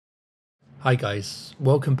Hi guys,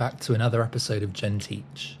 welcome back to another episode of Gen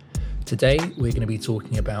Teach. Today we're going to be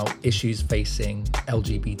talking about issues facing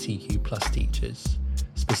LGBTQ plus teachers,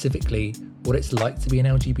 specifically what it's like to be an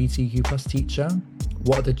LGBTQ plus teacher,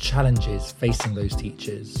 what are the challenges facing those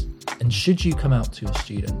teachers, and should you come out to your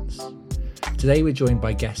students? Today we're joined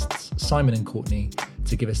by guests Simon and Courtney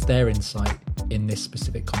to give us their insight in this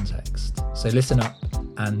specific context. So listen up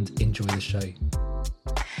and enjoy the show.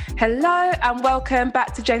 Hello and welcome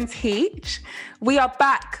back to Gen Teach. We are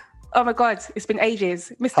back. Oh my God, it's been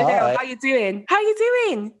ages. Mr. Dale, how you doing? How you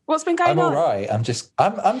doing? What's been going on? I'm all right.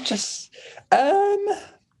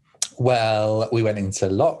 Well, we went into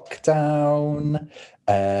lockdown.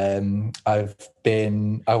 I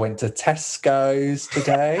went to Tesco's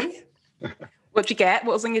today. What'd you get?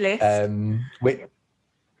 What was on your list?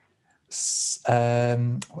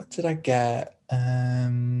 What did I get?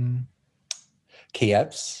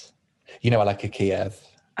 Kievs. You know I like a Kiev.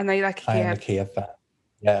 I know you like a Kiev. I am a Kiev fan.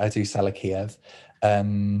 Yeah, I do sell a Kiev.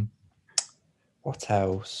 What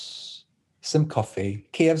else? Some coffee.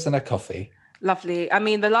 Kievs and a coffee. Lovely. I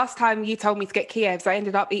mean, the last time you told me to get Kievs, I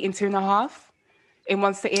ended up eating 2.5 in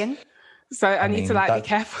one sitting. So I need to be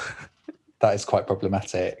careful. That is quite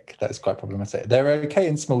problematic. They're okay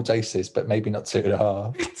in small doses, but maybe not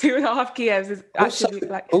 2.5. 2.5 Kievs is actually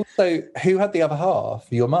Also, who had the other half?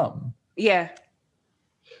 Your mum? Yeah.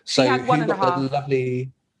 So she had 1.5.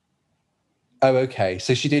 Lovely. Oh, okay.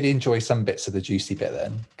 So she did enjoy some bits of the juicy bit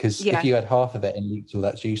then, because if you had half of it and leaked all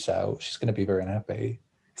that juice out, she's going to be very unhappy.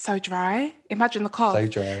 So dry. Imagine the cough. So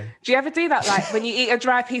dry. Do you ever do that? Like when you eat a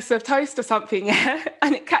dry piece of toast or something, yeah,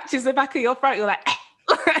 and it catches the back of your throat, you're like,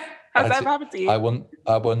 has that ever happened to you? I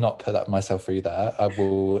will not put myself through that. I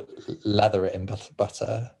will lather it in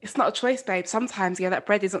butter. It's not a choice, babe. Sometimes, that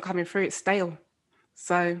bread isn't coming through. It's stale.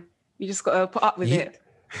 So you just got to put up with it.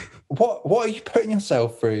 What are you putting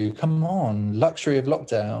yourself through? Come on, luxury of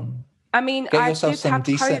lockdown. I mean, get yourself some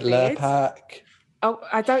decent Lurpak. Oh,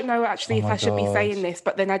 I don't know actually if I should be saying this,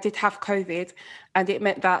 but then I did have COVID, and it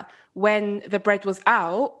meant that when the bread was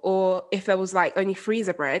out, or if there was like only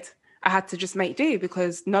freezer bread, I had to just make do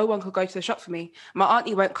because no one could go to the shop for me. My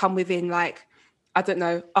auntie won't come within like, I don't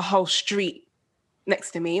know, a whole street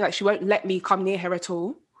next to me. Like she won't let me come near her at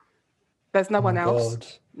all. There's no one else. God.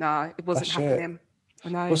 No, it wasn't happening. I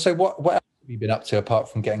know. Well, so what else have you been up to apart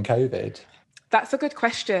from getting COVID? That's a good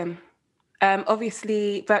question.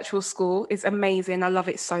 Obviously, virtual school is amazing. I love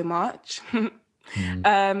it so much.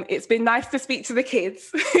 It's been nice to speak to the kids.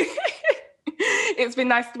 It's been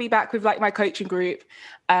nice to be back with like my coaching group.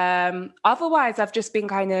 Otherwise, I've just been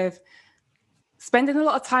kind of spending a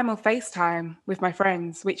lot of time on FaceTime with my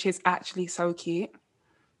friends, which is actually so cute.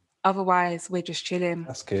 Otherwise, we're just chilling.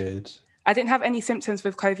 That's good. I didn't have any symptoms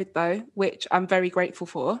with COVID though, which I'm very grateful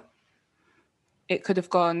for. It could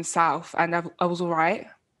have gone south and I was all right.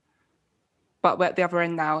 But we're at the other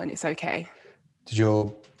end now and it's okay. Did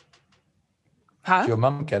your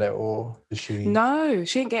mum get it or did she? No,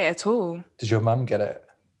 she didn't get it at all. Did your mum get it?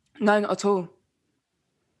 No, not at all.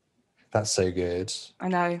 That's so good. I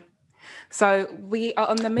know. So we are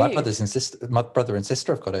on the move. My brother and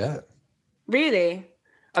sister have got it. Really?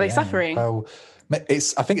 Are they suffering? Well,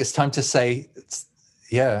 I think it's time to say,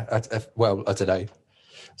 I don't know,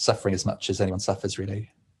 suffering as much as anyone suffers,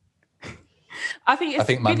 really. I think it's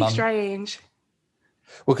really strange.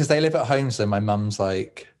 Well, because they live at home, so my mum's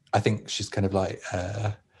like, I think she's kind of like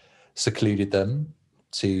secluded them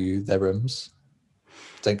to their rooms.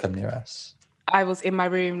 Don't come near us. I was in my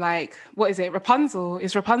room like, what is it, Rapunzel?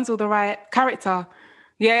 Is Rapunzel the right character?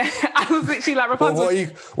 Yeah, I was literally like Rapunzel. Well,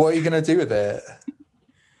 what are you going to do with it?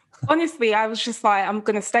 Honestly, I was just like, I'm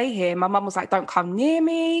going to stay here. My mum was like, don't come near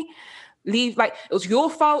me. Leave. Like, it was your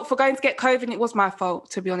fault for going to get COVID. And it was my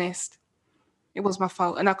fault, to be honest. It was my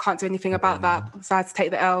fault. And I can't do anything about that. So I had to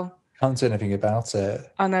take the L. Can't do anything about it.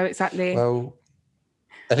 I know, exactly. Well,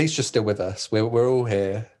 at least you're still with us. We're all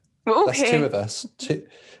here. We're all That's here. 2 of us. 2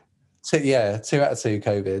 out of 2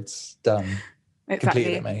 COVIDs. Done. Exactly.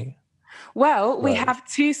 Completed it, mate. Well, we have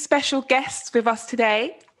 2 special guests with us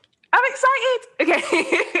today. I'm excited. Okay.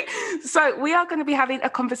 So we are going to be having a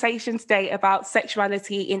conversation today about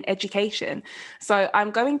sexuality in education. So I'm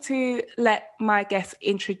going to let my guests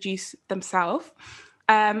introduce themselves.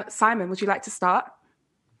 Simon, would you like to start?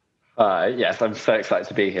 Yes, I'm so excited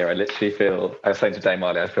to be here. I literally feel, I was saying to Dame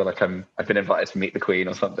Marley, I feel like I've been invited to meet the Queen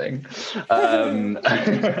or something. This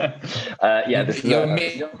is You're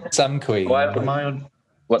meet some Queen. Am I on?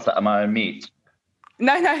 What's that? Am I on meet?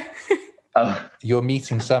 No. You're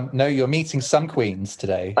meeting some queens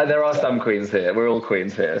today. There are some queens here. We're all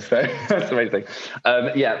queens here, so that's amazing.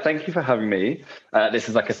 Thank you for having me. This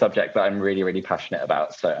is like a subject that I'm really, really passionate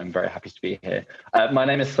about, so I'm very happy to be here. My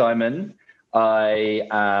name is Simon. I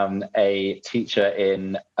am a teacher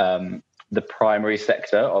in the primary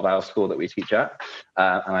sector of our school that we teach at,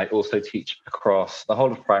 and I also teach across the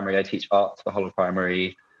whole of primary. I teach art to the whole of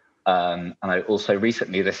primary. And I also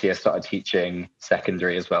recently this year started teaching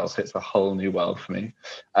secondary as well. So it's a whole new world for me.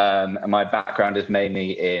 And my background is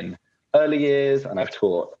mainly in early years, and I've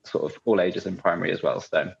taught sort of all ages in primary as well.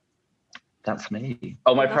 So that's me.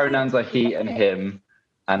 Oh, my pronouns are he and him,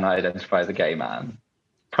 and I identify as a gay man.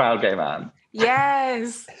 Proud gay man.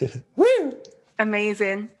 Yes. Woo!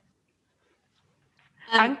 Amazing.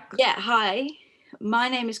 Hi. My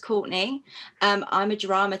name is Courtney. I'm a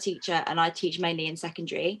drama teacher and I teach mainly in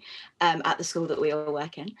secondary at the school that we all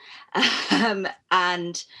work in.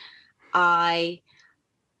 And I'm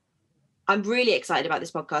really excited about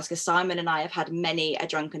this podcast because Simon and I have had many a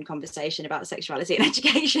drunken conversation about sexuality and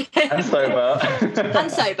education. And sober.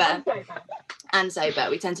 And sober.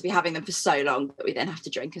 We tend to be having them for so long that we then have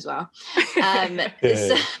to drink as well. I've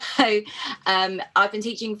been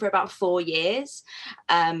teaching for about 4 years.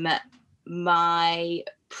 My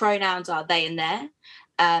pronouns are they and their,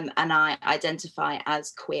 and I identify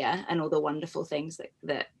as queer and all the wonderful things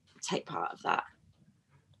that take part of that.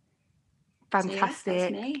 Fantastic. So,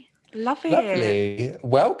 that's me. Love it. Lovely.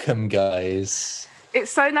 Welcome, guys.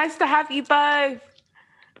 It's so nice to have you both.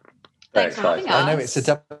 Thanks for having us. I know, it's a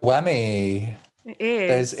double whammy. It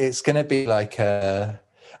is. It's going to be like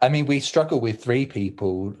we struggle with 3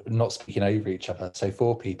 people not speaking over each other. So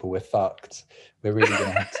 4 people, we're fucked. We're really going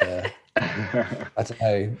to have to, I don't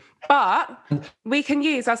know. But we can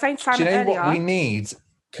use, I was saying to Simon earlier. Do you know earlier, what we need?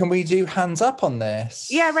 Can we do hands up on this?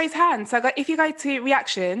 Yeah, raise hands. So if you go to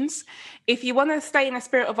reactions, if you want to stay in the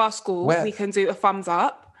spirit of our school, we can do a thumbs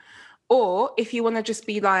up. Or if you want to just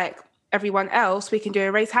be like everyone else, we can do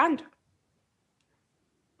a raise hand.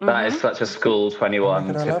 That is such a school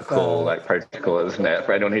 21 typical protocol, isn't it?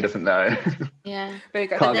 For anyone who doesn't know. Yeah. There you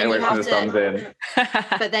go. Can't get away from the thumbs in.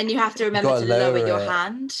 But then you have to remember to lower your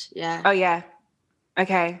hand. Yeah. Oh, yeah.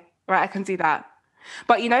 Okay. Right, I can do that.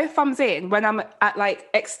 But thumbs in, when I'm at like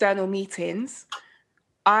external meetings,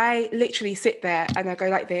 I literally sit there and I go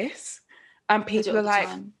like this. And people are like,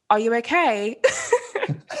 are you okay?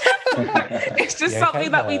 It's just something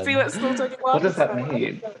that we do at School 21. What does that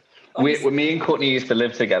mean? Me and Courtney used to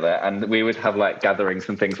live together, and we would have like gatherings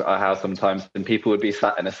and things at our house sometimes, and people would be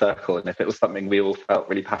sat in a circle, and if it was something we all felt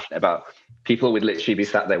really passionate about, people would literally be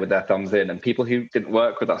sat there with their thumbs in, and people who didn't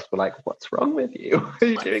work with us were like, what's wrong with you? Why are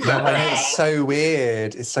you doing that? It's so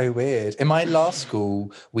weird. It's so weird. In my last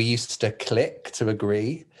school, we used to click to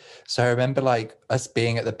agree. So I remember like us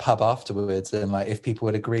being at the pub afterwards, and like if people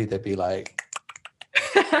would agree, they'd be like,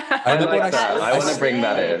 I want to bring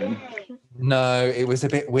that in. No, it was a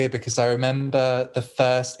bit weird because I remember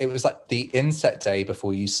it was like the inset day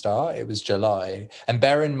before you start. It was July. And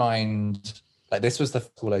bear in mind, like this was the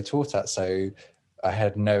school I taught at. So I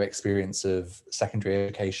had no experience of secondary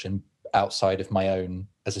education outside of my own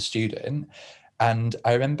as a student. And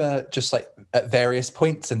I remember just like at various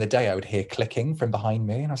points in the day, I would hear clicking from behind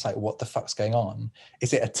me. And I was like, what the fuck's going on?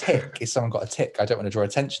 Is it a tick? Is someone got a tick? I don't want to draw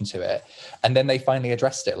attention to it. And then they finally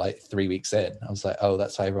addressed it like 3 weeks in. I was like, oh,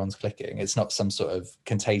 that's why everyone's clicking. It's not some sort of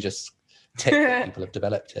contagious tick that people have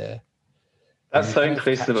developed here. That's so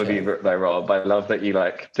inclusive of you, though, Rob. I love that you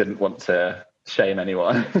like didn't want to shame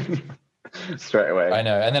anyone straight away. I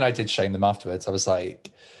know. And then I did shame them afterwards. I was like,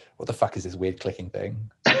 what the fuck is this weird clicking thing?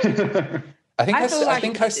 I think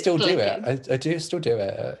I still do it. I do still do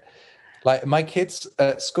it. Like my kids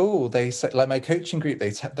at school, they say, like my coaching group,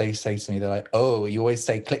 they say to me, they're like, "Oh, you always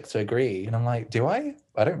say click to agree," and I'm like, "Do I?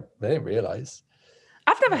 I didn't realize."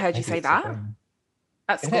 I've never heard you say that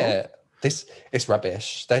at school. Yeah, it's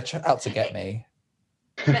rubbish. They're out to get me.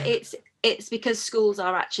 But it's because schools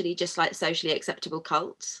are actually just like socially acceptable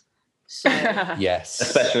cults. So yes,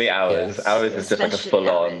 especially ours. Yes. Ours is just like a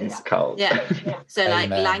full-on cult. Yeah. So like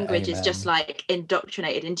language is just like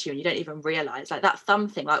indoctrinated into you, and you don't even realize like that thumb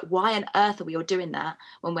thing. Like, why on earth are we all doing that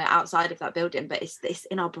when we're outside of that building? But it's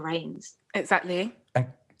in our brains. Exactly. And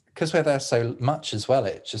because we're there so much as well,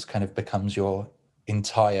 it just kind of becomes your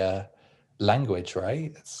entire language,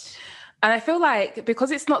 right? And I feel like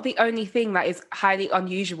because it's not the only thing that is highly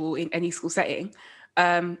unusual in any school setting.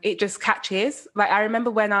 It just catches. Like I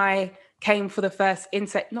remember when I came for the first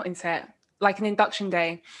like an induction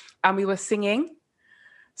day, and we were singing.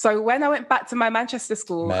 So when I went back to my Manchester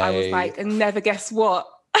school, I was like, and never guess what?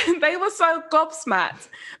 They were so gobsmacked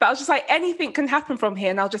that I was just like, anything can happen from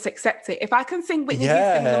here and I'll just accept it. If I can sing Whitney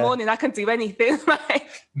Houston in the morning, I can do anything.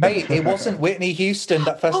 Mate, it wasn't Whitney Houston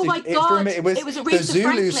that first. Oh my God. It was Aretha the Zulu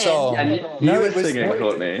Franklin. song. No, it was singing,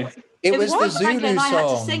 Courtney. It was the Zulu Franklin, song. I had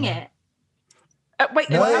to sing it. Wait,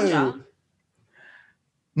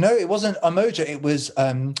 No, it wasn't Umoja. It was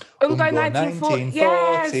Ungo 1940.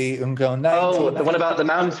 Yes. Ungo 1940. Oh, the one about the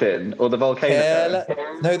mountain or the volcano?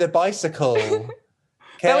 No, the bicycle.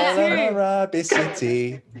 Marabi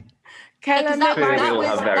City.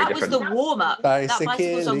 That was the warm-up. That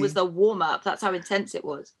bicycle song was the warm-up. That's how intense it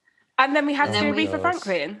was. And then we had to do Aretha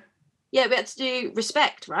Franklin. Yeah, we had to do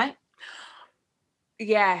Respect, right?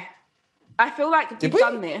 Yeah. I feel like we've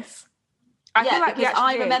done this.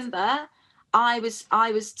 I remember I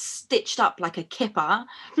was stitched up like a kipper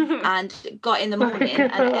and got in the morning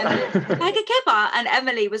and Emily, like a kipper, and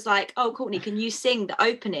Emily was like, "Oh, Courtney, can you sing the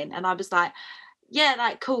opening?" And I was like, "Yeah,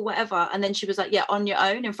 like cool, whatever." And then she was like, "Yeah, on your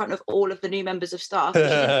own in front of all of the new members of staff." She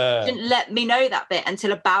didn't let me know that bit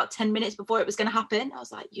until about 10 minutes before it was going to happen. I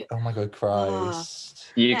was like, "Oh my God,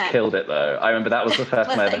 Christ!" You killed it though. I remember that was the first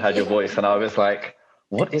time I ever heard your voice, and I was like,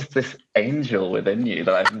 "What is this angel within you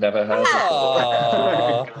that I've never heard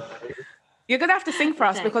before?" You're going to have to sing for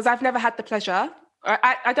us because I've never had the pleasure.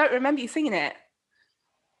 I don't remember you singing it.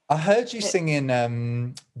 I heard you singing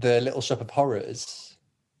the Little Shop of Horrors.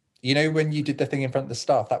 You know, when you did the thing in front of the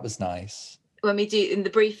staff, that was nice. When we do in the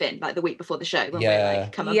briefing, like the week before the show, when we're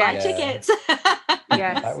like, come and buy tickets.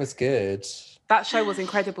 Yeah, that was good. That show was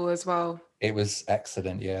incredible as well. It was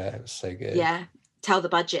excellent. Yeah, it was so good. Yeah, tell the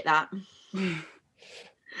budget that.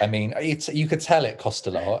 I mean, you could tell it cost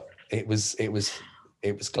a lot. It was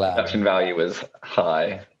glam. Production value was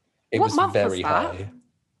high. What month very was that? High.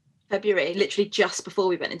 February, literally just before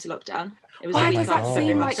we went into lockdown. It was. Why does that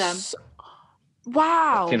seem like?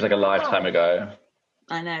 Wow. It seems like a lifetime ago.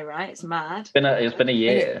 I know, right? It's mad. It's been a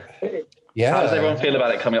year. Yeah. How does everyone feel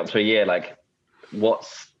about it coming up to a year? Like,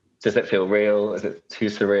 does it feel real? Is it too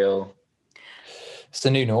surreal? It's the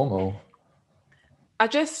new normal. I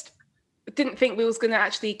just didn't think we was going to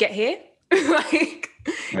actually get here.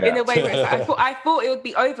 In a way where it's like, I thought it would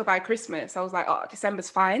be over by Christmas. I was like, oh, December's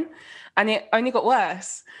fine. And it only got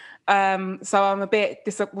worse. So I'm a bit,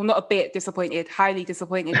 not a bit disappointed, highly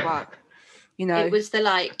disappointed, but, you know. It was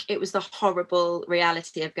the horrible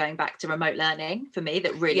reality of going back to remote learning for me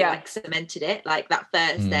that really cemented it. Like that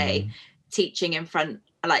first day teaching it on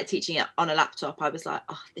a laptop, I was like,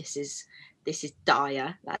 oh, this is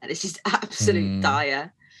dire. Like, this is absolute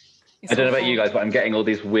dire. I don't know about you guys, but I'm getting all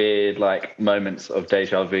these weird like moments of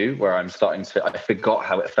deja vu where I forgot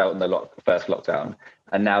how it felt in the first lockdown.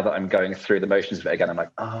 And now that I'm going through the motions of it again, I'm like,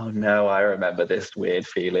 oh no, I remember this weird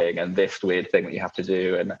feeling and this weird thing that you have to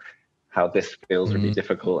do and how this feels really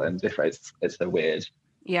difficult and different. It's a weird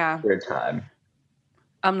time.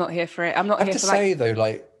 I'm not here for it. I'm not here for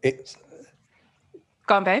it's...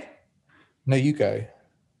 Go on, babe. No, you go.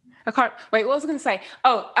 I can't wait. What was I going to say?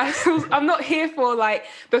 Oh, I'm not here for like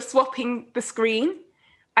the swapping the screen.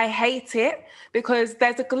 I hate it because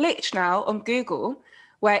there's a glitch now on Google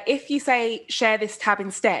where if you say share this tab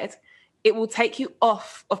instead, it will take you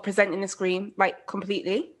off of presenting the screen like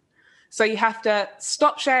completely. So you have to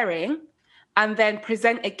stop sharing and then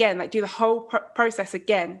present again, like do the whole process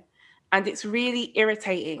again. And it's really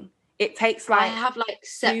irritating. It takes like I have like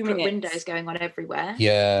separate windows going on everywhere.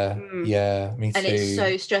 Yeah, yeah, me too. And it's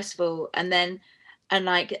so stressful. And then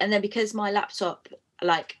because my laptop,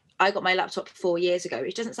 like I got my laptop 4 years ago,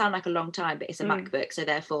 which doesn't sound like a long time, but it's a MacBook, so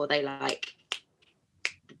therefore they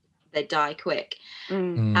die quick.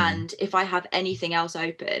 And if I have anything else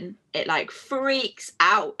open, it like freaks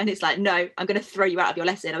out and it's like, no, I'm going to throw you out of your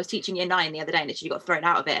lesson. I was teaching year 9 the other day and literally got thrown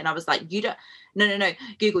out of it, and I was like, no,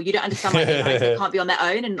 Google, you don't understand my parents. They can't be on their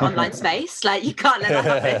own in an online space. Like, you can't let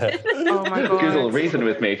that happen. Oh my God. Google, reason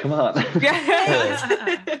with me, come on.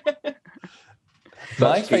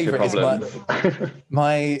 My favourite is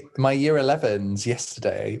my year 11s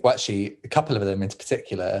yesterday. Well, actually, a couple of them in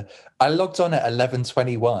particular. I logged on at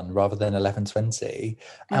 11:21 rather than 11:20.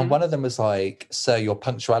 And one of them was like, sir, your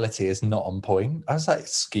punctuality is not on point. I was like,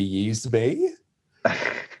 excuse me?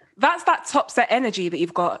 That's that top set energy that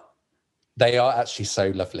you've got. They are actually so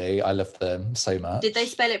lovely. I love them so much. Did they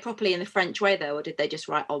spell it properly in the French way though, or did they just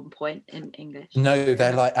write on point in English? No,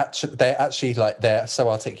 they're so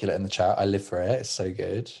articulate in the chat. I live for it. It's so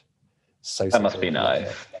good. That must be nice.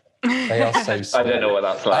 They are so sweet. I don't know what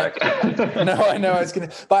that's like. No, I know.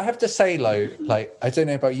 But I have to say, like, I don't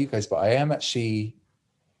know about you guys, but I am actually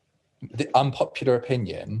the unpopular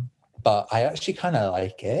opinion, but I actually kind of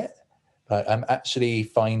like it. Like, I'm actually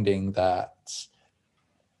finding that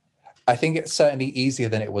I think it's certainly easier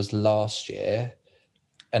than it was last year.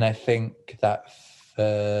 And I think that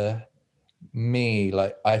for me,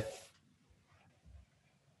 like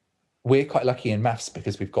we're quite lucky in maths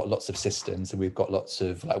because we've got lots of systems and we've got lots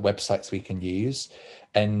of like websites we can use,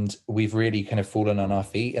 and we've really kind of fallen on our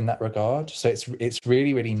feet in that regard. So it's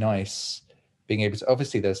really, really nice being able to,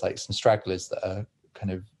 obviously there's like some stragglers that are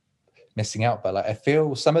kind of missing out, but like I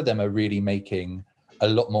feel some of them are really making a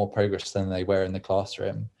lot more progress than they were in the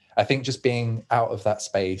classroom. I think just being out of that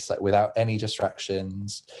space, like without any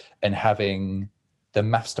distractions and having the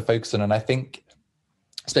maths to focus on. And I think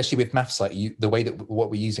especially with maths, like the way that what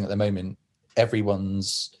we're using at the moment,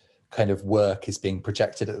 everyone's kind of work is being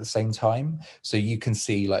projected at the same time. So you can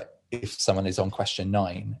see like if someone is on question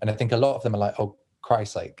 9, and I think a lot of them are like, oh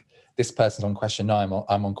Christ, like this person's on question 9,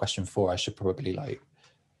 I'm on question 4. I should probably like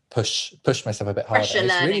push myself a bit harder. Pressure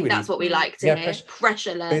learning, really, that's what we like to hear.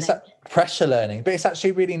 Pressure learning. It's pressure learning, but it's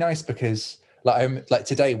actually really nice because like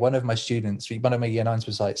today, one of my year 9s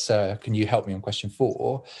was like, sir, can you help me on question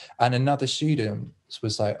 4? And another student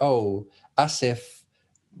was like, oh, Asif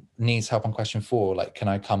needs help on question 4. Like, can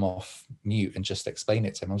I come off mute and just explain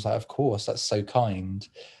it to him? I was like, of course, that's so kind.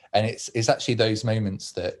 And it's actually those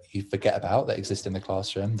moments that you forget about that exist in the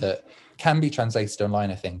classroom that can be translated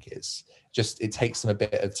online. I think it takes them a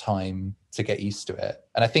bit of time to get used to it.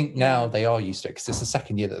 And I think now they are used to it because it's the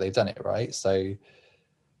second year that they've done it, right? So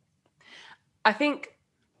I think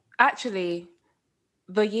actually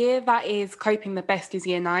the year that is coping the best is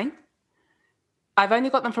year 9. I've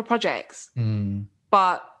only got them for projects,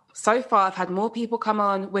 but so far I've had more people come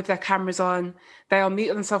on with their cameras on. They are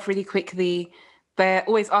muting themselves really quickly. They're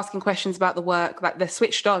always asking questions about the work, like they're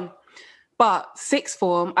switched on. But sixth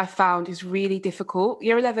form I found is really difficult.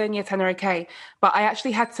 Year 11, year 10 are okay. But I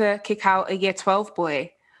actually had to kick out a year 12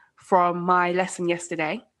 boy from my lesson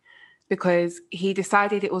yesterday because he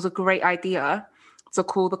decided it was a great idea to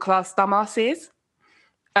call the class dumbasses.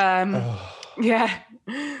 Yeah,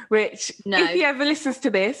 which if he ever listens to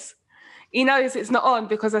this, he knows it's not on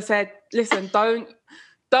because I said, listen,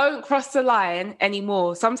 don't cross the line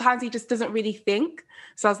anymore. Sometimes he just doesn't really think.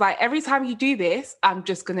 So I was like, every time you do this, I'm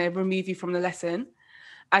just going to remove you from the lesson.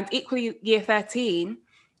 And equally, year 13,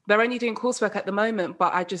 they're only doing coursework at the moment,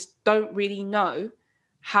 but I just don't really know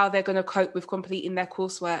how they're going to cope with completing their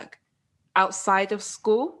coursework outside of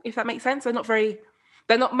school, if that makes sense.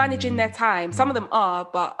 They're not managing their time. Some of them are,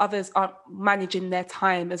 but others aren't managing their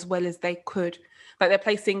time as well as they could. Like they're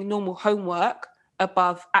placing normal homework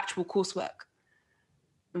above actual coursework.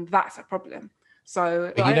 And that's a problem.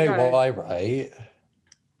 So but you know why, right?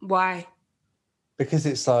 Why? Because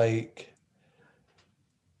it's like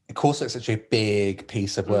coursework's such a big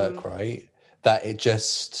piece of work, right? That it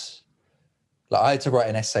just like I had to write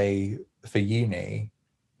an essay for uni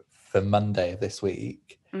for Monday of this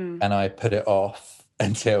week, and I put it off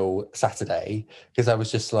until Saturday because I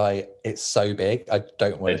was just like, it's so big, I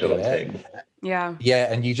don't want to do it. Yeah,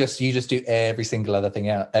 and you just do every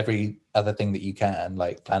other thing that you can,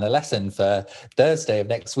 like plan a lesson for Thursday of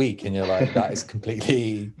next week, and you're like, that is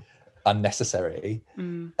completely unnecessary.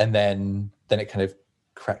 And then it kind of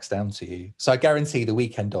cracks down to you. So I guarantee the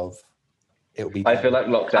weekend of it will be better. I feel like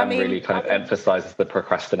lockdown really kind of emphasizes the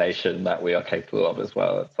procrastination that we are capable of as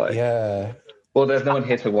well. It's like, well, there's no one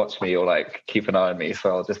here to watch me or like keep an eye on me,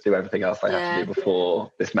 so I'll just do everything else I have to do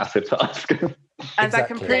before this massive task. And I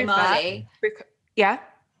can prove that.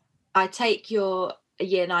 I take your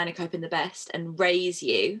year 9 and coping the best and raise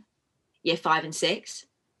you year 5 and 6,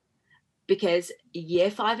 because year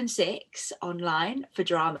 5 and 6 online for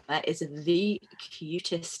drama is the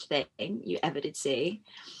cutest thing you ever did see.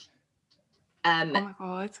 Oh my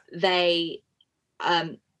God. They are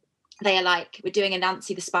like, we're doing a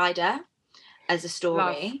Nancy the Spider as a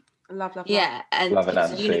story. Love. Yeah. And love a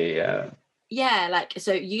Nancy, Yeah, like,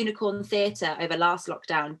 so Unicorn Theatre over last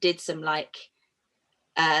lockdown did some like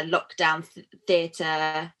lockdown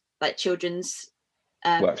theatre, like children's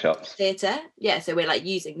workshops. Theatre. Yeah, so we're like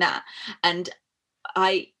using that. And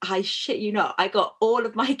I shit you not, I got all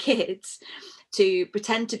of my kids to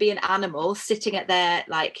pretend to be an animal sitting at their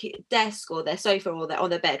like desk or their sofa or on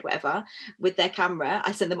their bed, whatever, with their camera.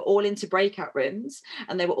 I sent them all into breakout rooms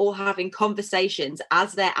and they were all having conversations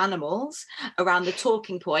as their animals around the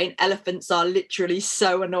talking point, elephants are literally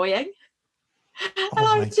so annoying. And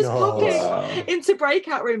I was just popping into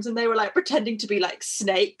breakout rooms and they were like pretending to be like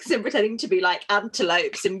snakes and pretending to be like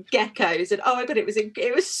antelopes and geckos, and oh my God, it was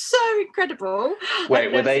so incredible.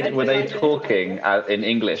 Wait, were they talking in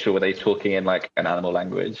English or were they talking in like an animal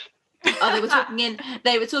language? Oh, they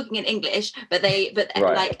were talking in English, but right.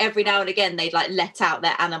 Like every now and again they'd like let out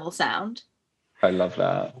their animal sound. I love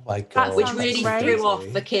that. Oh my God. Which sounds really great. threw off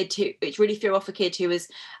a kid who was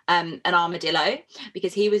an armadillo,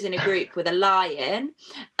 because he was in a group with a lion.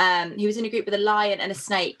 He was in a group with a lion and a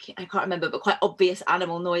snake. I can't remember, but quite obvious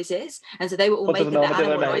animal noises. And so they were all What does making an their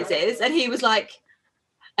armadillo animal make? noises. And he was like,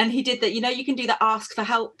 and he did that. You can do the ask for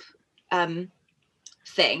help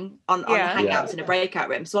thing on the Yeah. Hangouts in a breakout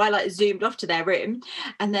room. So I like zoomed off to their room,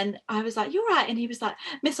 and then I was like, "You're right," and he was like,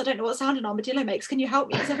 "Miss, I don't know what sound an armadillo makes. Can you help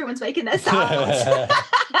me? Because everyone's making their sounds."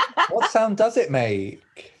 What sound does it make?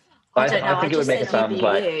 I don't know. I think it would make it sound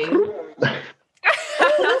like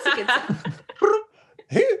That's a good sound.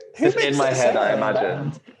 Who just in makes my that head. I sound?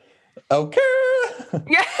 imagined. Okay.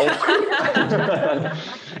 Yeah.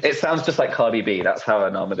 It sounds just like Cardi B. That's how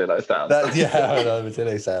an armadillo sounds. That's how an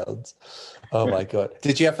armadillo sounds. Oh my God.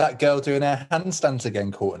 Did you have that girl doing her handstands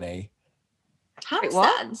again, Courtney? Wait,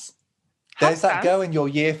 what? Handstands. There's that Handstand? girl in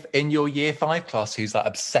your year 5 class who's like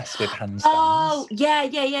obsessed with handstands. Oh yeah.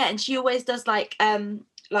 And she always does like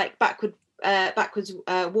backwards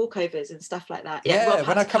walkovers and stuff like that. Yeah, Rob had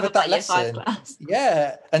when I to covered cover that Year 5 lesson. class.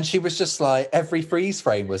 Yeah, and she was just like, every freeze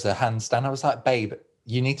frame was a handstand. I was like, babe,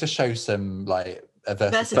 you need to show some like a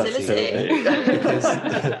versatility. Because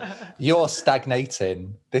you're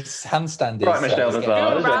stagnating. This handstand is... Right, Michelle is Visage.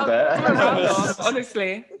 getting- Do a round, there. do a round off,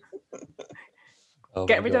 honestly. Oh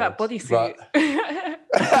Get my rid of that God. bodysuit.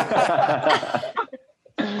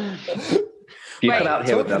 You Wait, come out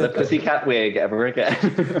here with talking another about- pussycat wig ever again.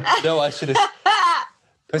 No, I should have...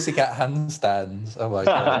 Pussycat handstands. Oh my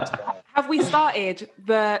God. Have we started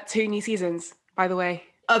the 2 new seasons, by the way?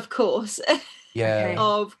 Of course. Yeah. Okay.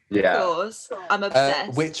 Of Yeah. course. I'm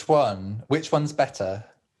obsessed. Which one? Which one's better?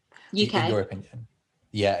 UK. In your opinion?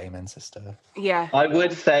 Yeah, amen, sister. Yeah. I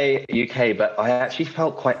would say UK, but I actually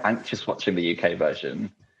felt quite anxious watching the UK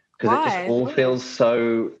version because it Why? just all feels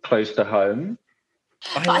so close to home.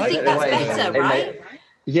 But I think that's better, right?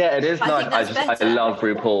 Yeah, it is I think nice. that's I better. love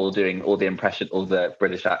RuPaul doing all the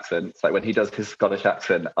British accents. Like when he does his Scottish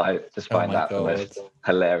accent, I just Oh find my that the God. most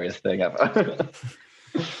hilarious thing ever.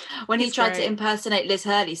 When he It's tried to great. impersonate Liz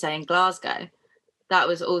Hurley saying Glasgow, that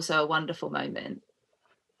was also a wonderful moment.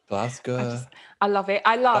 Glasgow. I love it.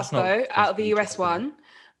 I love, That's not though, supposed out to of the be US interesting.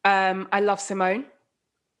 one, I love Simone.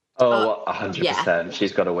 Oh, 100%.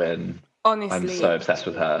 She's got to win. Honestly. I'm so obsessed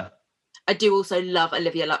with her. I do also love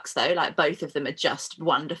Olivia Lux, though. Like, both of them are just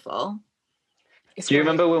wonderful. It's Do you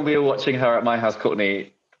great. remember when we were watching her at my house,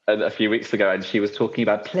 Courtney, a few weeks ago, and she was talking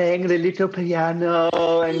about playing the little piano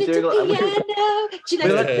and doing all Little that? piano. Do you We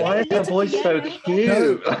know were like, why is her Little voice so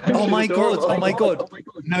piano. cute? Oh my She's God. adorable. Oh my God.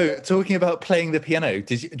 No, talking about playing the piano.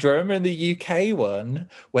 Do you remember in the UK one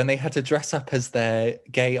when they had to dress up as their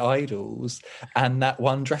gay idols and that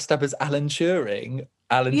one dressed up as Alan Turing?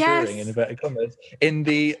 Alan Yes. Turing in inverted commas in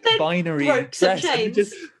the Then binary broke some dress. And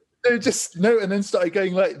chains. they just and then started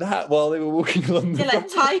going like that while they were walking along the You're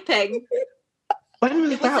like typing. When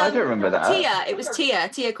was It was, that? I don't remember that. Tia. It was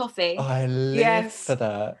Tia Coffee. I live Yes. for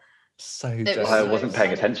that. So was jealous. I wasn't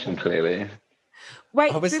paying attention, clearly.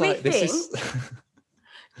 Wait, I was do like, we this think? is...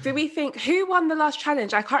 Do we think who won the last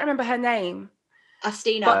challenge? I can't remember her name.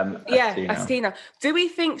 Astina. Yeah, Astina. Astina. Do we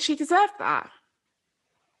think she deserved that?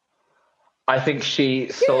 I think she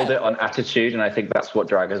sold it on attitude, and I think that's what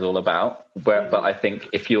drag is all about. But I think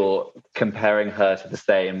if you're comparing her to the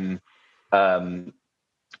same,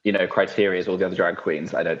 criteria as all the other drag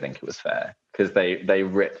queens, I don't think it was fair because they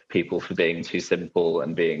rip people for being too simple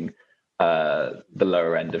and being the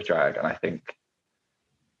lower end of drag. And I think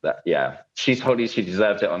that she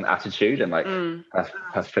deserved it on attitude and like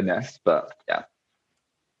her finesse. But yeah.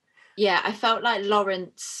 Yeah, I felt like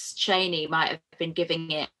Lawrence Chaney might have been giving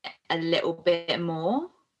it a little bit more.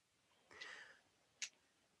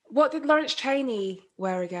 What did Lawrence Chaney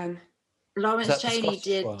wear again? Lawrence Chaney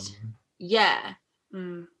did, yeah.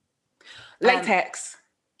 Latex.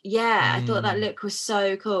 Yeah, I thought that look was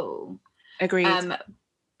so cool. Agreed.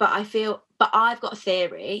 But I've got a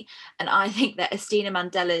theory, and I think that Estina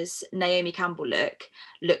Mandela's Naomi Campbell look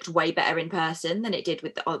looked way better in person than it did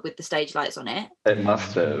with the stage lights on it. It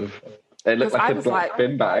must have. It looked like a black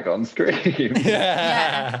bin bag on screen.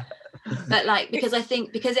 Yeah. But like, because I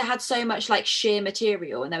think because it had so much like sheer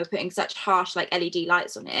material and they were putting such harsh like LED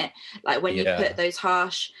lights on it, like when you put those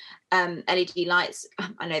harsh LED lights,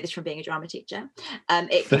 I know this from being a drama teacher,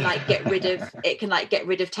 it can like get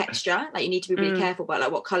rid of texture. Like you need to be really careful about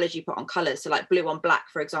like what colors you put on colors. So like blue on black,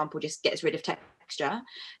 for example, just gets rid of texture.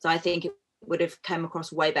 So I think it would have come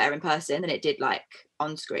across way better in person than it did like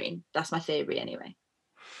on screen. That's my theory anyway.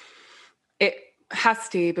 It has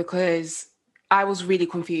to, because I was really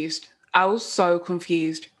confused. I was so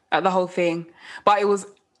confused at the whole thing. But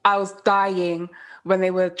I was dying when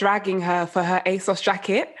they were dragging her for her ASOS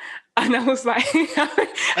jacket. And I was like,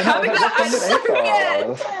 how did that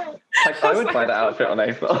ASOS? Like, I would buy that outfit on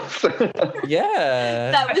ASOS.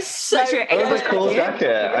 Yeah. That was such It It was a cool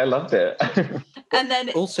jacket. I loved it. And then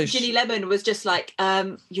Also, Ginny Lemon was just like,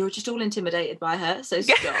 you're just all intimidated by her, so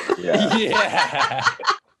stop. Yeah.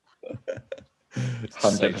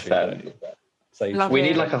 100%. Love We it.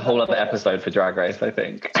 need like a whole other episode for Drag Race, I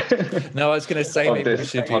think. No, I was going to say Of maybe we this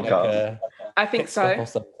should do like podcast. I think pit stop so. or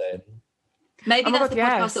something. Maybe Oh my that's God, the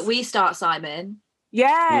podcast yes. that we start, Simon.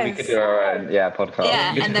 Yes. We could do our own, podcast.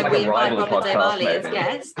 Yeah, We and could then do we like a invite rival Robin podcast, Damali as maybe.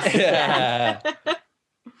 guests. Yeah.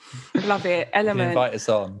 Love it. You can Element. invite us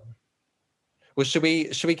on. Well, should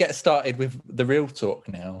we get started with the real talk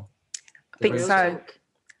now? I think Real so. talk.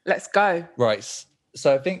 Let's go. Right.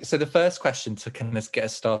 So I think so. The first question to kind of get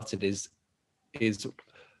us started is, do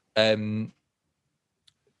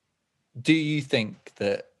you think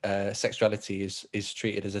that sexuality is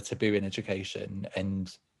treated as a taboo in education,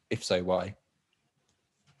 and if so, why?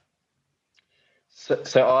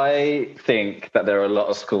 So I think that there are a lot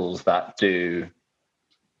of schools that do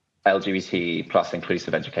LGBT plus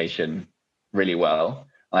inclusive education really well.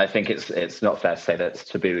 I think it's not fair to say that it's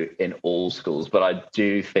taboo in all schools, but I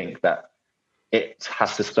do think that it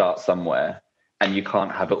has to start somewhere, and you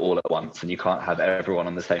can't have it all at once, and you can't have everyone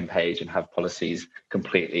on the same page and have policies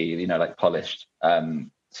completely, like polished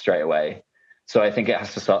straight away. So I think it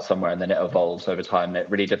has to start somewhere, and then it evolves over time. It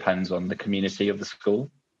really depends on the community of the school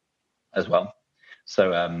as well.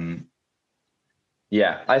 So I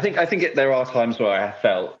think there are times where I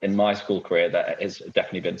felt in my school career that it's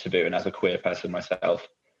definitely been taboo, and as a queer person myself,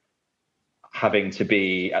 having to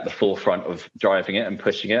be at the forefront of driving it and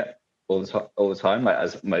pushing it all the time, like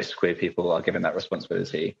as most queer people are given that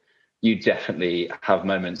responsibility, you definitely have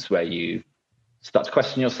moments where you start to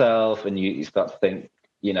question yourself, and you start to think,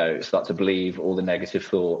 start to believe all the negative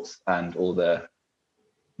thoughts and all the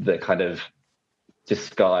kind of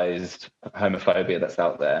disguised homophobia that's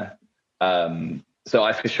out there. So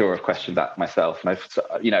I for sure have questioned that myself, and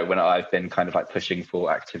when I've been kind of like pushing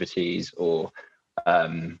for activities or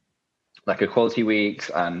like equality weeks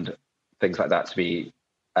and things like that to be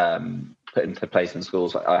put into place in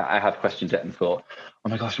schools, I have questioned it and thought, oh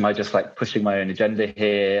my gosh, am I just like pushing my own agenda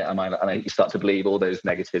here? And you start to believe all those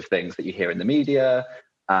negative things that you hear in the media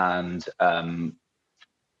and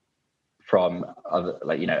from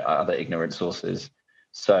other ignorant sources.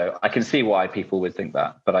 So I can see why people would think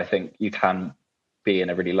that, but I think you can be in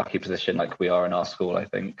a really lucky position, like we are in our school, I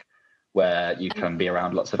think, where you can be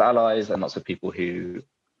around lots of allies and lots of people who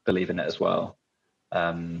believe in it as well.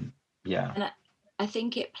 And I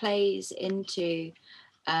think it plays into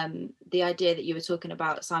the idea that you were talking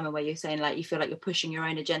about, Simon, where you're saying like you feel like you're pushing your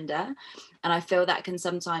own agenda, and I feel that can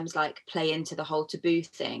sometimes like play into the whole taboo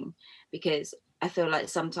thing, because I feel like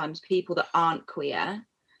sometimes people that aren't queer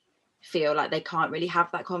feel like they can't really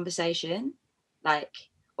have that conversation,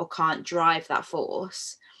 or can't drive that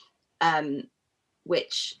force,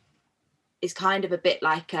 which is kind of a bit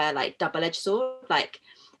like a double-edged sword,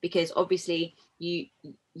 because obviously you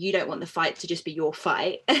don't want the fight to just be your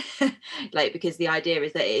fight, because the idea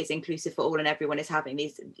is that it is inclusive for all and everyone is having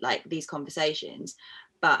these conversations,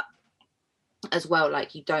 but as well,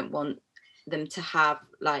 you don't want them to have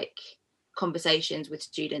conversations with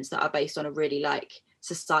students that are based on a really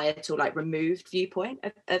societal removed viewpoint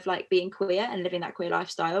of being queer and living that queer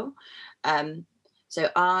lifestyle. So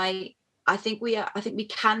I think we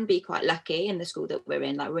can be quite lucky in the school that we're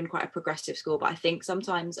in. We're in quite a progressive school, but I think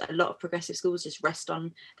sometimes a lot of progressive schools just rest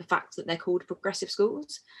on the fact that they're called progressive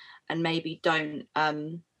schools and maybe don't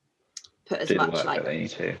put as much they need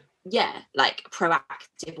to.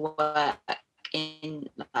 Proactive work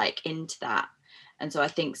into that. And so I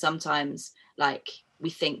think sometimes we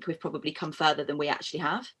think we've probably come further than we actually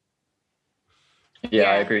have. Yeah,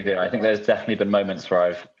 I agree there. I think there's definitely been moments where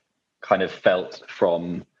I've kind of felt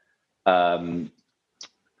from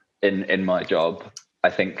in my job, I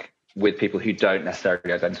think with people who don't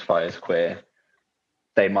necessarily identify as queer,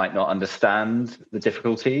 they might not understand the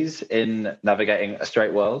difficulties in navigating a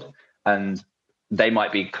straight world, and they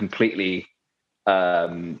might be completely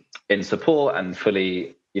in support and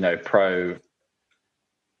fully, pro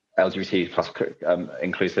LGBT plus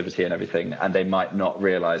inclusivity and everything, and they might not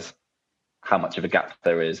realize how much of a gap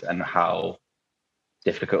there is and how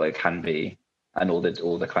difficult it can be, and all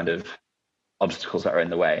the kind of obstacles that are in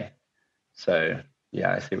the way. So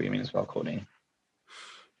yeah, I see what you mean as well, Courtney.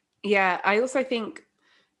 Yeah, I also think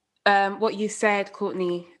what you said,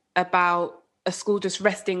 Courtney, about a school just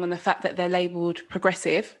resting on the fact that they're labelled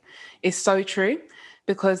progressive is so true,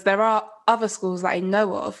 because there are other schools that I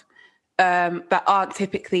know of that aren't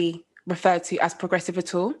typically referred to as progressive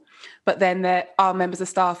at all. But then there are members of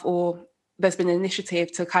staff, or there's been an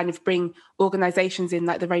initiative to kind of bring organisations in,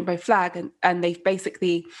 like the Rainbow Flag, and they've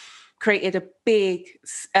basically created a big,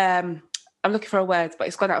 I'm looking for a word, but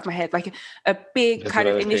it's gone out of my head, like a big kind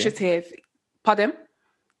of initiative. Pardon?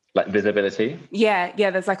 Like visibility? Yeah,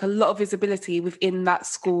 there's like a lot of visibility within that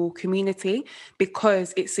school community,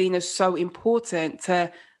 because it's seen as so important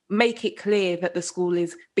to make it clear that the school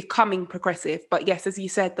is becoming progressive. But yes, as you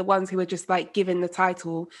said, the ones who are just like given the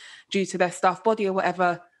title due to their staff body or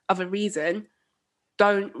whatever other reason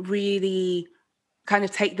don't really kind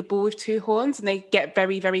of take the bull with two horns, and they get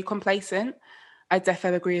very, very complacent. I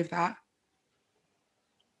definitely agree with that.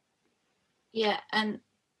 Yeah, and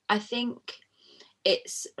I think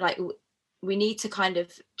it's like we need to kind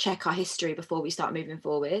of check our history before we start moving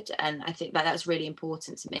forward, and I think that that's really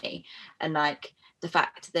important to me. And like the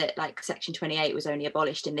fact that like Section 28 was only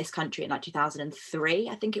abolished in this country in like 2003,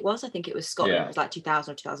 I think it was Scotland. Yeah. It was like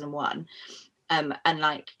 2000 or 2001, and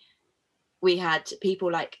like we had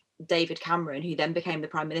people like David Cameron, who then became the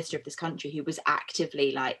Prime Minister of this country, who was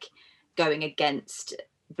actively like going against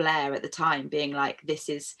Blair at the time, being like, this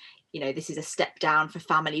is a step down for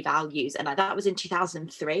family values. And like, that was in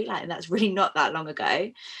 2003, like, and that's really not that long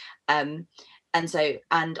ago. And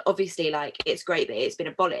obviously, like, it's great that it's been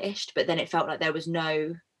abolished, but then it felt like there was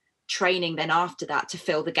no training then after that to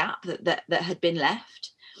fill the gap that had been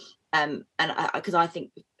left. Because I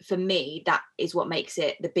think for me, that is what makes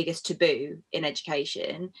it the biggest taboo in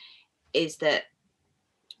education, is that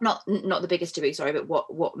not the biggest taboo, sorry, but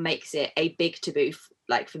what makes it a big taboo,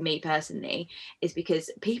 like for me personally, is because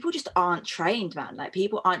people just aren't trained, man. Like,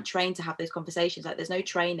 people aren't trained to have those conversations. Like, there's no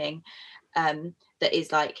training that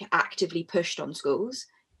is like actively pushed on schools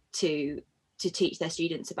to teach their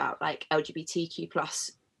students about like LGBTQ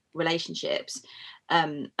plus relationships.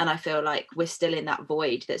 And I feel like we're still in that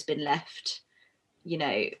void that's been left,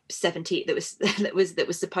 70 that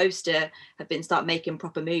was supposed to have been start making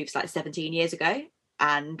proper moves like 17 years ago.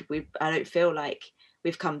 And I don't feel like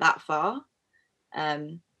we've come that far.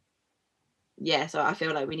 So I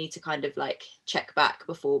feel like we need to kind of like check back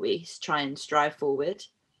before we try and strive forward.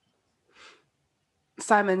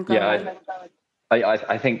 Simon, go on.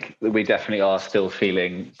 I think we definitely are still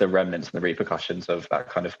feeling the remnants and the repercussions of that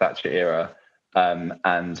kind of Thatcher era.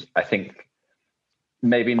 And I think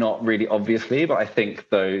maybe not really obviously, but I think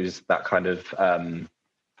that kind of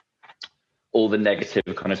all the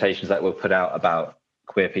negative connotations that were put out about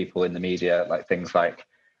queer people in the media, like things like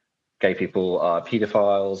gay people are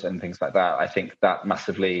paedophiles and things like that, I think that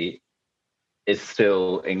massively is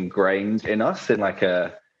still ingrained in us in like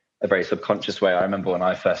a very subconscious way. I remember when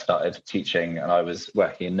I first started teaching and I was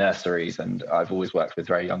working in nurseries, and I've always worked with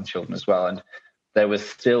very young children as well, and there was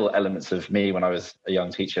still elements of me when I was a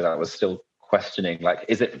young teacher that was still questioning, like,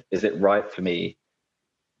 is it right for me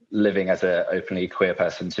living as an openly queer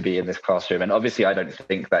person to be in this classroom? And obviously I don't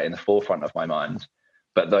think that in the forefront of my mind,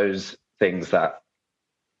 but those things that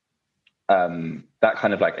that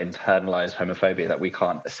kind of like internalized homophobia that we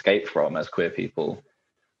can't escape from as queer people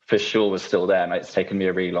for sure was still there. And it's taken me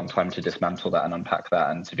a really long time to dismantle that and unpack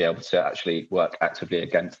that and to be able to actually work actively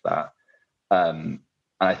against that. And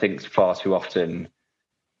I think far too often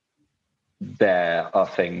there are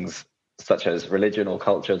things such as religion or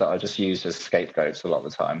culture that are just used as scapegoats a lot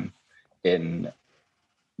of the time in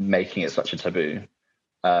making it such a taboo.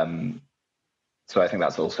 So I think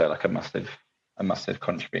that's also like a massive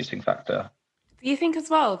contributing factor. Do you think as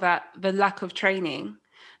well that the lack of training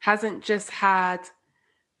hasn't just had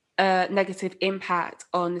a negative impact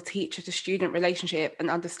on the teacher to student relationship and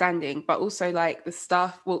understanding, but also like the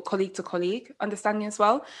staff, colleague to colleague understanding as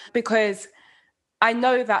well? Because I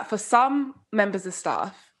know that for some members of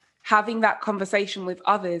staff, having that conversation with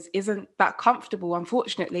others isn't that comfortable,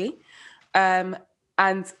 unfortunately.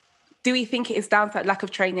 And do we think it is down to that lack of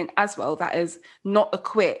training as well, that is not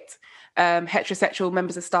equipped heterosexual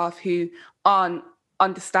members of staff who aren't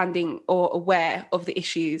understanding or aware of the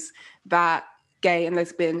issues that gay and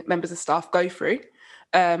lesbian members of staff go through?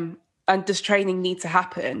 And does training need to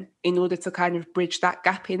happen in order to kind of bridge that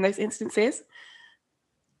gap in those instances?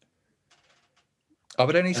 I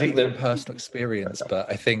would only speak from personal experience, but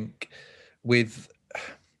I think with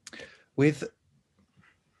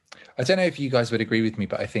I don't know if you guys would agree with me,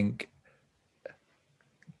 but I think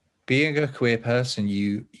being a queer person,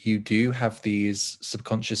 you do have these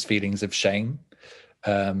subconscious feelings of shame,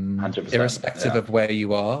 irrespective of where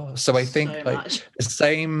you are. So I think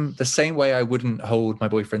the same way I wouldn't hold my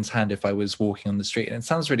boyfriend's hand if I was walking on the street. And it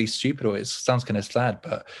sounds really stupid, or it sounds kind of sad,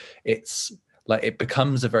 but it's like it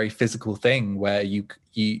becomes a very physical thing where you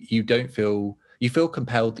feel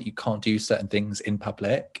compelled that you can't do certain things in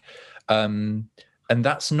public. And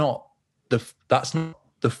that's not the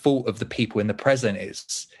fault of the people in the present.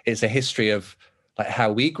 It's a history of like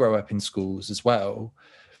how we grow up in schools as well.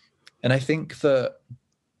 And I think that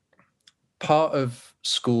part of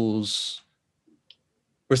schools'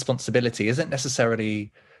 responsibility isn't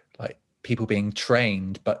necessarily like people being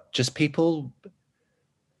trained, but just people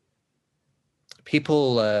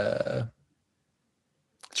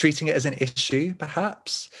treating it as an issue,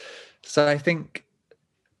 perhaps. So I think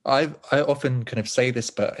I often kind of say this,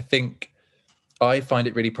 but I think I find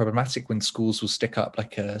it really problematic when schools will stick up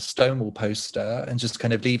like a Stonewall poster and just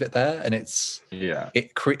kind of leave it there, and it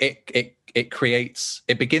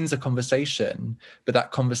begins a conversation, but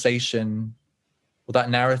that conversation or that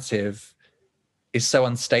narrative is so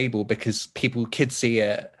unstable because kids see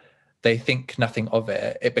it, they think nothing of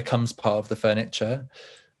it, it becomes part of the furniture.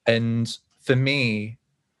 And for me,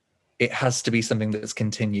 it has to be something that's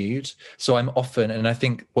continued. So I'm often, and I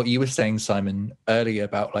think what you were saying, Simon, earlier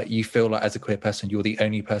about like you feel like as a queer person, you're the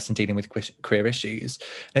only person dealing with queer issues.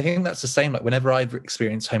 And I think that's the same. Like whenever I've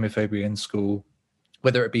experienced homophobia in school,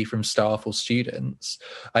 whether it be from staff or students,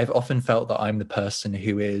 I've often felt that I'm the person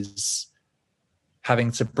who is having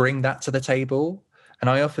to bring that to the table. And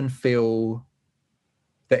I often feel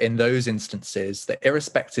that in those instances, that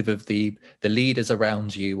irrespective of the leaders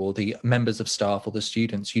around you or the members of staff or the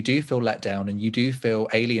students, you do feel let down and you do feel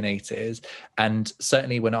alienated. And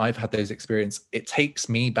certainly when I've had those experiences, it takes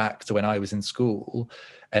me back to when I was in school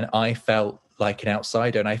and I felt like an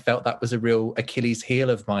outsider. And I felt that was a real Achilles heel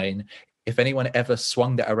of mine. If anyone ever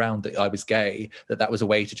swung that around that I was gay, that was a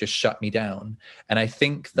way to just shut me down. And I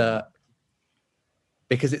think that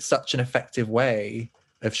because it's such an effective way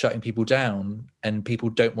of shutting people down and people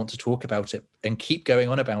don't want to talk about it and keep going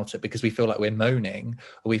on about it because we feel like we're moaning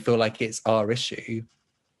or we feel like it's our issue,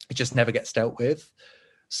 it just never gets dealt with.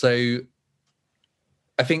 So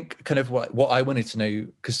I think kind of what I wanted to know,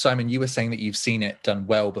 because Simon, you were saying that you've seen it done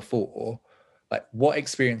well before, like what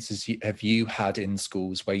experiences have you had in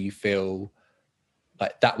schools where you feel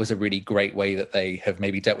like that was a really great way that they have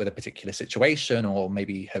maybe dealt with a particular situation or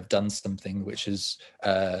maybe have done something which has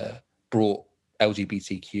brought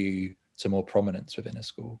LGBTQ to more prominence within a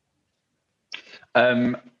school?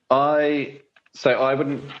 I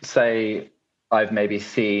wouldn't say I've maybe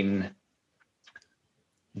seen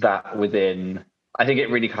that within. I think it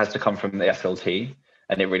really has to come from the SLT,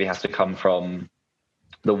 and it really has to come from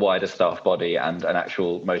the wider staff body and an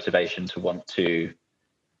actual motivation to want to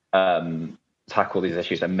tackle these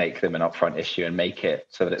issues and make them an upfront issue and make it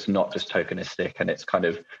so that it's not just tokenistic and it's kind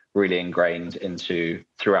of really ingrained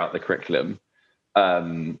throughout the curriculum.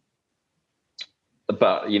 But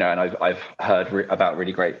you know, and I've heard about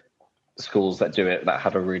really great schools that do it, that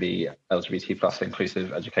have a really LGBT plus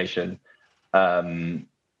inclusive education, and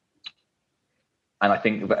I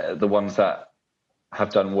think the ones that have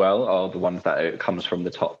done well are the ones that it comes from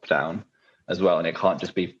the top down as well, and it can't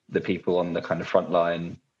just be the people on the kind of front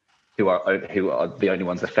line who are the only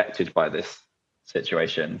ones affected by this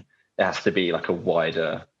situation. It has to be like a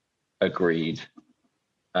wider, agreed,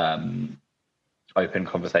 open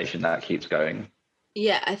conversation that keeps going.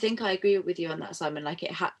 Yeah, I think I agree with you on that, Simon. Like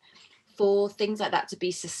for things like that to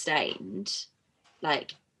be sustained,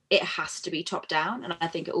 like it has to be top down, and I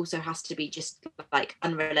think it also has to be just like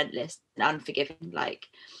unrelentless and unforgiving. Like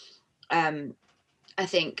I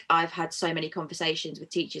think I've had so many conversations with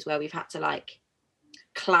teachers where we've had to like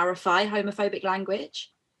clarify homophobic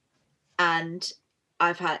language, and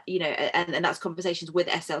I've had, you know, and that's conversations with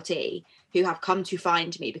SLT who have come to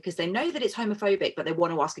find me because they know that it's homophobic, but they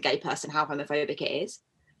want to ask a gay person how homophobic it is.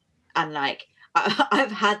 And like,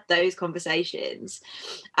 I've had those conversations,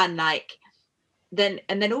 and like, then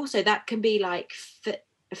also that can be like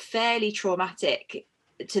fairly traumatic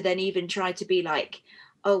to then even try to be like,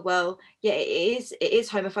 oh, well, yeah, it is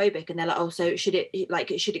homophobic. And they're like, oh, so should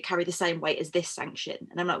it carry the same weight as this sanction?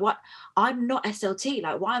 And I'm like, what? I'm not SLT.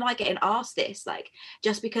 Like, why am I getting asked this? Like,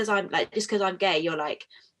 just because I'm gay, you're like,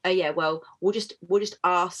 oh yeah, well, we'll just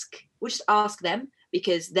ask them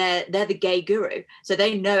because they're the gay guru. So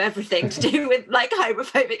they know everything to do with like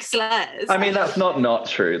homophobic slurs. I mean, that's not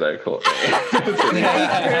true though, Courtney.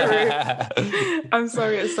 I'm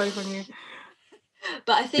sorry, it's so funny.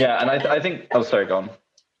 But I think, yeah, and I think, oh, sorry, go on.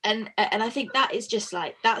 And I think that is just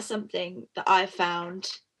like, that's something that I've found,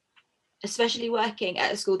 especially working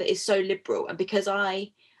at a school that is so liberal, and because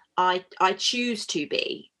I choose to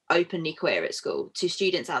be openly queer at school to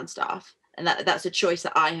students and staff, and that's a choice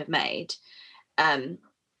that I have made, and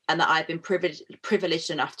that I've been privileged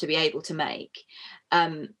enough to be able to make.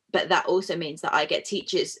 But that also means that I get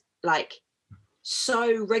teachers like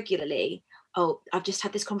so regularly oh, I've just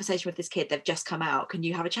had this conversation with this kid, they've just come out, can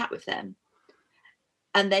you have a chat with them?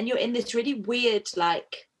 And then you're in this really weird,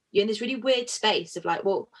 like, you're in this really weird space of like,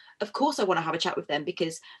 well, of course I want to have a chat with them,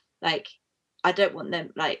 because like, I don't want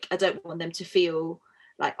them to feel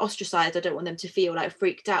like ostracized. I don't want them to feel like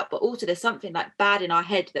freaked out. But also there's something like bad in our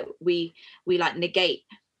head that we like negate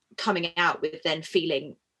coming out with, then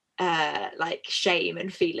feeling like shame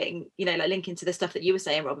and feeling, you know, like linking to the stuff that you were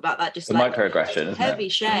saying, Rob, about that, just the like microaggression, heavy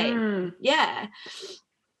shame. Yeah.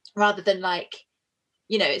 Rather than like,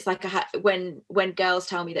 you know, it's like when girls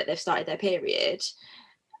tell me that they've started their period,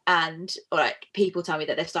 or like people tell me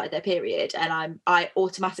that they've started their period, and I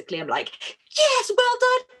automatically am like, yes, well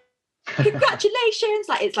done, congratulations.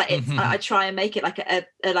 Like it's I try and make it like a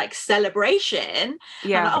like celebration.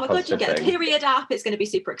 Yeah. Like, oh my god, you get a period app, it's going to be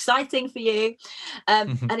super exciting for you.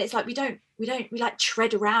 And it's like we like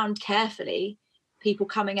tread around carefully people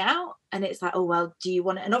coming out, and it's like, oh well, do you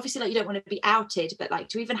want it? And obviously like you don't want to be outed, but like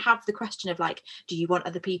to even have the question of like, do you want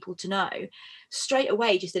other people to know, straight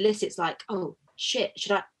away just elicits like, oh shit,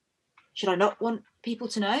 should I not want people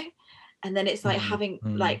to know? And then it's like having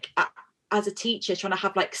like as a teacher trying to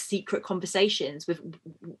have like secret conversations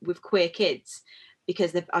with queer kids,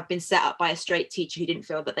 because I've been set up by a straight teacher who didn't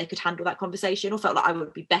feel that they could handle that conversation, or felt like I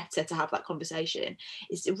would be better to have that conversation.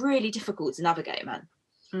 It's really difficult to navigate, man.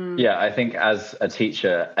 Yeah, I think as a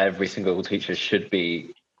teacher, every single teacher should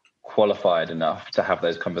be qualified enough to have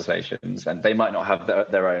those conversations, and they might not have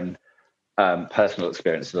their own personal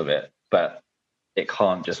experiences of it, but it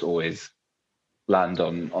can't just always land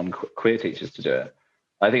on queer teachers to do it.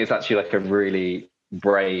 I think it's actually like a really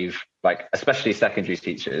brave, like especially secondary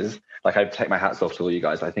teachers, like I take my hats off to all you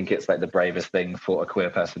guys. I think it's like the bravest thing for a queer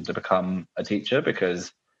person to become a teacher,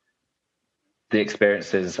 because the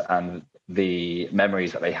experiences and the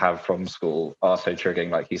memories that they have from school are so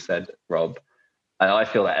triggering, like you said, Rob. And I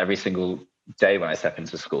feel that every single day when I step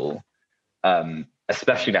into school,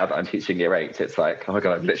 especially now that I'm teaching year 8, it's like, oh my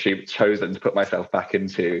God, I've literally chosen to put myself back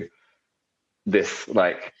into this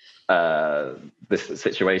like this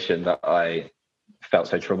situation that I felt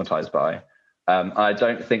so traumatized by. I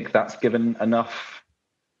don't think that's given enough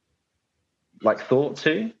like thought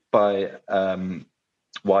to by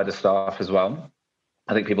wider staff as well.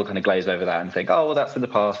 I think people kind of glaze over that and think, oh well, that's in the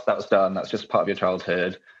past, that was done, that's just part of your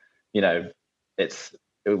childhood, you know.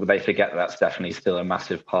 They forget that that's definitely still a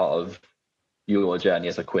massive part of your journey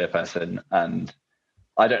as a queer person. And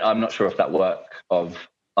I'm not sure if that work of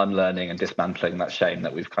unlearning and dismantling that shame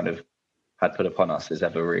that we've kind of had put upon us is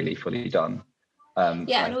ever really fully done.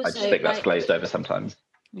 Yeah, and also, I just think that's glazed over sometimes.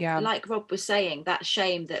 Yeah, like Rob was saying, that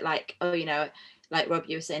shame that like, oh, you know, like Rob,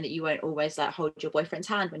 you were saying that you won't always like hold your boyfriend's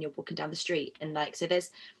hand when you're walking down the street, and like, so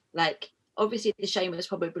there's like, obviously the shame was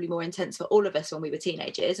probably more intense for all of us when we were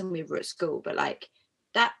teenagers and we were at school, but like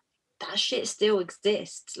that shit still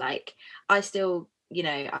exists. Like I still, you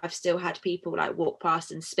know, I've still had people like walk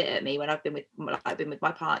past and spit at me when I've been with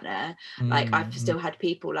my partner. Like I've still had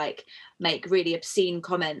people like make really obscene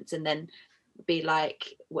comments and then be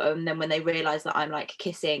like, well, and then when they realize that I'm like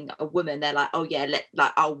kissing a woman, they're like, oh yeah,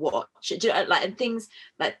 I'll watch. Like, and things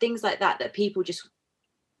like that people just,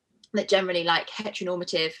 that generally like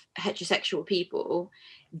heteronormative heterosexual people,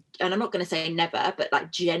 and I'm not going to say never, but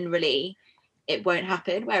like generally it won't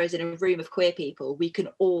happen. Whereas in a room of queer people, we can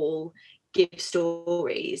all give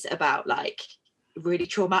stories about like really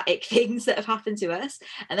traumatic things that have happened to us,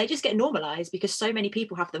 and they just get normalized because so many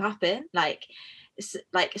people have them happen.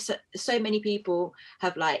 So many people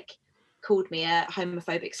have like called me a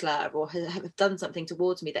homophobic slur or have done something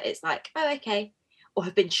towards me that it's like, oh okay, or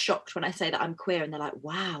have been shocked when I say that I'm queer, and they're like,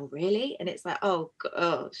 wow, really? And it's like, oh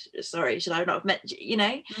God, sorry, should I not have met you,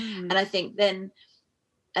 know? And I think then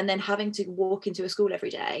having to walk into a school every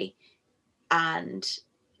day and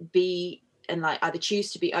like either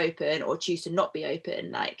choose to be open or choose to not be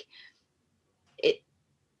open, like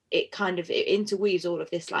it kind of interweaves all of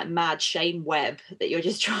this like mad shame web that you're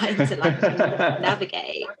just trying to like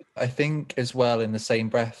navigate. I think as well, in the same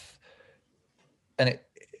breath, and it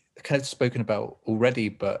kind of spoken about already,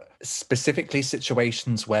 but specifically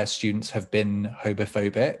situations where students have been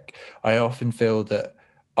homophobic, I often feel that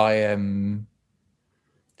I am,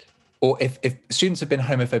 or if students have been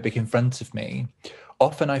homophobic in front of me,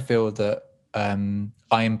 often I feel that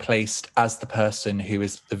I am placed as the person who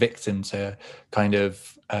is the victim to kind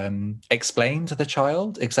of explain to the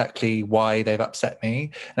child exactly why they've upset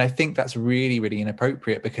me. And I think that's really, really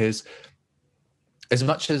inappropriate, because as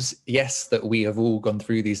much as, yes, that we have all gone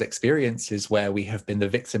through these experiences where we have been the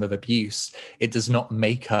victim of abuse, it does not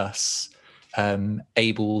make us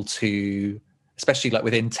able to, especially like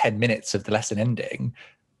within 10 minutes of the lesson ending,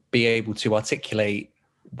 be able to articulate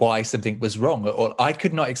why something was wrong, or I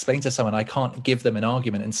could not explain to someone, I can't give them an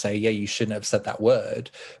argument and say, yeah, you shouldn't have said that word,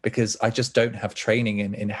 because I just don't have training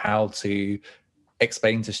in how to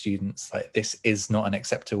explain to students like this is not an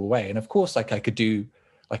acceptable way. And of course, like I could do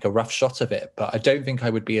like a rough shot of it, but I don't think I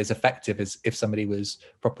would be as effective as if somebody was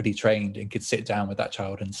properly trained and could sit down with that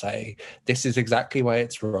child and say, this is exactly why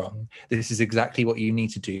it's wrong, this is exactly what you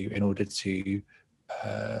need to do in order to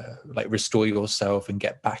like restore yourself and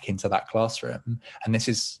get back into that classroom, and this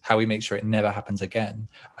is how we make sure it never happens again.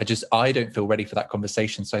 I don't feel ready for that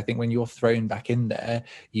conversation. So I think when you're thrown back in there,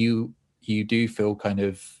 you do feel kind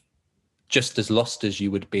of just as lost as you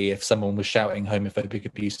would be if someone was shouting homophobic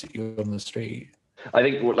abuse at you on the street. I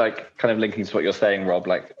think, like, kind of linking to what you're saying, Rob,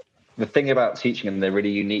 like the thing about teaching, and the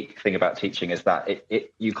really unique thing about teaching, is that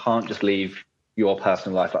you can't just leave your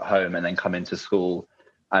personal life at home and then come into school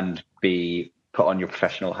and be put on your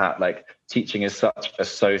professional hat. Like, teaching is such a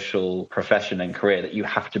social profession and career that you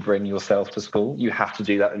have to bring yourself to school. You have to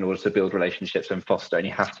do that in order to build relationships and foster, and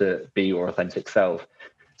you have to be your authentic self.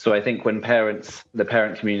 So I think when parents, the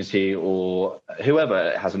parent community, or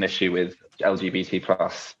whoever has an issue with LGBT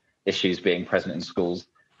plus issues being present in schools,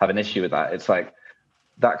 have an issue with that, it's like,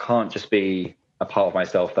 that can't just be a part of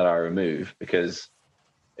myself that I remove, because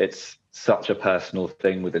it's such a personal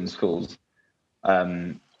thing within schools.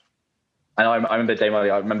 And I remember, Dame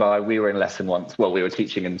Ali, we were in lesson once. Well, we were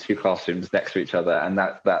teaching in two classrooms next to each other, and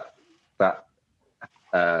that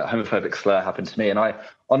homophobic slur happened to me. And I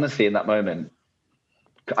honestly, in that moment,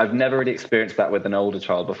 I've never really experienced that with an older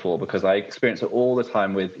child before, because I experience it all the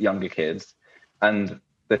time with younger kids. And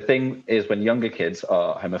the thing is, when younger kids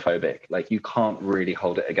are homophobic, like, you can't really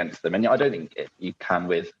hold it against them. And I don't think you can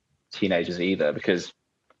with teenagers either, because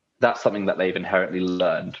that's something that they've inherently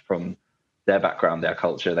learned from their background, their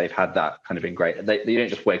culture. They've had that kind of ingrained. You don't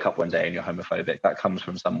just wake up one day and you're homophobic. That comes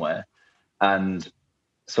from somewhere. And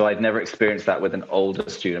so I'd never experienced that with an older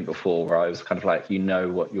student before, where I was kind of like, you know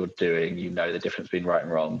what you're doing, you know the difference between right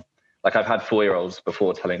and wrong. Like, I've had 4-year-olds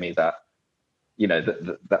before telling me that, you know,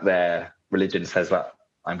 that their religion says that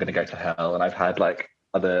I'm going to go to hell. And I've had like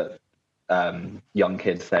other young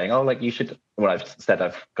kids saying, oh, like, you should, when I've said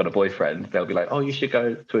I've got a boyfriend, they'll be like, oh, you should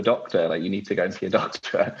go to a doctor, like, you need to go and see a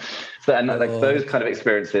doctor. So, and like those kind of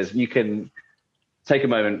experiences, you can take a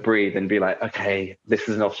moment, breathe, and be like, okay, this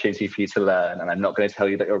is an opportunity for you to learn, and I'm not going to tell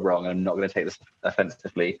you that you're wrong, I'm not going to take this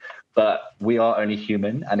offensively, but we are only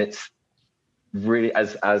human. And it's really,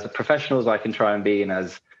 as a professional as I can try and be, and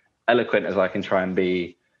as eloquent as I can try and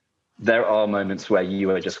be, there are moments where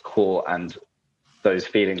you are just caught, and those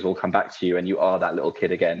feelings will come back to you, and you are that little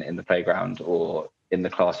kid again in the playground or in the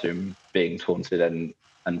classroom being taunted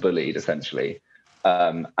and bullied, essentially.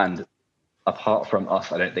 And apart from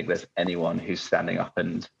us, I don't think there's anyone who's standing up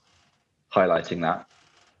and highlighting that.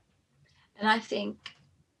 And I think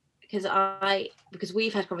because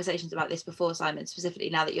we've had conversations about this before, Simon, specifically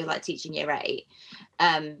now that you're like teaching year 8,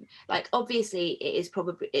 like, obviously it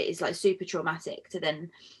is like super traumatic to then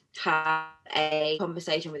have a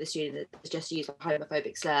conversation with a student that's just used a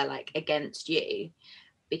homophobic slur like against you,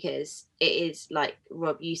 because it is, like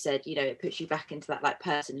Rob, you said, you know, it puts you back into that like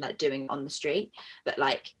person like doing it on the street. But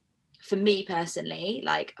like, for me personally,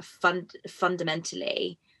 like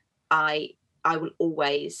fundamentally, I will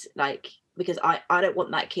always, like, because I don't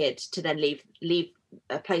want that kid to then leave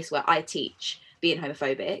a place where I teach being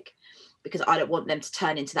homophobic, because I don't want them to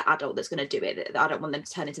turn into the adult that's going to do it. I don't want them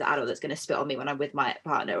to turn into the adult that's going to spit on me when I'm with my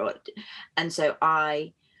partner. And so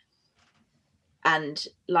and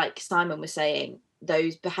like Simon was saying,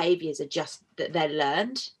 those behaviours are just that they're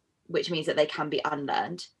learned, which means that they can be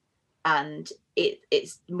unlearned. And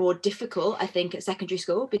it's more difficult, I think, at secondary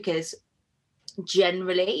school, because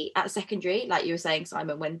generally at secondary, like you were saying,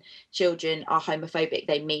 Simon, when children are homophobic,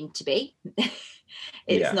 they mean to be.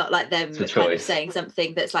 It's not like them kind of saying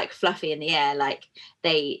something that's like fluffy in the air. Like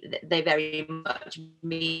they very much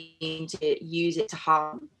mean to use it to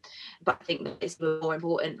harm. But I think that it's more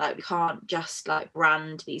important, like, we can't just like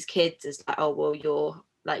brand these kids as like, oh, well, you're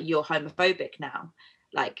homophobic now,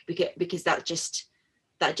 like, because that just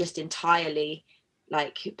entirely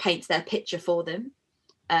like paints their picture for them.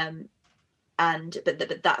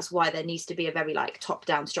 But that's why there needs to be a very like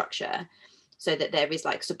top-down structure, so that there is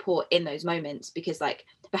like support in those moments, because like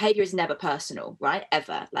behavior is never personal, right?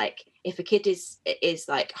 Ever. Like, if a kid is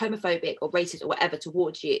like homophobic or racist or whatever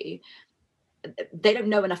towards you, they don't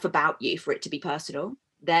know enough about you for it to be personal.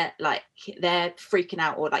 They're freaking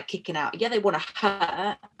out or like kicking out. Yeah, they want to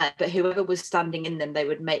hurt, but whoever was standing in them, they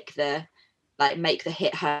would make the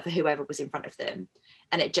hit hurt for whoever was in front of them.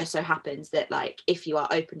 And it just so happens that, like, if you are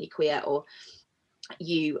openly queer or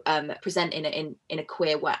you present in a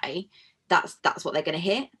queer way, that's what they're going to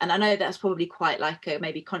hear. And I know that's probably quite like a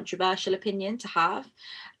maybe controversial opinion to have,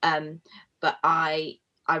 but I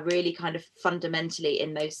really kind of fundamentally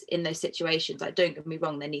in those situations, like, don't get me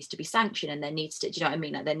wrong, there needs to be sanction, and there needs to, do you know what I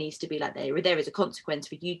mean? Like, there needs to be like, there is a consequence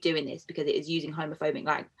for you doing this because it is using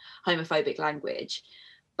homophobic language.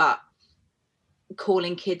 But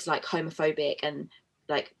calling kids like homophobic and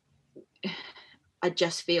like, I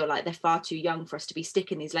just feel like they're far too young for us to be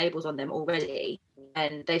sticking these labels on them already,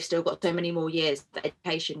 and they've still got so many more years of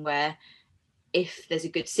education where if there's a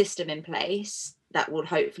good system in place, that will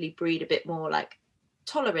hopefully breed a bit more like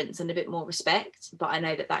tolerance and a bit more respect. But I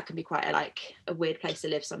know that can be quite a weird place to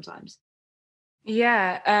live sometimes.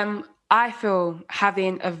 Yeah, I feel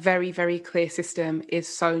having a very, very clear system is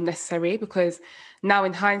so necessary, because now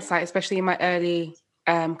in hindsight, especially in my early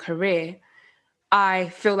career, I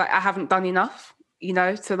feel like I haven't done enough,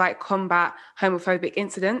 to like combat homophobic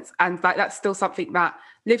incidents. And like, that's still something that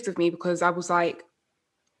lives with me, because I was like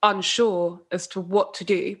unsure as to what to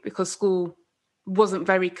do, because school wasn't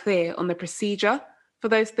very clear on the procedure for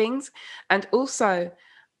those things. And also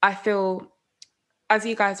I feel, as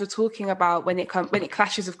you guys were talking about, when it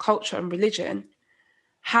clashes with culture and religion,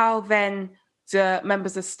 how then do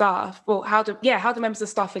members of staff, how do members of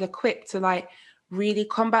staff feel equipped to like really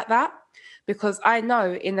combat that? Because I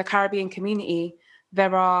know in the Caribbean community,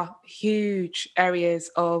 there are huge areas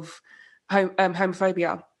of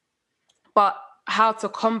homophobia, but how to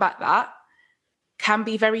combat that can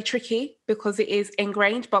be very tricky because it is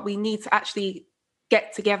ingrained. But we need to actually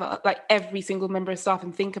get together, like every single member of staff,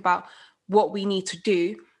 and think about what we need to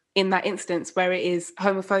do in that instance where it is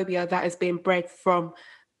homophobia that has been bred from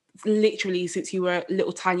literally since you were a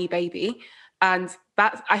little tiny baby. And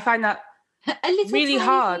that, I find that really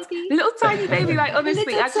hard. Baby. Little tiny baby, like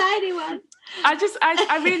honestly, tiny one.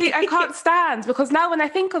 I can't stand, because now when I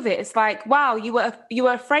think of it, it's like, wow, you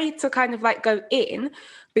were afraid to kind of like go in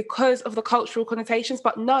because of the cultural connotations.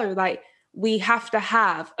 But no, like, we have to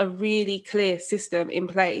have a really clear system in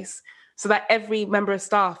place so that every member of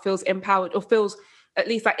staff feels empowered, or feels at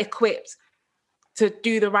least like equipped to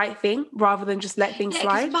do the right thing rather than just let things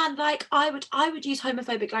slide. Man, like I would use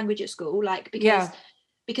homophobic language at school, like,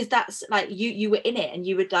 because that's like you were in it and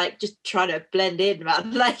you would like just try to blend in,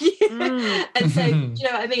 man. Like, and so, do you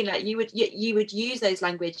know what I mean? Like, you would use those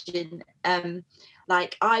language in,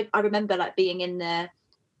 like I remember like being in the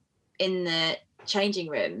changing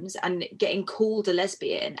rooms and getting called a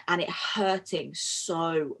lesbian and it hurting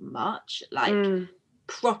so much, like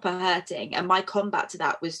proper hurting, and my combat to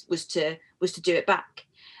that was to do it back.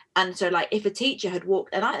 And so like, if a teacher had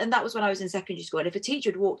walked, and that was when I was in secondary school, and if a teacher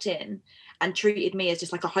had walked in and treated me as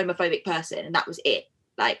just like a homophobic person and that was it,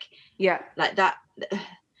 like, yeah, like that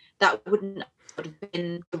wouldn't have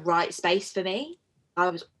been the right space for me. I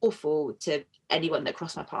was awful to anyone that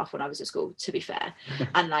crossed my path when I was at school, to be fair.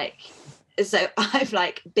 And like, so I've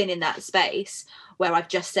like been in that space where I've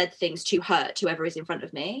just said things to hurt whoever is in front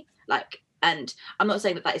of me, like, and I'm not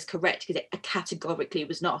saying that is correct, because it categorically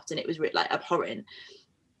was not, and it was like abhorrent.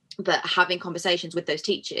 But having conversations with those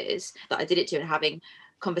teachers that I did it to, and having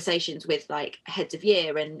conversations with like heads of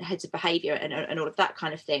year and heads of behaviour and all of that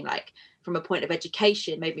kind of thing, like from a point of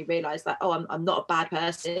education, made me realise that, oh, I'm not a bad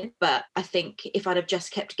person. But I think if I'd have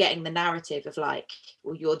just kept getting the narrative of like,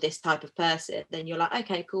 well, you're this type of person, then you're like,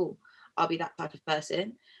 okay, cool, I'll be that type of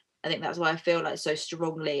person. I think that's why I feel like so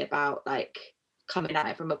strongly about like coming at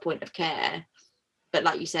it from a point of care. But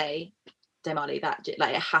like you say, Damali, that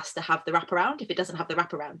like, it has to have the wraparound. If it doesn't have the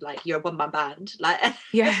wraparound, like, you're a one-man band, like,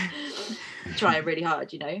 yeah, trying really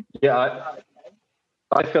hard, Yeah,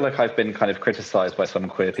 I feel like I've been kind of criticised by some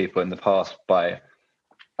queer people in the past by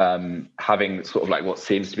having sort of like what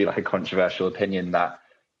seems to be like a controversial opinion that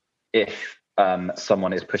if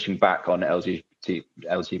someone is pushing back on LGBT,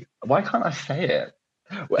 why can't I say it?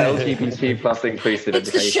 Well, LGBT plus inclusive it's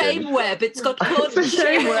education. It's the shame web. It's got called the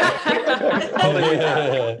shame web.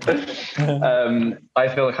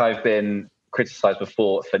 I feel like I've been criticised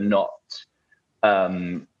before for not,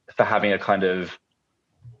 for having a kind of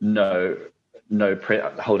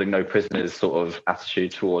holding no prisoners sort of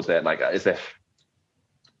attitude towards it, like as if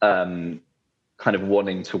kind of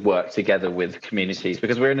wanting to work together with communities,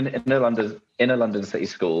 because we're in a London city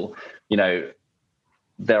school,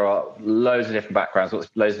 there are loads of different backgrounds,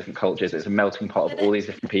 loads of different cultures. It's a melting pot of all these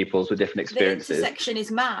different peoples with different experiences. The intersection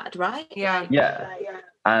is mad, right? Yeah.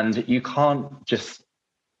 And you can't just,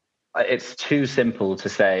 it's too simple to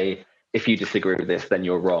say, if you disagree with this, then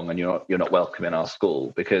you're wrong and you're not welcome in our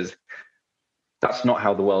school, because that's not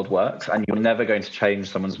how the world works. And you're never going to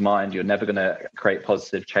change someone's mind. You're never going to create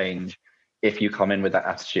positive change if you come in with that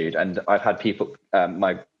attitude. And I've had people,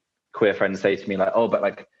 my queer friends, say to me like, oh, but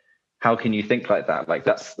like, how can you think like that? Like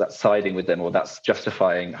that's siding with them, or that's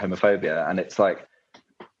justifying homophobia. And it's like,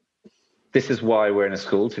 this is why we're in a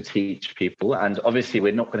school, to teach people. And obviously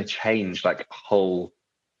we're not going to change like whole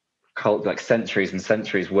cult, like centuries and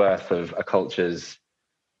centuries worth of a culture's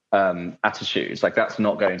attitudes. Like that's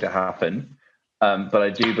not going to happen. But I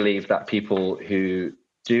do believe that people who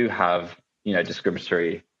do have, you know,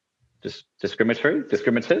 discriminative,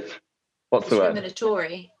 what's the word?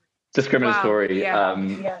 Discriminatory.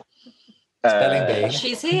 Wow. Spelling bee.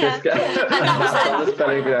 She's here. The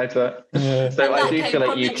spelling bee writer. So I do feel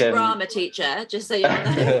like you can, drama teacher, just so you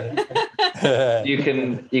know.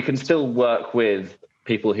 you can still work with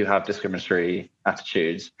people who have discriminatory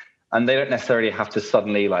attitudes, and they don't necessarily have to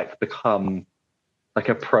suddenly like become like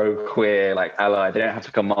a pro-queer like ally. They don't have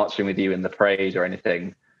to come marching with you in the parade or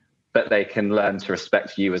anything, but they can learn to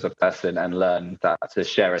respect you as a person and learn that to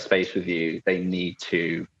share a space with you, they need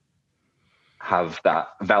to have that,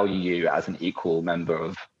 value you as an equal member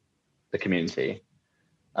of the community,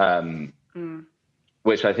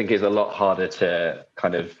 which I think is a lot harder to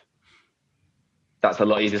kind of, that's a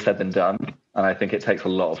lot easier said than done. And I think it takes a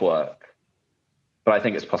lot of work, but I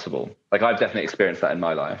think it's possible. Like I've definitely experienced that in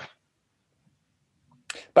my life.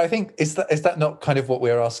 But I think, is that not kind of what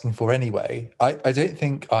we're asking for anyway? I don't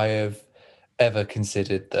think I have ever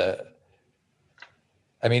considered that.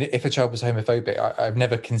 I mean, if a child was homophobic, I've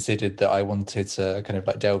never considered that I wanted to kind of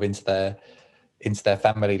like delve into their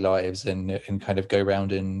family lives and kind of go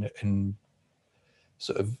around and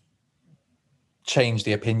sort of change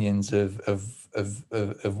the opinions of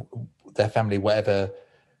their family, wherever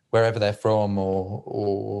they're from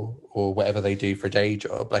or whatever they do for a day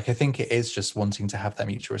job. Like I think it is just wanting to have that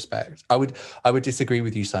mutual respect. I would disagree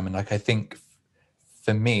with you, Simon. Like I think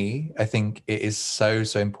for me, I think it is so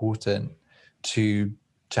important to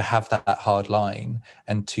have that hard line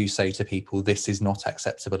and to say to people, this is not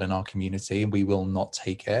acceptable in our community and we will not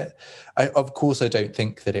take it. Of course, I don't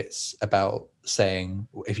think that it's about saying,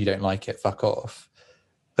 if you don't like it, fuck off.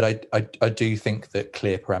 But I do think that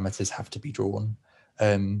clear parameters have to be drawn.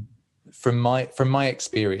 From my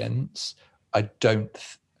experience, I don't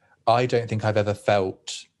think I've ever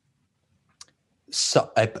felt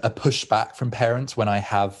a pushback from parents when I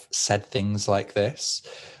have said things like this.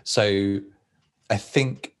 So I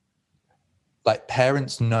think like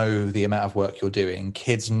parents know the amount of work you're doing,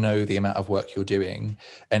 kids know the amount of work you're doing,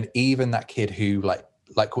 and even that kid who like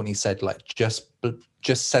Courtney said, like just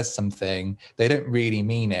says something, they don't really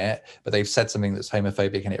mean it, but they've said something that's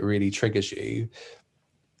homophobic and it really triggers you.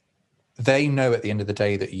 They know at the end of the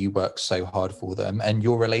day that you work so hard for them, and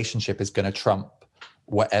your relationship is going to trump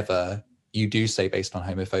whatever you do say based on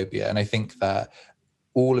homophobia. And I think that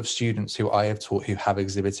all of students who I have taught who have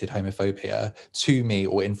exhibited homophobia to me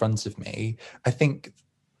or in front of me, I think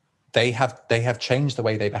they have changed the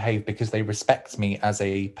way they behave because they respect me as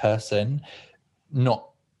a person, not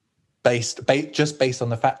just based on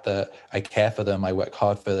the fact that I care for them, I work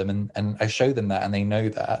hard for them, and I show them that, and they know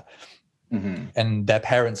that. Mm-hmm. And their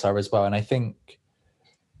parents are as well. And I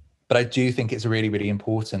do think it's really, really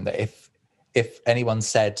important that if anyone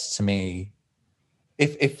said to me,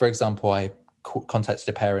 if for example, I contacted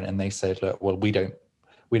a parent and they said, look, well, we don't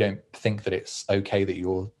think that it's okay that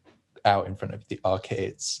you're out in front of our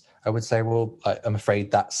kids, I would say, well, I'm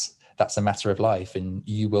afraid that's a matter of life, and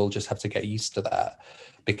you will just have to get used to that,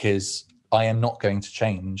 because I am not going to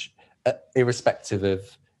change, irrespective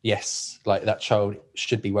of, yes, like that child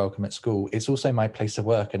should be welcome at school. It's also my place of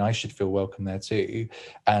work and I should feel welcome there too.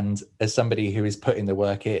 And as somebody who is putting the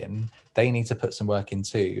work in, they need to put some work in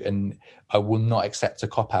too. And I will not accept a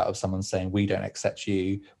cop out of someone saying, we don't accept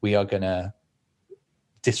you, we are going to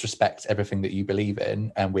disrespect everything that you believe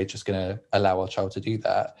in, and we're just going to allow our child to do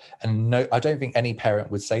that. And no, I don't think any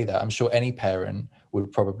parent would say that. I'm sure any parent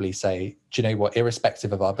would probably say, do you know what,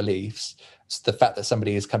 irrespective of our beliefs, the fact that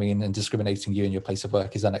somebody is coming in and discriminating you in your place of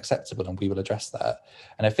work is unacceptable, and we will address that.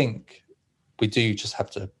 And I think we do just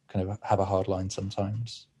have to kind of have a hard line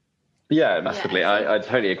sometimes. Yeah, massively. Yeah. I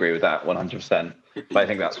totally agree with that 100%. But I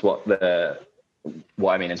think that's what I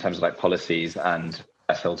mean in terms of like policies and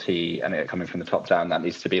SLT and it coming from the top down. That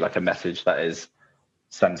needs to be like a message that is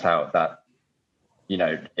sent out that, you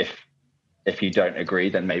know, if you don't agree,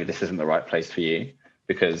 then maybe this isn't the right place for you,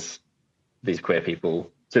 because these queer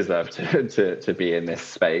people deserve to be in this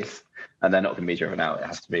space, and they're not going to be driven out. That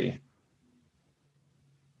has to be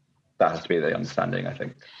the understanding, I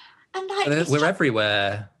think. And like, we're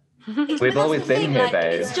everywhere. We've always been here,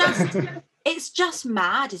 babe. It's just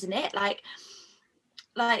mad, isn't it? Like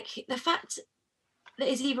the fact that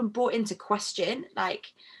it's even brought into question.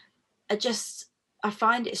 Like, I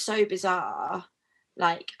find it so bizarre.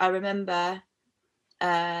 Like, I remember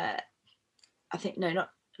I think, no, not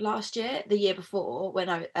last year, the year before, when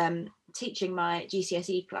I teaching my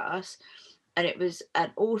GCSE class, and it was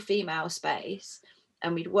an all-female space,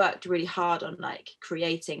 and we'd worked really hard on like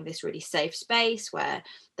creating this really safe space where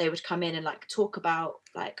they would come in and like talk about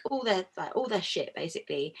like all their shit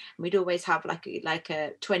basically, and we'd always have like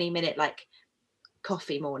a 20-minute like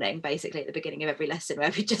coffee morning basically at the beginning of every lesson,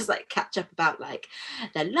 where we just like catch up about like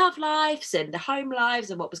their love lives and their home lives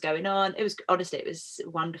and what was going on. It was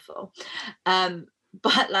wonderful.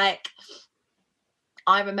 But like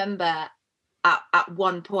I remember at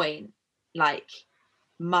one point, like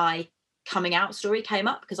my coming out story came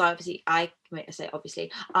up, because I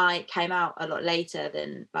came out a lot later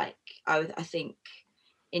than like I think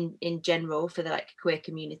in general for the like queer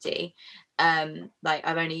community. Like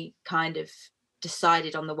I've only kind of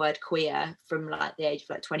decided on the word queer from like the age of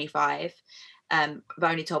like 25. I've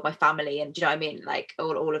only told my family, and do you know what I mean, like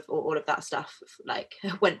all of that stuff like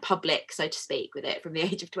went public, so to speak, with it from the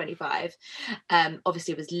age of 25.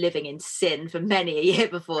 Obviously was living in sin for many a year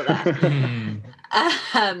before that.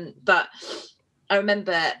 But I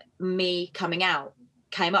remember me coming out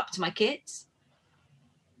came up to my kids,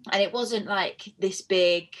 and it wasn't like this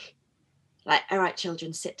big like, all right,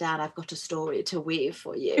 children, sit down, I've got a story to weave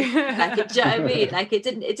for you. Like, do you know what I mean? Like it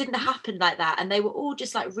didn't happen like that. And they were all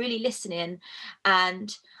just like really listening.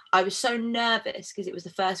 And I was so nervous because it was the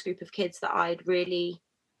first group of kids that I'd really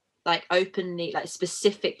like openly, like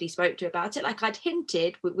specifically spoke to about it. Like I'd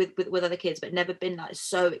hinted with other kids, but never been like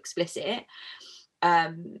so explicit.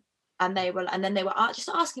 And then they were just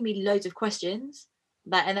asking me loads of questions.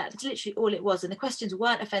 Like, and that's literally all it was. And the questions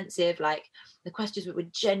weren't offensive. Like the questions were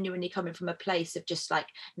genuinely coming from a place of just like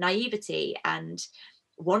naivety and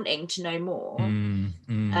wanting to know more. And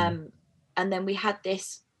then we had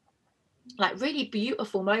this like really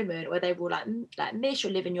beautiful moment where they were like Mish,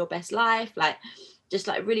 you're living your best life, like just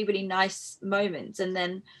like really, really nice moments. And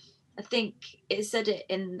then I think it said it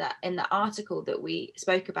in the article that we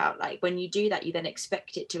spoke about, like when you do that, you then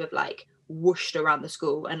expect it to have like whooshed around the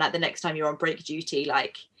school, and like the next time you're on break duty,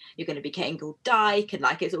 like you're going to be getting all dyke and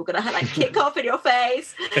like it's all going to like kick off in your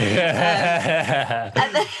face. And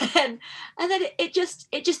then it just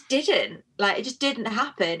didn't, like it just didn't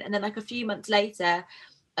happen. And then like a few months later,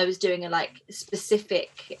 I was doing a like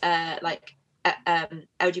specific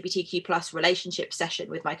LGBTQ plus relationship session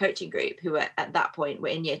with my coaching group, who were at that point were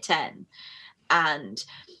in year 10, and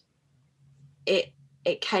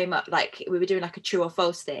it came up like we were doing like a true or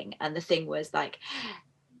false thing, and the thing was like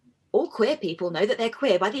all queer people know that they're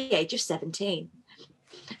queer by the age of 17,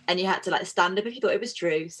 and you had to like stand up if you thought it was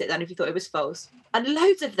true, sit down if you thought it was false, and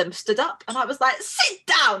loads of them stood up, and I was like, sit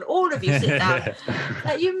down, all of you sit down.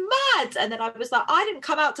 Like, you mad? And then I was like, I didn't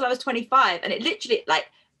come out till I was 25, and it literally like,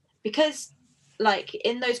 because like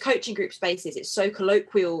in those coaching group spaces it's so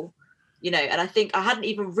colloquial, you know, and I think I hadn't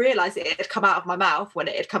even realized it had come out of my mouth when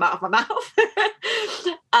it had come out of my mouth.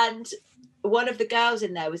 And one of the girls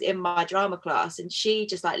in there was in my drama class, and she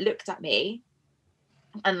just like looked at me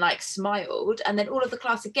and like smiled, and then all of the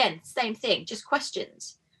class again, same thing, just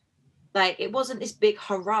questions. Like it wasn't this big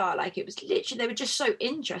hurrah, like it was literally they were just so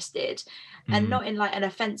interested, and not in like an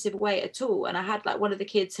offensive way at all. And I had like one of the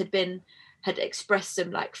kids had expressed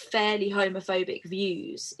some like fairly homophobic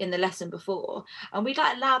views in the lesson before, and we'd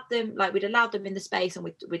allowed them in the space, and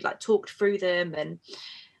we'd like talked through them,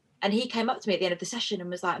 and he came up to me at the end of the session and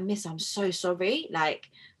was like, Miss, I'm so sorry,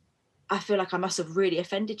 like I feel like I must have really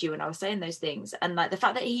offended you when I was saying those things. And like the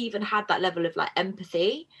fact that he even had that level of like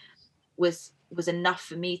empathy was enough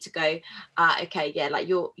for me to go, okay, yeah, like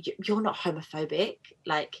you're not homophobic,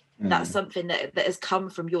 like that's something that has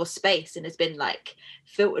come from your space and has been like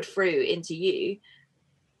filtered through into you.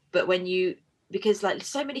 But because like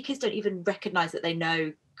so many kids don't even recognize that they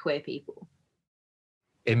know queer people.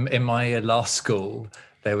 In my last school,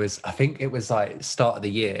 there was, I think it was like start of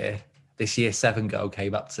the year, this year 7 girl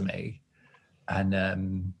came up to me,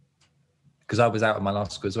 and because I was out at my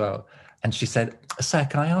last school as well, and she said, sir,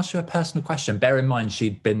 can I ask you a personal question? Bear in mind,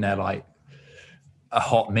 she'd been there like a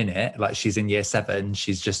hot minute, like she's in year 7,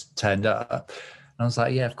 she's just turned up. And I was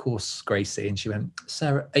like, yeah, of course, Gracie. And she went,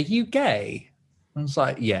 Sarah, are you gay? I was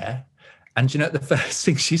like, yeah. And you know, the first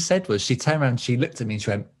thing she said was, she turned around, she looked at me and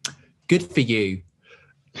she went, good for you.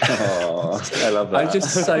 Oh, I love that. I was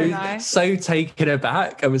just so taken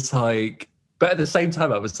aback. I was like, but at the same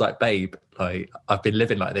time, I was like, babe, like I've been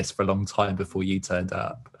living like this for a long time before you turned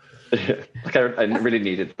up. Like I really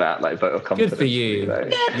needed that like vote of confidence. Good for you.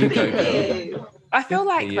 Good for you. I feel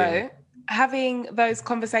like though, having those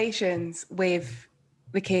conversations with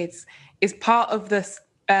the kids is part of this,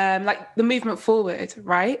 like the movement forward,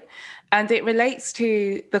 right? And it relates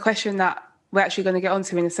to the question that we're actually going to get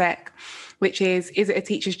onto in a sec, which is it a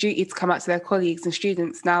teacher's duty to come out to their colleagues and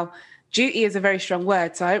students? Now, duty is a very strong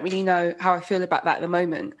word, so I don't really know how I feel about that at the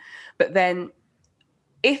moment. But then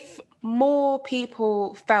if more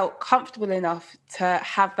people felt comfortable enough to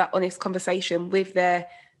have that honest conversation with their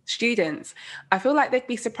students, I feel like they'd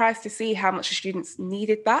be surprised to see how much the students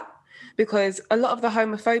needed that, because a lot of the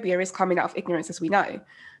homophobia is coming out of ignorance, as we know.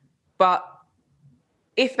 But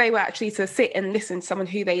if they were actually to sit and listen to someone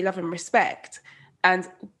who they love and respect and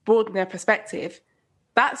broaden their perspective,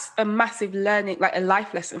 that's a massive learning, like a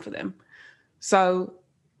life lesson for them. So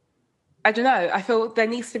I don't know, I feel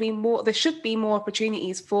there should be more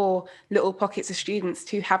opportunities for little pockets of students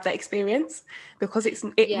to have that experience, because it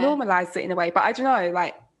normalizes it in a way. But I don't know,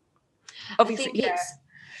 like, obviously,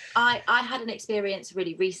 I had an experience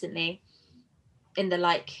really recently in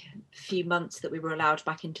the few months that we were allowed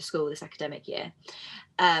back into school this academic year.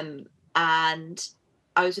 And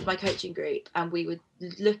I was with my coaching group, and we were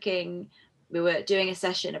doing a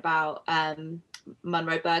session about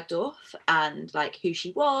Monroe Bergdorf and who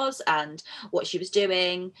she was and what she was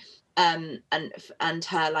doing, and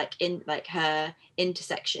her her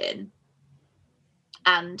intersection.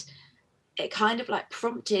 And it kind of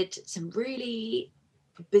prompted some really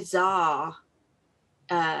bizarre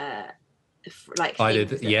I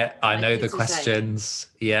know the questions.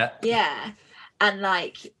 Yeah.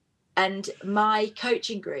 And my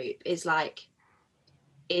coaching group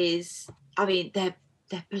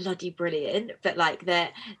they're bloody brilliant, but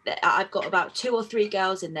I've got about 2 or 3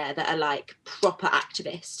 girls in there that are proper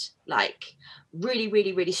activists, really,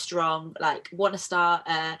 really, really strong, want to start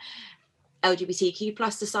LGBTQ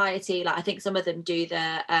plus society. I think some of them do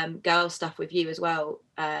the girl stuff with you as well,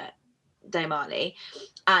 Dame Ali.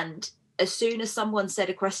 And as soon as someone said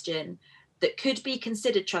a question that could be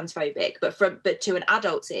considered transphobic, but to an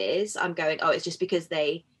adult's ears, I'm going, oh, it's just because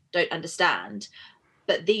they don't understand.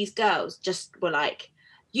 But these girls just were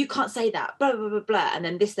you can't say that, blah, blah, blah, blah. And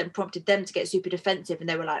then this prompted them to get super defensive, and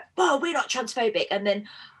they were like, well, we're not transphobic. And then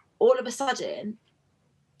all of a sudden,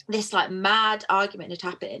 this mad argument had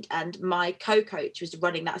happened, and my co-coach was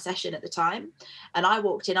running that session at the time, and I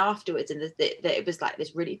walked in afterwards, and it was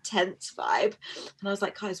this really tense vibe, and I was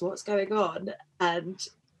like, guys, what's going on? And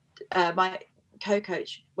my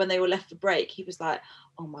co-coach, when they all left for break, he was like,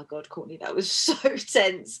 oh my god, Courtney, that was so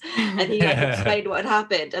tense. And he explained what had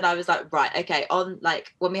happened, and I was like, right, okay, on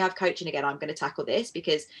when we have coaching again, I'm going to tackle this,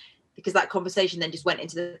 because that conversation then just went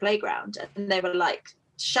into the playground, and they were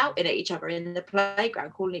shouting at each other in the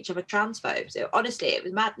playground, calling each other transphobes. So honestly, it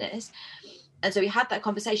was madness. And so we had that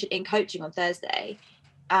conversation in coaching on Thursday,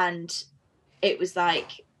 and it was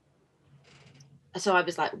so I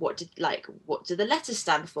was like, what do the letters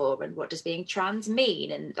stand for, and what does being trans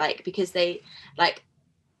mean? And because they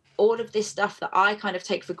all of this stuff that I kind of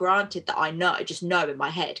take for granted, that I just know in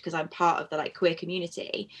my head because I'm part of the queer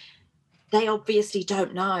community, they obviously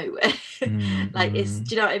don't know. It's,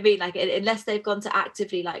 do you know what I mean? Unless they've gone to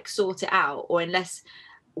actively sort it out, or unless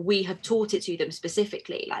we have taught it to them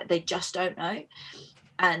specifically, they just don't know.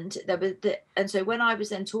 And and so when I was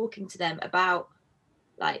then talking to them about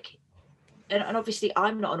and obviously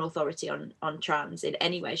I'm not an authority on trans in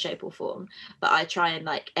any way, shape or form, but I try and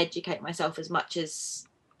educate myself as much as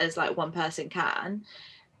one person can.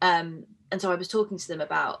 And so I was talking to them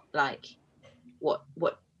about what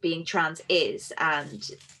being trans is, and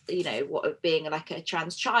what being a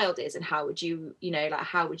trans child is, and how would you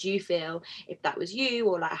how would you feel if that was you,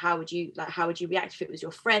 or how would you react if it was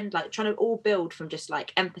your friend, trying to all build from just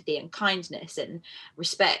empathy and kindness and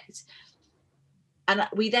respect. And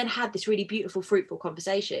we then had this really beautiful, fruitful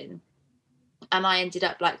conversation, and I ended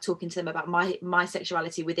up talking to them about my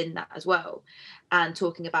sexuality within that as well, and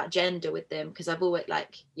talking about gender with them, because I've always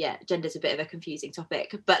gender's a bit of a confusing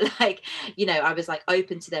topic, but I was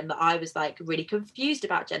open to them that I was really confused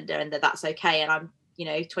about gender, and that's okay, and I'm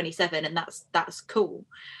 27, and that's cool.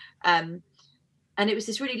 And it was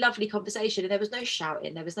this really lovely conversation, and there was no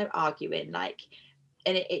shouting, there was no arguing,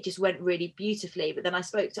 and it just went really beautifully. But then I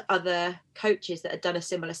spoke to other coaches that had done a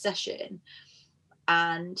similar session,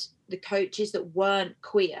 and the coaches that weren't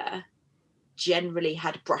queer generally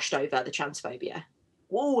had brushed over the transphobia.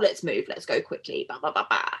 Whoa, let's move, let's go quickly, blah, blah, blah,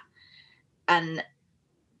 blah. And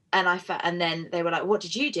and then they were like, what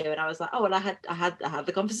did you do? And I was like, oh, well, I had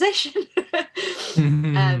the conversation.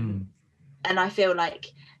 And I feel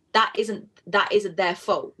that isn't their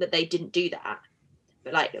fault that they didn't do that.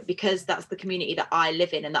 But because that's the community that I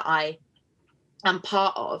live in and that I am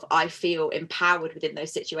part of, I feel empowered within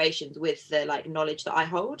those situations with the knowledge that I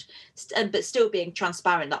hold, but still being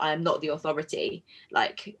transparent that I am not the authority.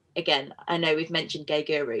 Again, I know we've mentioned gay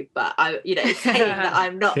guru, but I saying that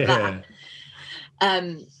I'm not that.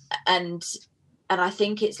 And I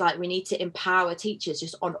think it's like we need to empower teachers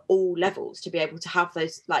just on all levels to be able to have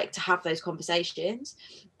those conversations.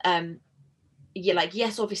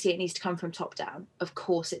 Yes, obviously it needs to come from top down. Of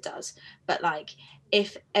course it does. But like,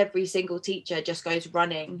 if every single teacher just goes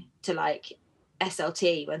running to like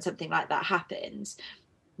SLT when something like that happens,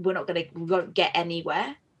 we won't get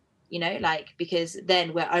anywhere, because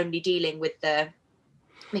then we're only dealing with the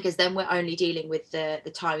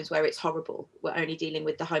times where it's horrible. We're only dealing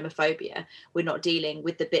with the homophobia. We're not dealing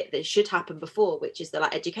with the bit that should happen before, which is the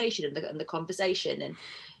like education and the conversation and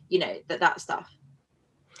that stuff.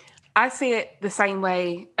 I see it the same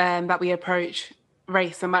way that we approach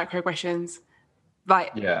race and microaggressions.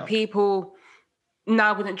 Like, people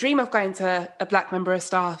now wouldn't dream of going to a Black member of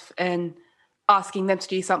staff and asking them to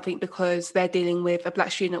do something because they're dealing with a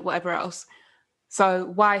Black student, whatever else. So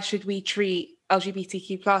why should we treat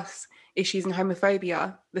LGBTQ plus issues and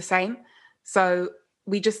homophobia the same? So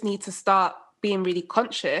we just need to start being really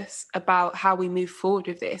conscious about how we move forward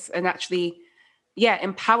with this and actually,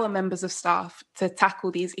 empower members of staff to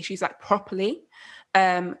tackle these issues like properly.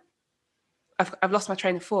 I've lost my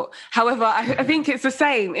train of thought. However, I think it's the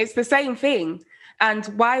same. It's the same thing. And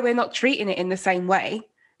why we're not treating it in the same way,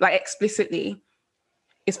 like explicitly,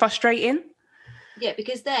 is frustrating. Yeah,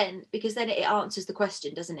 because then it answers the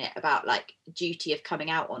question, doesn't it, about like duty of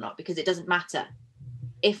coming out or not? Because it doesn't matter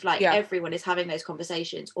if everyone is having those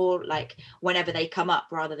conversations, or like whenever they come up,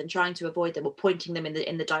 rather than trying to avoid them or pointing them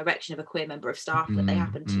in the direction of a queer member of staff that they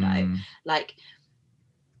happen to know. Like,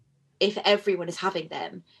 if everyone is having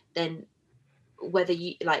them, then whether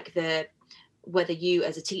you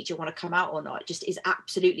as a teacher want to come out or not just is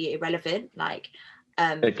absolutely irrelevant. Like,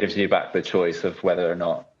 it gives you back the choice of whether or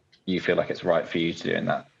not you feel like it's right for you to do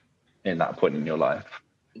in that point in your life.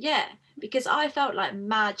 Yeah, because I felt like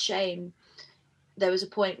mad shame. There was a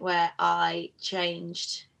point where I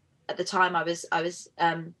changed. At the time, I was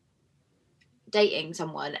dating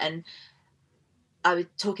someone, and I was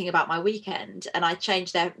talking about my weekend, and I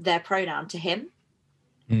changed their pronoun to him.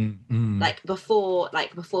 Like before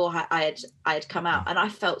I had come out, and I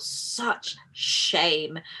felt such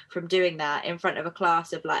shame from doing that in front of a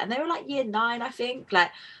class of like, and they were like year 9, I think,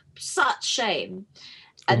 like such shame.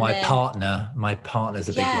 And my partner's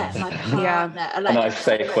a big one. My partner. Like, a nice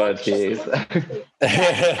safe word to use.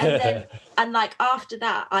 And like after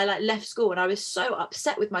that, I like left school, and I was so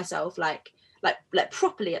upset with myself, like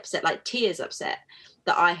properly upset, like tears upset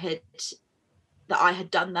that I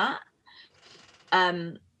had done that.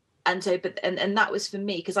 And so, and that was for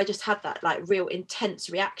me, because I just had that like real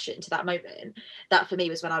intense reaction to that moment. That for me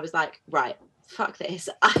was when I was like, right, fuck this.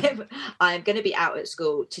 I am going to be out at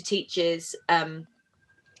school to teachers,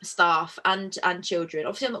 staff and children.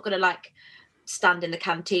 Obviously, I'm not going to like stand in the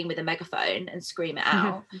canteen with a megaphone and scream it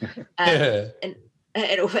out. And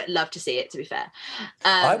I'd love to see it, to be fair.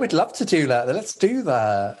 I would love to do that. Let's do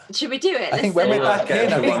that. Should we do it? I think when we're back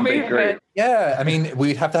in, I mean,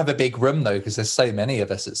 we'd have to have a big room though, because there's so many of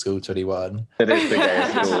us at School 21. It is the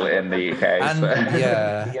gayest school in the UK. And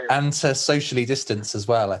and to socially distance as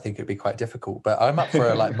well. I think it'd be quite difficult. But I'm up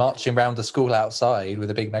for like marching around the school outside with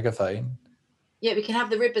a big megaphone. Yeah, we can have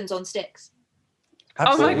the ribbons on sticks.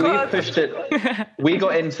 Absolutely. Oh my God. We pushed it. We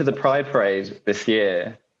got into the Pride Parade this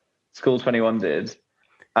year. School 21 did.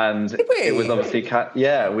 And it was obviously,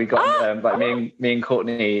 we got, like me and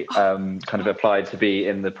Courtney kind of applied to be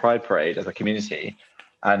in the Pride Parade as a community.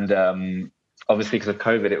 And obviously because of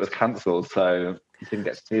COVID, it was cancelled. So we didn't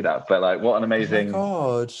get to do that. But like, what an amazing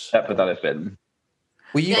step that has been.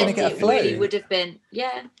 Were you going to get a float? Really would have been,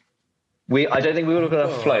 I don't think we would have got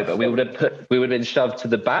a float, but we would have been shoved to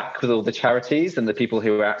the back with all the charities and the people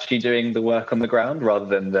who were actually doing the work on the ground, rather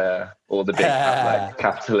than all the big like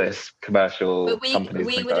capitalist commercial companies.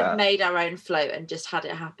 We would have made our own float and just had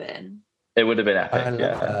it happen. It would have been epic.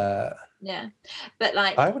 Yeah, but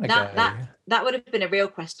like that would have been a real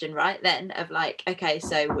question, right? Then of like, okay,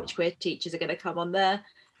 so which queer teachers are going to come on the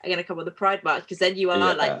Pride March? Because then you are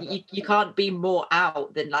like, you can't be more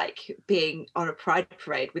out than like being on a Pride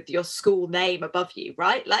Parade with your school name above you,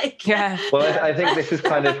 right? Like, Well, I think this is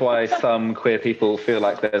kind of why some queer people feel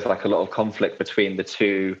like there's like a lot of conflict between the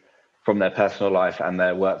two, from their personal life and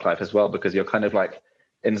their work life as well, because you're kind of like,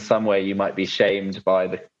 in some way, you might be shamed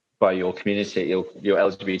by your community, your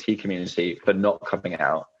LGBT community, for not coming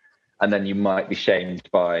out, and then you might be shamed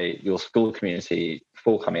by your school community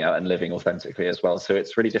for coming out and living authentically as well. So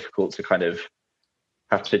it's really difficult to kind of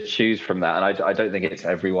have to choose from that. And I don't think it's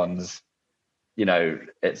everyone's,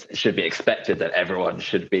 it should be expected that everyone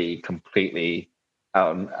should be completely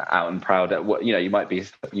out and proud at what, you might be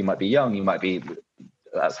young, you might be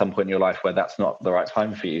at some point in your life where that's not the right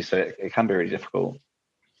time for you. So it can be really difficult.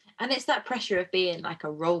 And it's that pressure of being like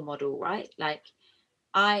a role model, right? Like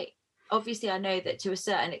I know that to a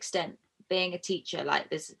certain extent, being a teacher, like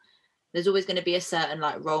there's always going to be a certain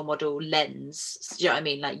like role model lens. Do you know what I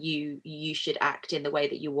mean? Like you should act in the way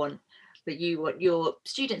that you want your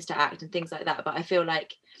students to act and things like that. But I feel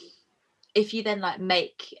like if you then like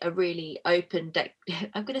make a really open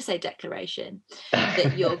I'm going to say declaration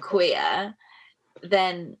that you're queer,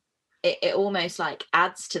 then it almost like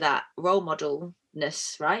adds to that role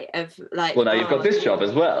modelness, right? Of like, well, now you've got this job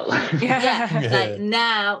as well. Yeah. Like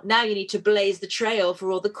now you need to blaze the trail for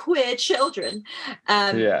all the queer children.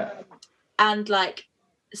 And like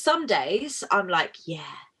some days I'm like,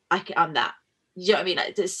 yeah, I'm that. You know what I mean?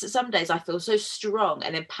 Like some days I feel so strong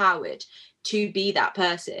and empowered to be that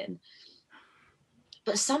person.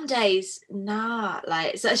 But some days, nah,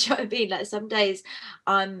 like, so you know what I mean? Like some days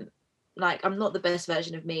I'm not the best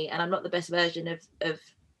version of me, and I'm not the best version of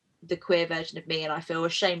the queer version of me, and I feel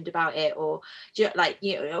ashamed about it, or like,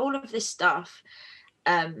 you know, all of this stuff.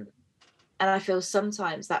 And I feel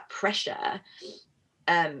sometimes that pressure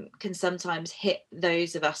can sometimes hit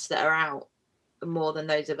those of us that are out more than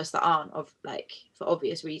those of us that aren't, of like, for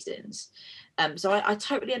obvious reasons. So I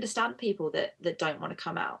totally understand people that don't want to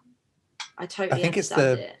come out. I think it's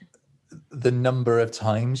the number of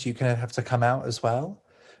times you can have to come out as well,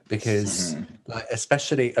 because like,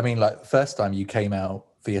 especially, I mean, like first time you came out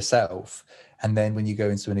for yourself, and then when you go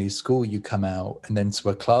into a new school you come out, and then to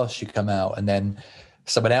a class you come out, and then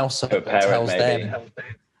someone else tells them,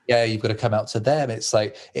 yeah, you've got to come out to them. It's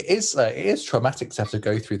like it is traumatic to have to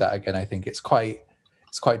go through that again. I think it's quite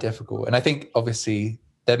difficult, and I think obviously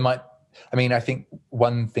I think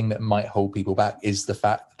one thing that might hold people back is the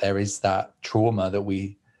fact that there is that trauma that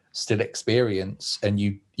we still experience, and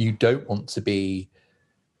you don't want to be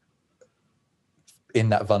in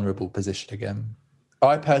that vulnerable position again.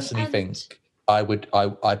 I personally think I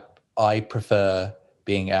prefer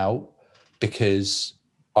being out, because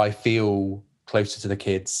I feel closer to the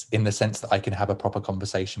kids in the sense that I can have a proper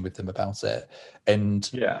conversation with them about it. And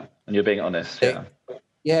you're being honest.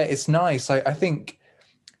 It's nice. I think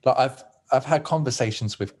like I've had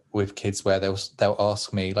conversations with kids where they'll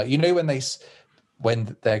ask me, like, you know,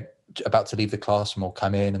 when they're about to leave the classroom or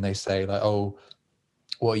come in and they say like, oh,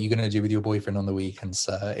 what are you going to do with your boyfriend on the weekend,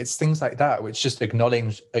 sir? It's things like that, which just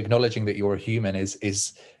acknowledging that you're a human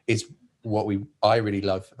is what I really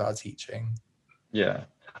love about teaching. Yeah,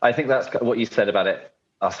 I think that's what you said about it.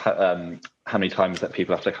 How many times that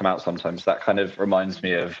people have to come out sometimes. That kind of reminds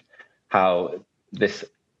me of how this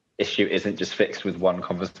issue isn't just fixed with one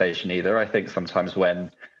conversation either. I think sometimes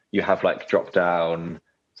when you have like drop down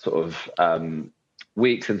sort of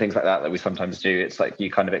weeks and things like that we sometimes do, it's like you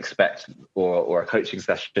kind of expect, or a coaching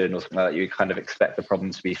session or something like that, you kind of expect the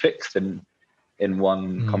problem to be fixed in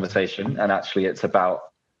one conversation, and actually it's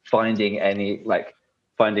about finding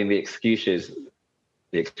the excuses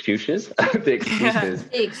to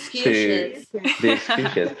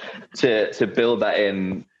build that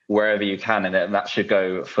in wherever you can, and that should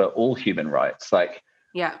go for all human rights. Like,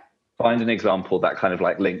 find an example that kind of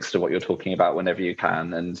like links to what you're talking about whenever you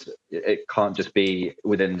can, and it can't just be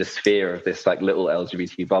within the sphere of this like little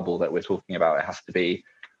LGBT bubble that we're talking about. It has to be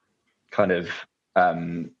kind of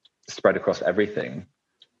spread across everything.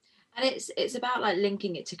 And it's about like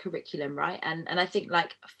linking it to curriculum, right? And I think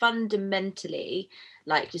like fundamentally,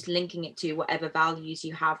 like just linking it to whatever values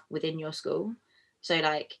you have within your school. So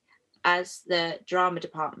like as the drama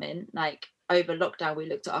department, like over lockdown, we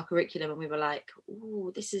looked at our curriculum and we were like,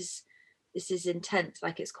 "Ooh, this is intense."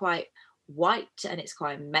 Like it's quite white and it's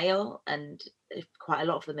quite male, and quite a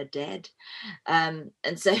lot of them are dead. And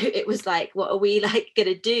so it was like, what are we like going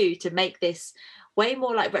to do to make this way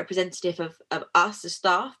more like representative of us as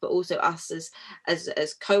staff, but also us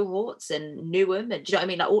as cohorts and Newham, and do you know what I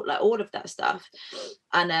mean, like all of that stuff.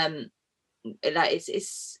 And like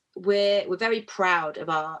it's we're very proud of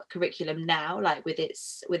our curriculum now, like with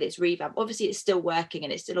its revamp. Obviously it's still working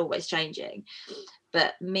and it's still always changing,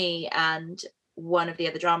 but me and one of the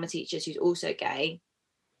other drama teachers who's also gay,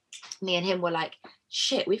 me and him were like,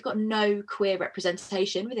 shit, we've got no queer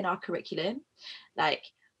representation within our curriculum. Like,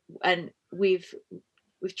 and we've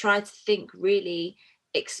tried to think really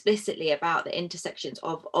explicitly about the intersections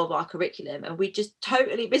of our curriculum, and we just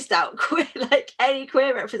totally missed out any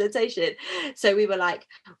queer representation. So we were like,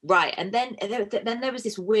 right. And then there was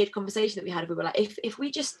this weird conversation that we had. We were like, if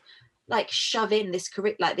we just like shove in this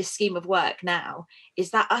this scheme of work now,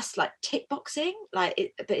 is that us like tick boxing? But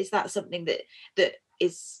is that something that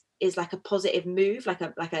is like a positive move, like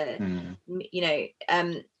a you know?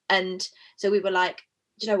 And so we were like,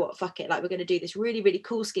 do you know what, fuck it, like we're going to do this really, really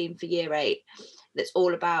cool scheme for year 8 that's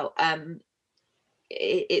all about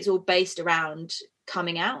it's all based around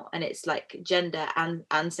coming out, and it's like gender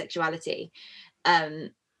and sexuality,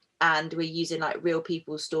 and we're using like real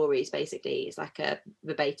people's stories. Basically, it's like a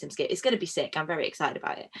verbatim skit. It's going to be sick. I'm very excited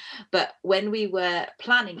about it. But when we were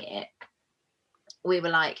planning it, we were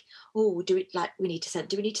like, oh, do we need to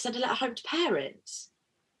send a letter home to parents,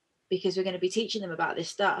 because we're going to be teaching them about this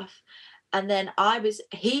stuff. And then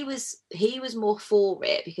he was more for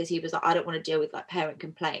it, because he was like, I don't want to deal with like parent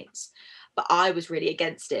complaints. But I was really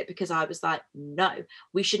against it, because I was like, no,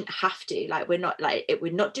 we shouldn't have to. Like, we're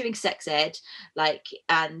not doing sex ed, like,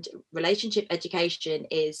 and relationship education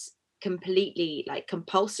is completely like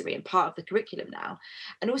compulsory and part of the curriculum now.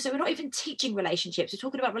 And also, we're not even teaching relationships. We're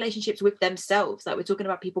talking about relationships with themselves. Like, we're talking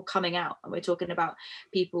about people coming out, and we're talking about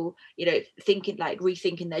people, you know, thinking, like,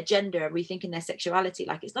 rethinking their gender and rethinking their sexuality.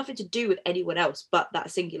 Like, it's nothing to do with anyone else but that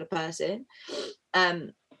singular person.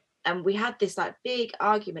 And we had this like big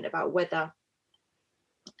argument about whether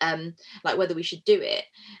we should do it.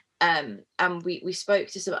 And we spoke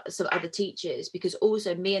to some other teachers, because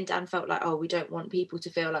also me and Dan felt like, oh, we don't want people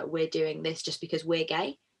to feel like we're doing this just because we're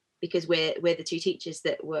gay, because we're the 2 teachers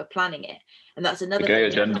that were planning it. And that's another gay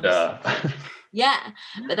agenda. Yeah,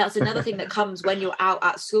 but that's another thing that comes when you're out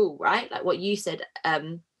at school, right? Like what you said,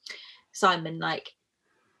 Simon, like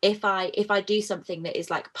if I do something that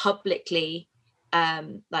is like publicly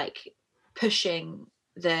like pushing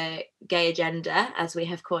the gay agenda, as we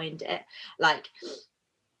have coined it, like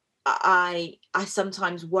I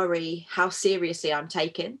sometimes worry how seriously I'm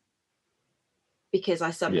taken, because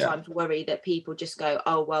I sometimes worry that people just go,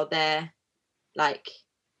 oh well, they're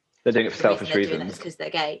doing it for selfish reasons because they're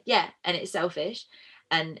gay. Yeah, and it's selfish.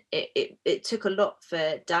 And it took a lot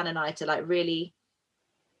for Dan and I to like really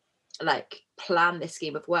like plan this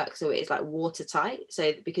scheme of work so it's like watertight,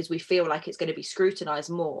 so because we feel like it's going to be scrutinized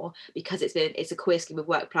more, because it's a queer scheme of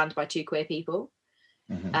work planned by 2 queer people.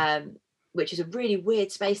 Which is a really weird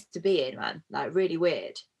space to be in, man. Like really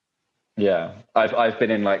weird. Yeah, I've been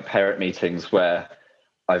in like parent meetings where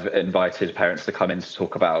I've invited parents to come in to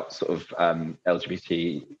talk about sort of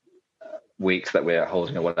LGBT weeks that we're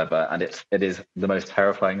holding or whatever, and it is the most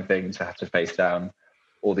terrifying thing to have to face down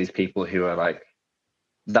all these people who are like,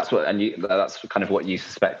 that's kind of what you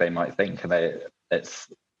suspect they might think, and it's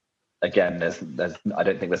again, there's I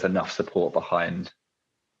don't think there's enough support behind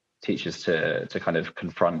teachers to kind of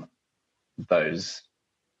confront those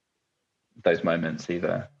moments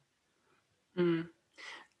either.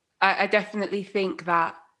 I definitely think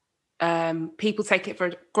that people take it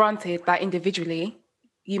for granted that individually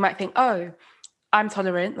you might think, oh, I'm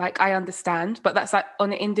tolerant, like I understand, but that's like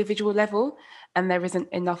on an individual level, and there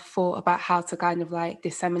isn't enough thought about how to kind of like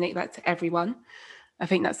disseminate that to everyone. I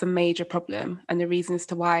think that's a major problem, and the reason as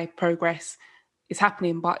to why progress is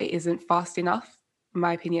happening, but it isn't fast enough, in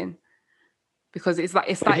my opinion. Because it's like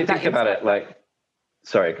if you think about it, like,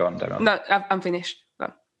 sorry, go on, Damian. No, I'm finished.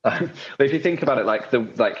 Go. But if you think about it, like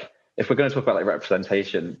if we're going to talk about like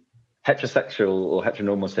representation, heterosexual or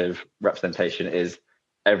heteronormative representation is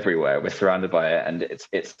everywhere. We're surrounded by it, and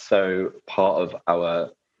it's so part of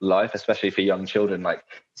our life, especially for young children. Like,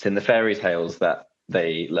 it's in the fairy tales that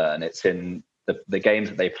they learn. It's in the games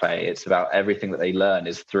that they play. It's about everything that they learn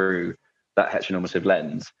is through that heteronormative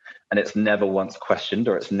lens, and it's never once questioned,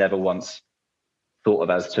 or it's never once thought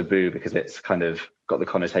of as taboo, because it's kind of got the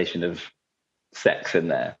connotation of sex in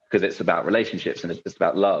there, because it's about relationships and it's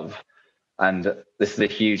about love. And this is a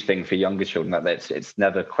huge thing for younger children, that it's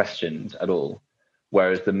never questioned at all.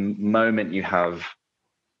 Whereas the moment you have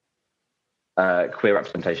queer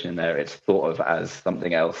representation in there, it's thought of as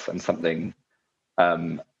something else and something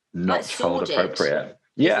not like child appropriate.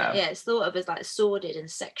 Yeah, it's thought of as like sordid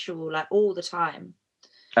and sexual, like all the time.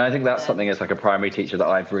 And I think that's something as like a primary teacher that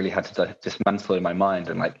I've really had to dismantle in my mind,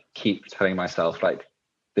 and like keep telling myself like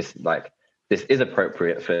this is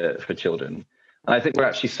appropriate for children. And I think we're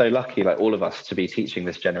actually so lucky, like all of us, to be teaching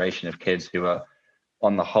this generation of kids who are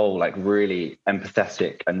on the whole like really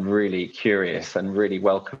empathetic and really curious and really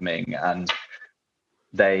welcoming, and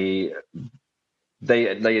they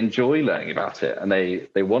enjoy learning about it, and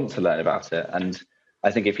they want to learn about it. And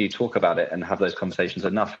I think if you talk about it and have those conversations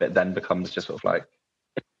enough, it then becomes just sort of like,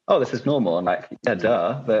 oh, this is normal, and like, yeah,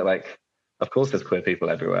 duh. They're like, of course there's queer people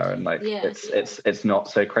everywhere, and like it's not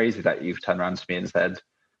so crazy that you've turned around to me and said,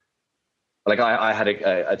 like, I had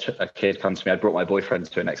a kid come to me. I brought my boyfriend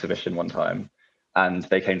to an exhibition one time, and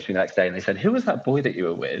they came to me the next day and they said, who was that boy that you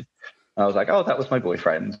were with? And I was like, oh, that was my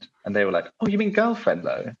boyfriend. And they were like, oh, you mean girlfriend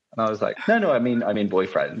though? And I was like, no, I mean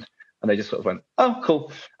boyfriend. And they just sort of went, oh,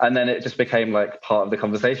 cool. And then it just became like part of the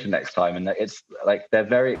conversation next time. And it's like, they're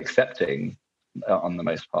very accepting on the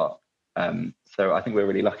most part. So I think we're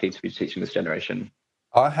really lucky to be teaching this generation.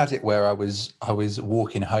 I had it where I was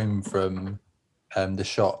walking home from the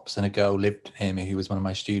shops, and a girl lived near me who was one of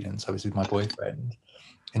my students. I was with my boyfriend,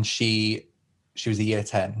 and she was a year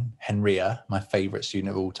 10, Henria, my favourite student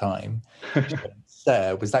of all time. She went,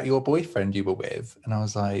 Sir, was that your boyfriend you were with? And I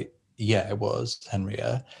was like, yeah, it was,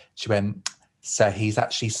 Henria. She went, Sir, he's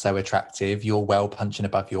actually so attractive. You're well punching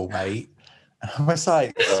above your weight. And I was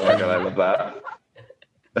like, oh my God, I love that.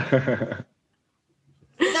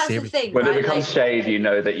 That's the thing. When right? it becomes shade, you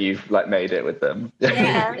know that you've like made it with them.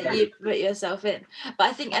 Yeah, that you put yourself in. But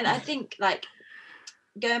I think like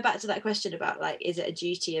going back to that question about like, is it a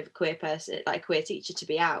duty of a queer person, like a queer teacher, to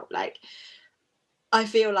be out? Like, I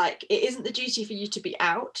feel like it isn't the duty for you to be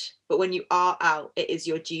out, but when you are out, it is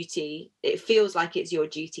your duty. It feels like it's your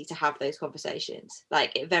duty to have those conversations.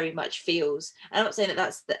 Like, it very much feels. I'm not saying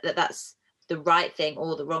that's the right thing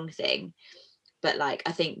or the wrong thing, but like,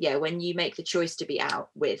 I think, yeah, when you make the choice to be out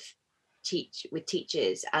with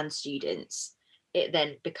teachers and students, it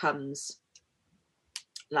then becomes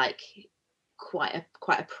like quite a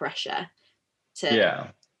pressure to, yeah,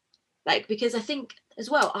 like, because I think as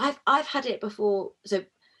well, I've had it before. So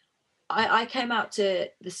I came out to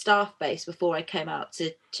the staff base before I came out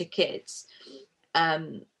to kids,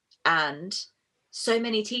 and so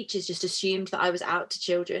many teachers just assumed that I was out to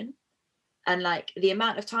children. And like the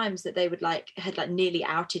amount of times that they would had nearly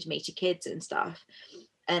outed me to kids and stuff,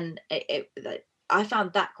 and I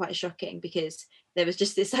found that quite shocking, because there was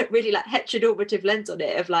just this like really like heteronormative lens on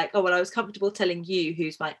it of like, oh well, I was comfortable telling you,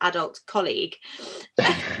 who's my adult colleague,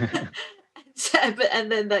 and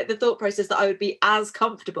then like the thought process that I would be as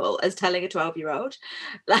comfortable as telling a 12-year-old,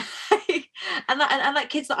 like, and like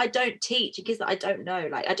kids that I don't teach and kids that I don't know,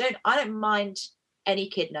 like I don't mind any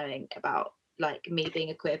kid knowing about like me being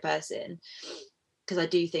a queer person, because I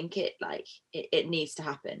do think it needs to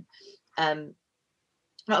happen.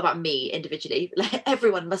 Not about me individually, like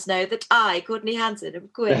everyone must know that I, Courtney Hanson, am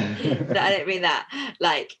queer. No, I don't mean that.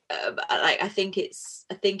 Like I think it's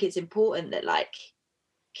important that like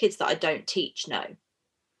kids that I don't teach know,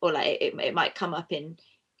 or like it might come up in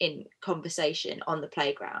conversation on the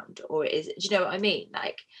playground, or it is, do you know what I mean?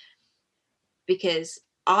 Like, because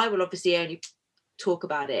I will obviously only talk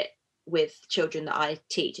about it with children that I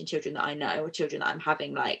teach and children that I know, or children that I'm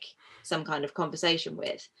having like some kind of conversation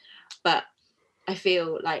with. But I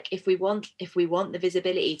feel like if we want the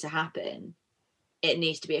visibility to happen, it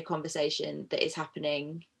needs to be a conversation that is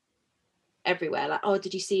happening everywhere. Like, oh,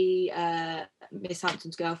 did you see Miss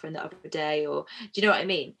Hampton's girlfriend the other day? Or do you know what I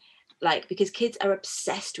mean? Like, because kids are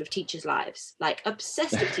obsessed with teachers' lives, like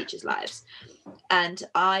obsessed with teachers' lives. And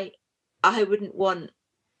I wouldn't want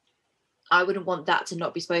that to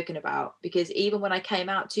not be spoken about, because even when I came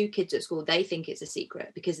out to kids at school, they think it's a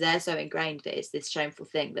secret because they're so ingrained that it's this shameful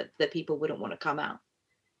thing that people wouldn't want to come out.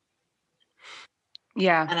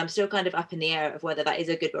 Yeah. And I'm still kind of up in the air of whether that is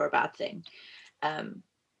a good or a bad thing.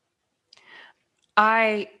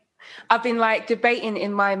 I've been like debating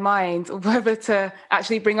in my mind whether to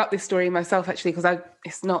actually bring up this story myself, actually, because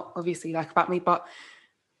it's not obviously like about me, but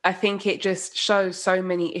I think it just shows so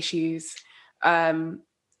many issues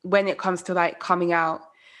when it comes to like coming out.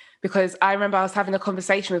 Because I remember I was having a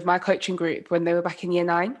conversation with my coaching group when they were back in year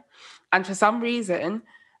 9, and for some reason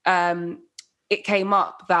it came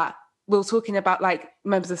up that we were talking about like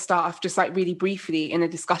members of staff just like really briefly in a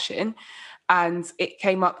discussion, and it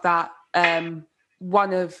came up that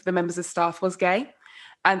one of the members of staff was gay,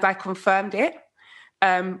 and I confirmed it,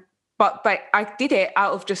 but I did it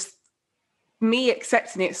out of just me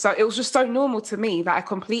accepting it. So it was just so normal to me that I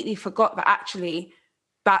completely forgot that actually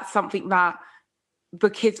that's something that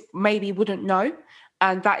the kids maybe wouldn't know,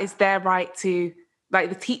 and that is their right to, like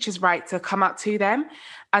the teacher's right to come out to them.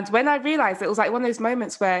 And when I realized, it was like one of those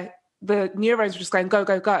moments where the neurons were just going, go,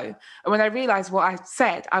 go, go. And when I realized what I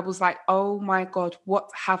said, I was like, oh my God,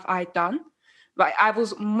 what have I done? Like, I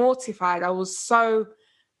was mortified.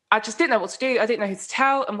 I just didn't know what to do. I didn't know who to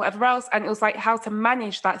tell and whatever else. And it was like how to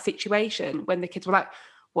manage that situation when the kids were like,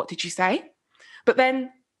 what did you say? But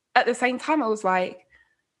then at the same time, I was like,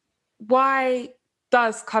 why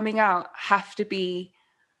does coming out have to be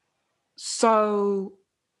so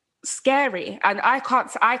scary? And I can't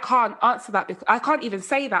answer that, because I can't even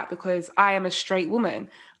say that because I am a straight woman.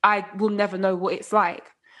 I will never know what it's like.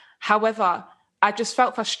 However, I just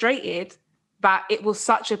felt frustrated that it was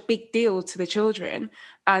such a big deal to the children.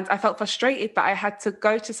 And I felt frustrated that I had to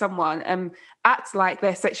go to someone and act like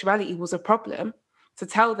their sexuality was a problem, to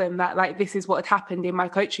tell them that like this is what had happened in my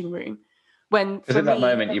coaching room, When because in that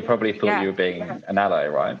moment you probably thought you were being an ally,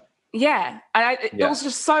 right? Yeah. And it was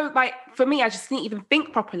just so, like, for me, I just didn't even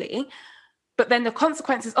think properly. But then the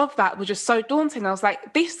consequences of that were just so daunting. I was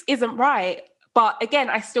like, this isn't right. But again,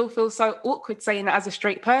 I still feel so awkward saying that as a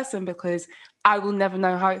straight person because I will never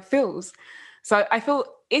know how it feels. So I feel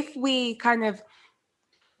if we kind of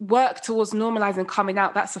work towards normalizing coming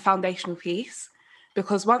out, that's a foundational piece.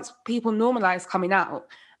 Because once people normalize coming out,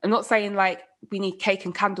 I'm not saying like we need cake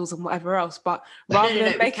and candles and whatever else, but rather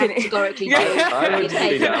than making it categorically I would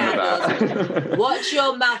cake and candles. Watch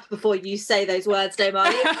your mouth before you say those words,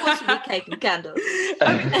 Damali. Of course, we need cake and candles.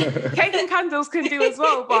 Cake and candles can do as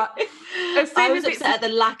well, but as soon I was as upset at the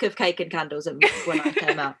lack of cake and candles when I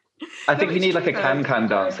came out. I think you need like a can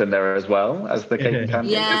dance in there as well as the cake and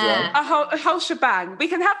candles as well. A whole shebang. We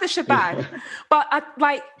can have the shebang, but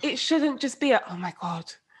it shouldn't just be oh my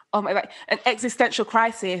God, an existential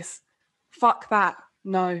crisis. Fuck that.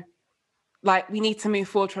 No. Like, we need to move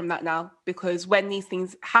forward from that now, because when these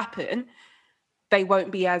things happen, they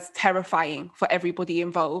won't be as terrifying for everybody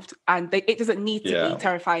involved. And it doesn't need to be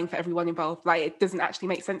terrifying for everyone involved. Like, it doesn't actually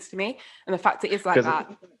make sense to me. And the fact it is like that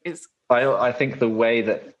is... I think the way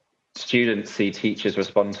that students see teachers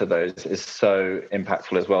respond to those is so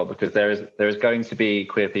impactful as well, because there is going to be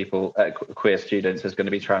queer people, queer students, there's going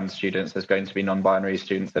to be trans students, there's going to be non-binary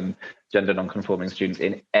students and gender non-conforming students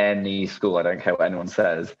in any school. I don't care what anyone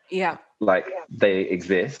says. Yeah. Like, they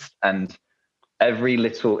exist, and every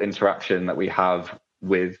little interaction that we have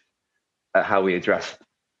with how we address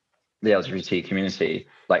the LGBT community,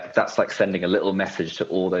 like, that's like sending a little message to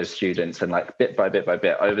all those students, and like bit by bit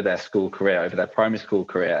over their school career, over their primary school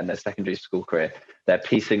career and their secondary school career, they're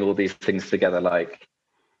piecing all these things together like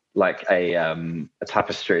a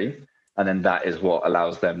tapestry, and then that is what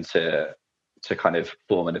allows them to kind of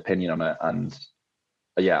form an opinion on it. And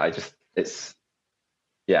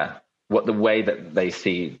what the way that they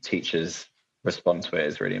see teachers respond to it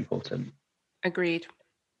is really important. Agreed.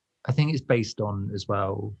 I think it's based on as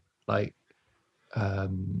well, like, I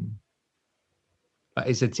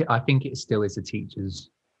think it still is a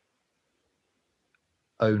teacher's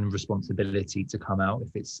own responsibility to come out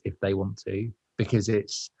if they want to, because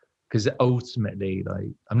ultimately, like,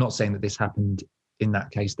 I'm not saying that this happened in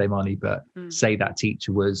that case, Damali, but say that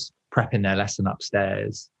teacher was prepping their lesson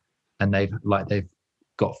upstairs and they've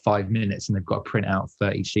got 5 minutes and they've got to print out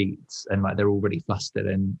 30 sheets and like they're already flustered,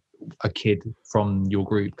 and a kid from your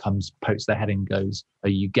group comes, pokes their head and goes, "Are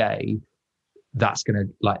you gay?" It's going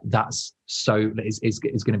to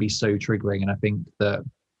be so triggering. And I think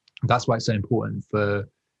that's why it's so important for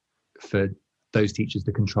those teachers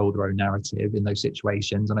to control their own narrative in those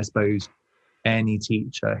situations. And I suppose any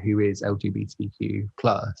teacher who is LGBTQ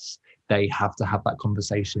plus, they have to have that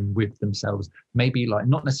conversation with themselves, maybe like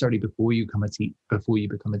not necessarily before you become a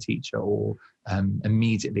teacher or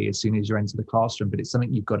immediately as soon as you're into the classroom, but it's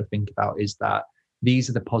something you've got to think about, is that these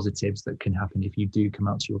are the positives that can happen if you do come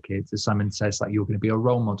out to your kids. As Simon says, like, you're going to be a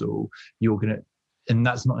role model, and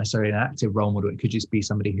that's not necessarily an active role model. It could just be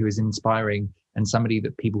somebody who is inspiring and somebody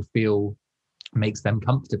that people feel makes them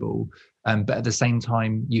comfortable. But at the same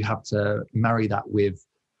time, you have to marry that with,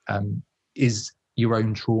 is your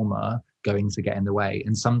own trauma going to get in the way?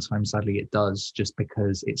 And sometimes, sadly, it does, just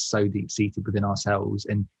because it's so deep-seated within ourselves.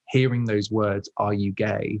 And hearing those words, "Are you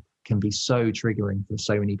gay?" can be so triggering for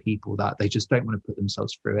so many people that they just don't want to put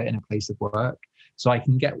themselves through it in a place of work. So I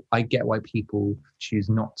get why people choose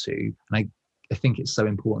not to. And I think it's so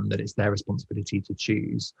important that it's their responsibility to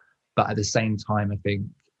choose. But at the same time, I think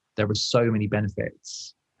there are so many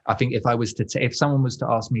benefits. I think if someone was to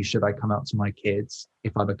ask me, should I come out to my kids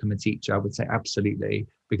if I become a teacher, I would say absolutely,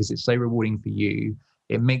 because it's so rewarding for you.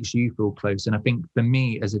 It makes you feel close. And I think for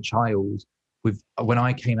me as a child, when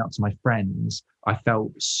I came out to my friends, I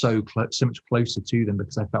felt so much closer to them,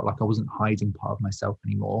 because I felt like I wasn't hiding part of myself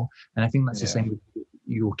anymore. And I think that's the same with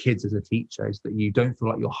your kids as a teacher, is that you don't feel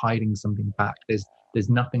like you're hiding something back. There's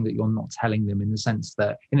nothing that you're not telling them, in the sense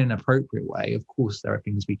that, in an appropriate way, of course, there are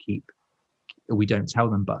things we don't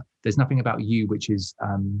tell them, but there's nothing about you which is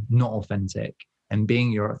not authentic. And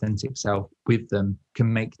being your authentic self with them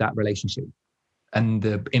can make that relationship and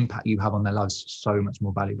the impact you have on their lives so much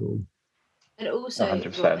more valuable. And also,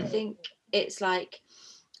 Rob, I think it's like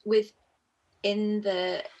in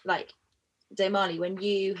the, like, Damali, when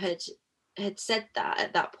you had said that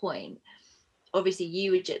at that point, obviously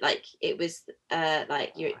you would just, like, it was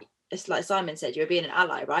like it's like Simon said, you were being an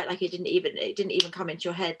ally, right? Like, it didn't even come into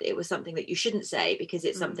your head that it was something that you shouldn't say, because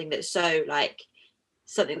it's something that's so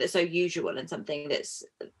usual and something that's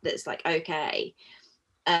like okay.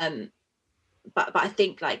 But I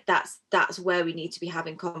think, like, that's where we need to be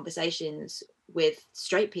having conversations with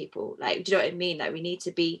straight people. Like, do you know what I mean? Like, we need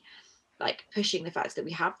to be like pushing the fact that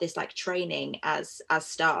we have this like training as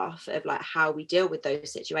staff of like how we deal with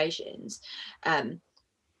those situations,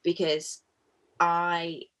 because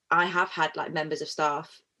I have had like members of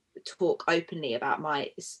staff talk openly about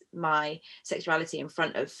my sexuality in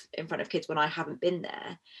front of kids when I haven't been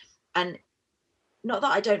there, and not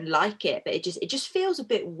that I don't like it, but it just feels a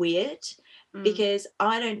bit weird, because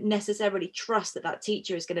I don't necessarily trust that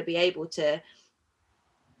teacher is going to be able to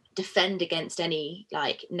defend against any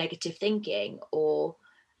like negative thinking or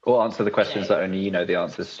answer the questions that only you know the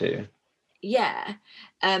answers to.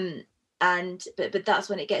 But that's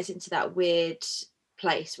when it gets into that weird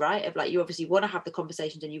place, right, of like, you obviously want to have the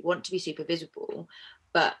conversations and you want to be super visible,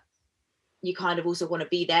 but you kind of also want to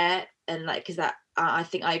be there, and like, because that, I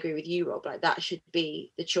think I agree with you, Rob, like that should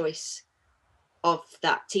be the choice of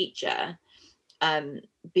that teacher,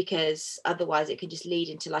 because otherwise it can just lead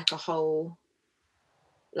into like a whole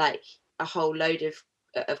load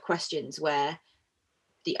of questions where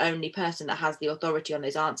the only person that has the authority on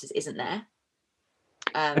those answers isn't there.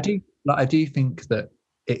 I do think that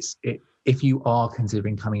if you are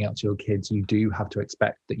considering coming out to your kids, you do have to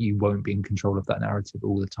expect that you won't be in control of that narrative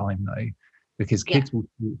all the time, though, because kids will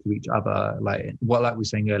talk to each other like we were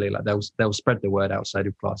saying earlier, like they'll spread the word outside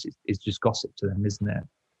of class. It's just gossip to them, isn't it?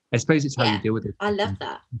 I suppose it's how you deal with it. I love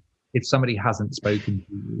that. If somebody hasn't spoken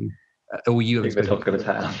to you, or you haven't spoken to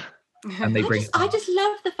them, and they I just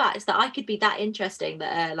love the fact that I could be that interesting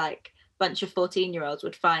that like a bunch of 14-year-olds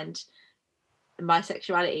would find my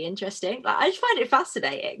sexuality interesting. Like, I just find it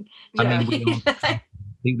fascinating. I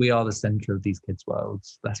think we are the center of these kids'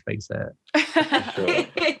 worlds, let's face it. Sure.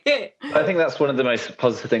 I think that's one of the most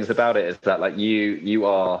positive things about it, is that like you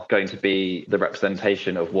are going to be the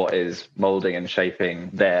representation of what is molding and shaping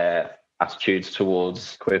their attitudes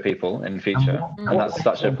towards queer people in the future, and that's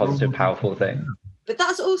such a positive, powerful thing. But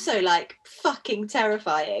that's also like fucking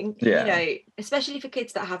terrifying, you know, especially for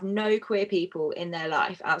kids that have no queer people in their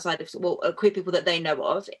life outside of, queer people that they know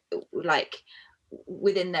of, like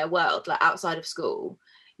within their world, like outside of school.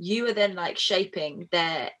 You are then like shaping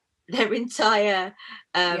their entire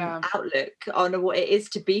outlook on what it is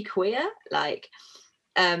to be queer, like,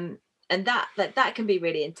 and that can be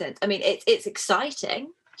really intense. I mean, it's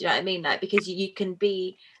exciting. Do you know what I mean? Like, because you can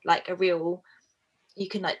be like you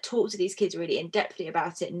can like talk to these kids really in-depthly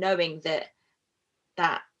about it, knowing that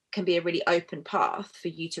can be a really open path for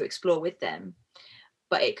you to explore with them.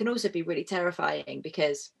 But it can also be really terrifying,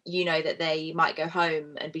 because you know that they might go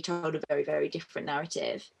home and be told a very, very different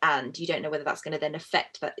narrative, and you don't know whether that's going to then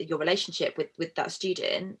affect your relationship with that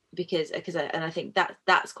student, because I think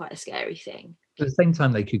that's quite a scary thing. At the same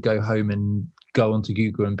time, they could go home and go onto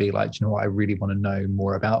Google and be like, you know what, I really want to know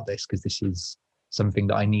more about this, because this is something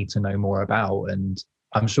that I need to know more about. And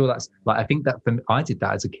I'm sure that's like, I think that I did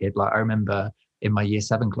that as a kid. Like, I remember in my year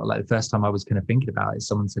 7 class, like the first time I was kind of thinking about it,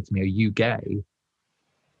 someone said to me, "Are you gay?"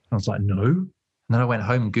 I was like, "No." And then I went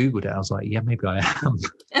home and Googled it. I was like, "Yeah, maybe I am."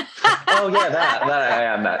 Oh yeah, that I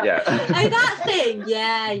am that. Yeah. Oh, that thing.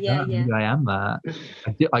 Yeah. I am that.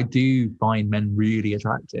 I do find men really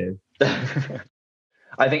attractive.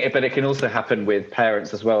 I think, but it can also happen with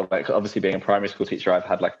parents as well. Like, obviously, being a primary school teacher,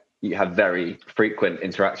 you have very frequent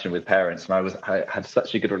interaction with parents, and I had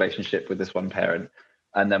such a good relationship with this one parent.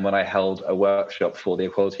 And then when I held a workshop for the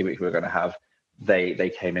Equality Week we were going to have,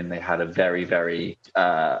 they came in, they had a very, very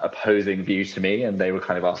opposing view to me, and they were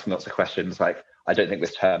kind of asking lots of questions like, "I don't think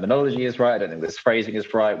this terminology is right. I don't think this phrasing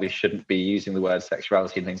is right. We shouldn't be using the word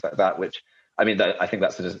sexuality," and things like that, which, I mean, I think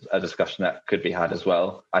that's a discussion that could be had as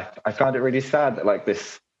well. I found it really sad that like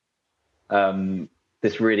this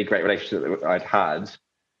really great relationship that I'd had,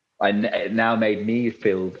 it now made me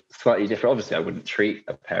feel slightly different. Obviously, I wouldn't treat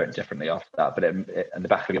a parent differently after that, but in the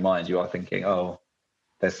back of your mind, you are thinking, "Oh,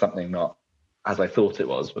 there's something not as I thought it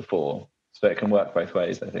was before." So it can work both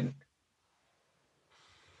ways, I think.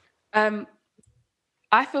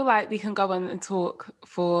 I feel like we can go on and talk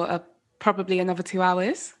for probably another 2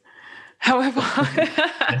 hours. However,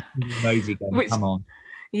 come on.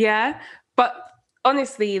 Yeah, but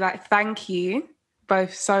honestly, like, thank you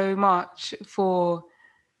both so much for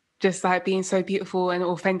just like being so beautiful and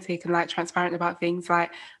authentic and like transparent about things.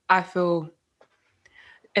 Like, I feel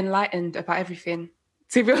enlightened about everything,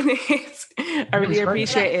 to be honest. I really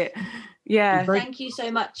appreciate it. Yeah. Thank you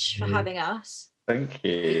so much for having us. Thank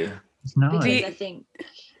you. Because I think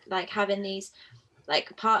like having these,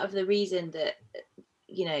 like, part of the reason that,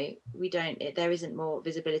 you know, there isn't more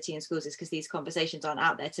visibility in schools is because these conversations aren't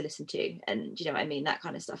out there to listen to, and you know what I mean, that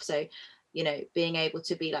kind of stuff. So, you know, being able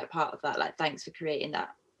to be like part of that, like, thanks for creating that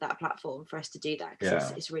platform for us to do that,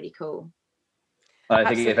 because it's really cool. I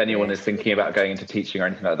think if Absolutely. anyone is thinking about going into teaching or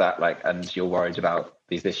anything like that, like, and you're worried about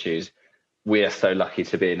these issues, we are so lucky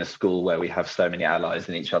to be in a school where we have so many allies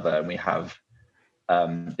in each other, and we have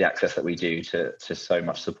the access that we do to so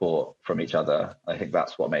much support from each other. I think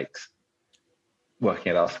that's what makes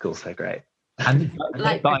working at our school so great. And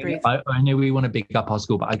Like, but agreed. I know we want to big up our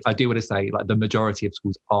school, but I do want to say, like, the majority of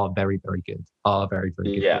schools are very, very good. Are very,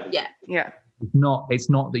 very good. Yeah. Yeah. Yeah. It's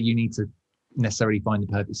not that you need to necessarily find the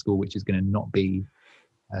perfect school which is going to not be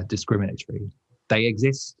discriminatory. They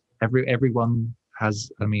exist. Everyone has.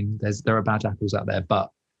 I mean, there are bad apples out there,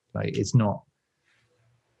 but like, it's not.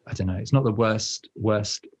 I don't know. It's not the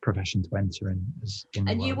worst profession to enter in.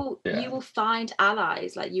 And you will find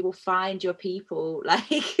allies. Like, you will find your people. Like,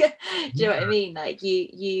 do you know what I mean? Like,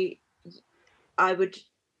 I'd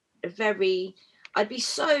be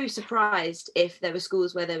so surprised if there were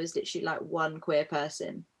schools where there was literally like one queer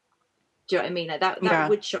person. Do you know what I mean? Like, that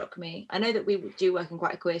would shock me. I know that we do work in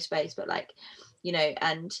quite a queer space, but like, you know,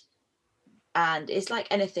 and it's like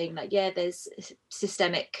anything, like, yeah, there's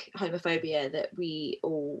systemic homophobia that we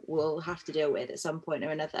all will have to deal with at some point or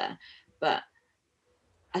another. But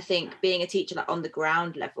I think being a teacher, like, on the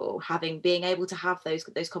ground level, being able to have those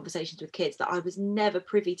conversations with kids that I was never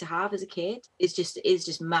privy to have as a kid is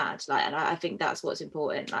just mad. Like, and I think that's what's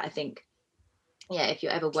important. Like, I think, yeah, if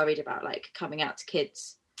you're ever worried about like coming out to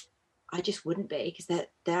kids, I just wouldn't be, because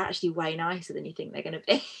they're actually way nicer than you think they're going to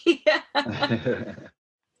be.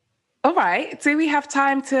 All right. Do we have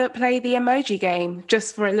time to play the emoji game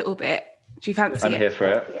just for a little bit? Do you fancy I'm it? here for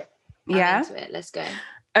it. Yeah. I'm into it. Let's go.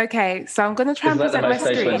 Okay. So I'm going to try It's and like the present my most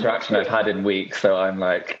social screen. interaction I've had in weeks, so I'm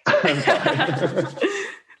like, I'm fine.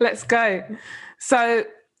 Let's go. So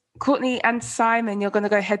Courtney and Simon, you're going to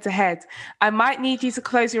go head to head. I might need you to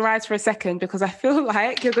close your eyes for a second because I feel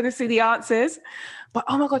like you're going to see the answers. But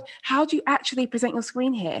oh my God, how do you actually present your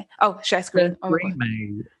screen here? Oh, share screen. Oh my God.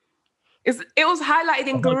 mate. It was highlighted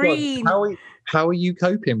in Oh my God. green. How are you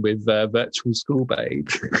coping with virtual school, babe?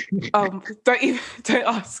 Don't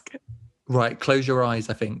ask. Right, close your eyes,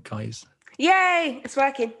 I think, guys. Yay, it's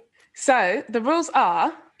working. So the rules are,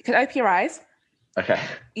 you can open your eyes. Okay.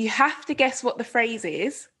 You have to guess what the phrase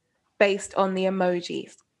is based on the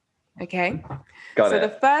emojis. Okay? Got so it. the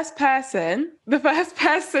first person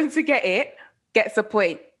to get it gets a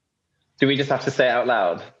point. Do we just have to say it out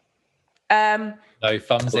loud? No,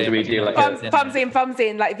 thumbs Or in. do we do like Thumbs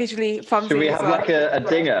in, like visually thumbs Should in. we as have well. like a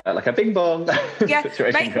dinger, like a bing bong Yeah,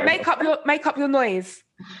 situation? going make on? up your noise.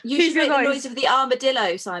 You Who's should your make the noise? noise of the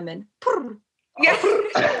armadillo, Simon. Yeah.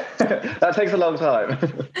 That takes a long time.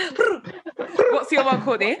 What's your one,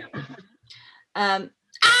 Courtney?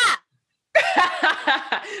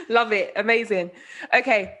 Love it. Amazing.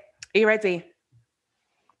 Okay, are you ready?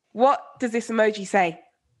 What does this emoji say?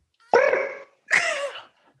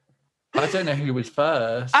 I don't know who was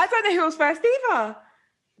first. I don't know who was first either.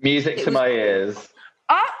 Music to my ears.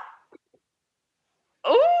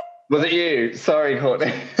 Oh, Was it you? Sorry,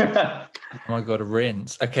 Courtney. Oh my God, a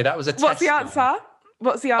rinse. Okay, that was a test. what's the one. answer?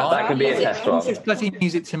 What's the answer? That can be a test one. It's bloody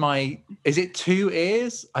music to my... Is it 2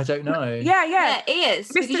 ears? I don't know. Yeah. Yeah, ears.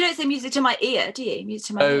 Because you Mr. don't say music to my ear, do you? Music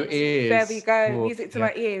to my Oh, ears. ears. There we go. Oh, Music to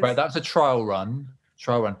my ears. Right, that's a trial run.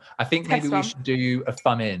 I think maybe Test we run. should do a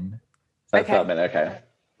thumb in. That's Okay. okay.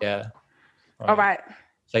 Yeah. All right.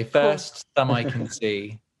 So first, thumb I can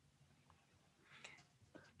see.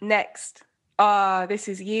 Next. This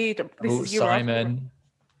is you. This is you, Rob. Simon.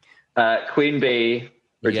 Queen Bee,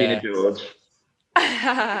 Regina Yes. George.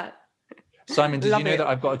 Simon, did Love you know it. that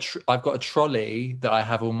I've got a trolley that I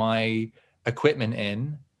have all my equipment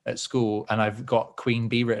in at school, and I've got Queen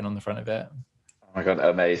Bee written on the front of it. Oh my God,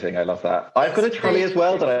 amazing. I love that. I've got a trolley as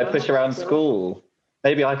well that I push around school.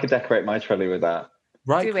 Maybe I could decorate my trolley with that.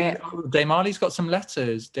 Right, Do it. Damali's got some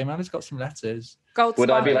letters. Gold Would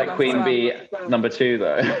I be sparkle like as Queen well. Bee number 2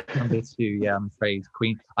 though? Number 2, yeah, I'm afraid.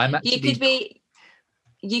 Queen. I'm actually You could be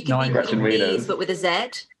No, I'm Gretchen Queen Bees, Wieners. but with a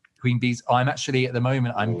Z. Queen Bees. I'm actually at the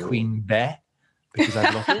moment I'm Queen Bear because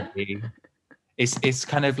I've lost the B. It's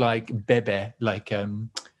kind of like bebe, like a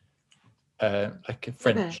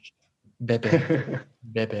French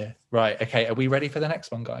bebe. Right. Okay. Are we ready for the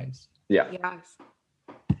next one, guys? Yeah. Yes.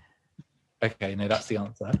 Okay. No, that's the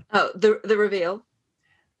answer. Oh, the reveal.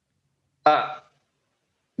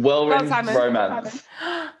 Whirlwind Simon. Romance.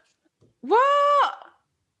 What?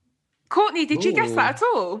 Courtney, did you guess Ooh. that at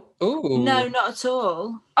all? Ooh. No, not at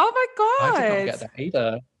all. Oh my I God. did not get that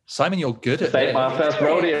either. Simon, you're good at This ain't this. my first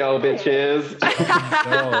rodeo, bitches.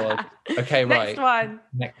 God. Okay, right. Next one.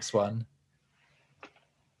 Next one.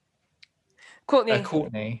 Courtney.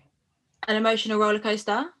 Courtney. An emotional roller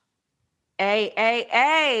coaster.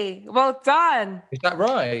 A. Well done. Is that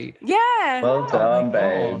right? Yeah. Well done,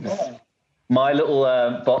 God. babes. My little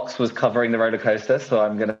box was covering the roller coaster, so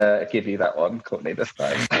I'm going to give you that one, Courtney, this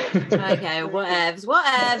time. Okay, whatevs.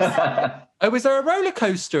 Oh, was there a roller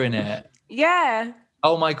coaster in it? Yeah.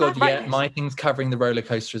 Oh my God, Right. yeah. My thing's covering the roller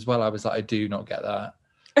coaster as well. I was like, I do not get that.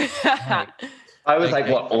 Right. I was like,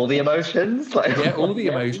 Okay. what, all the emotions? Like, Yeah, all the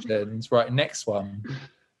emotions. Right, next one.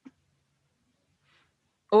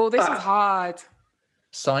 Oh, this is hard.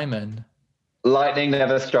 Simon. Lightning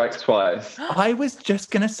never strikes twice. I was just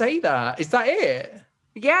going to say that. Is that it?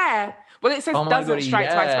 Yeah. Well, it says Oh my doesn't God, strike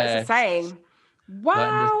twice, but it's yes. the same. Lightning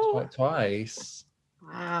Wow. doesn't strike twice.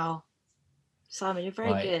 Wow. Simon, you're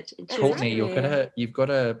very Right. good. Courtney, Exactly. you've got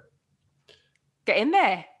to. Get in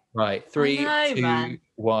there. Right, 3, know, 2, man.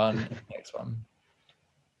 1. Next one.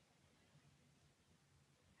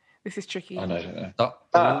 This is tricky. I don't know.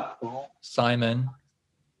 Stop. Simon,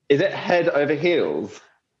 Is it head over heels?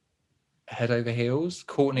 head over heels.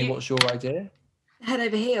 Courtney, Yeah. what's your idea? Head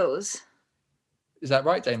over heels. Is that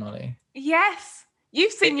right, Dame Ollie? Yes.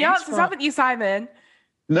 You've seen It the is answers, right. haven't you, Simon?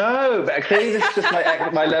 No, but clearly this is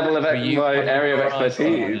just my level of Were you my close area of your eyes,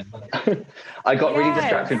 expertise. Simon? I got really Yes.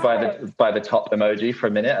 distracted by the top emoji for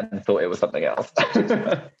a minute and thought it was something else.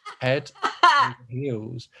 Head over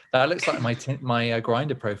heels. That looks like my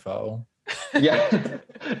Grinder profile. Yeah,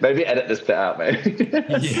 maybe edit this bit out, maybe.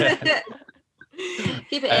 Yeah.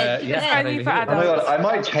 Keep it in. Keep yeah. it Head Only over for heels. Oh my adults. god, I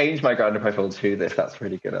might change my Grindr profile to this. That's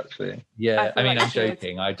really good, actually. Yeah, I feel I mean, like I'm you should.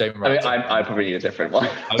 joking. I don't I mean, write. I probably need a different one.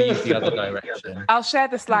 I'll use the other direction. I'll share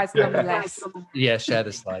the slides nonetheless. Yeah, share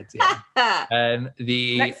the slides. Yeah.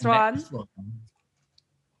 The Next one.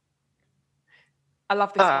 I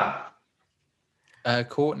love this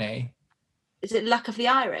Courtney. Is it Luck of the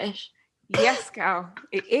Irish? one. Yes, girl.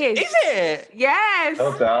 It is. Is it? Yes.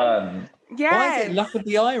 Well done. Yes. Why is it Luck of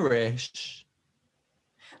the Irish?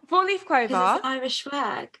 Four-leaf Because clover. it's the Irish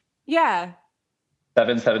flag. Yeah.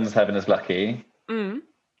 777 is lucky. Mm.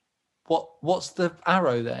 What's the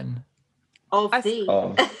arrow then? Of I- the.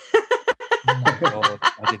 Oh, Oh my God,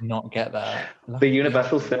 I did not get that. the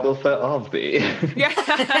universal symbol for of the. Yeah.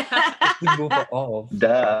 symbol for of.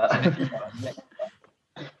 Duh.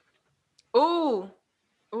 Ooh.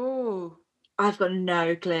 Ooh. I've got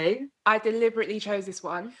no clue. I deliberately chose this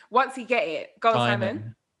one. Once you get it, go on,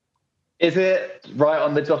 Simon. Is it right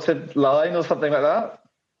on the dotted line or something like that?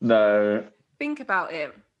 No. Think about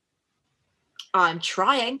it. I'm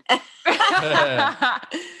trying.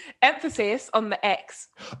 Emphasis on the X.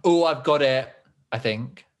 Oh, I've got it. I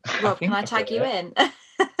think. Rob, think can I I've tag got you it.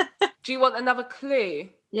 in? Do you want another clue?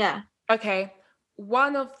 Yeah. Okay.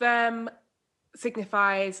 One of them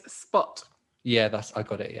signifies spot. Yeah, I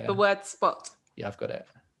got it. Yeah. The word spot. Yeah, I've got it.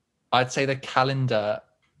 I'd say the calendar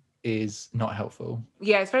is not helpful.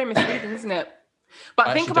 Yeah, it's very misleading, isn't it? But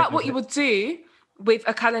I think actually don't about what know you would do with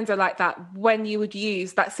a calendar like that when you would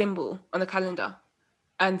use that symbol on a calendar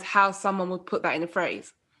and how someone would put that in a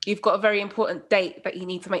phrase. You've got a very important date that you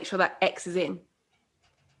need to make sure that X is in.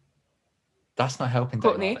 That's not helping.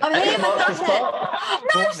 Courtney? Dave, are I'm here, Mark the my thumb. spot. No,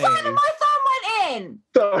 Courtney. Simon, my thumb went in.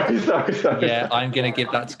 Sorry. Yeah, I'm going to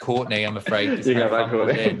give that to Courtney, I'm afraid. 'cause You her get that, thumb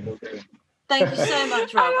was Courtney. in. Thank you so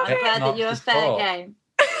much, Rob. I'm glad that you're a fair Spot. game.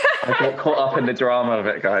 I got caught up in the drama of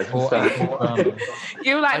it, guys. I'm sorry.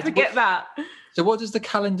 You like to get that. So what does the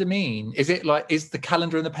calendar mean? Is the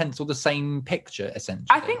calendar and the pencil the same picture, essentially?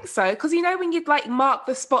 I think so, because you know when you'd like mark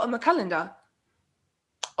the spot on the calendar?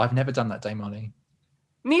 I've never done that, Dame Ollie.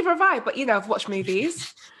 Neither have I, but you know, I've watched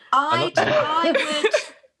movies. I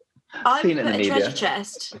Seen would it in put the a treasure media.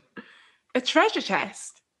 chest. A treasure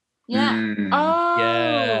chest. Yeah. Mm. Oh.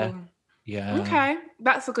 Yeah. Yeah. Okay,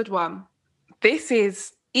 that's a good one. This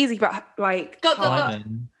is easy, but like Go, go, hard. go.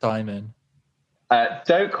 Simon.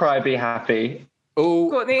 Don't cry, be happy. Oh,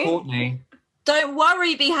 Courtney? Courtney. Don't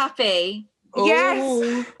worry, be happy.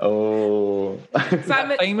 Yes. Oh.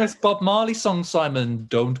 Simon, Famous Bob Marley song, Simon.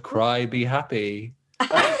 Don't cry, be happy.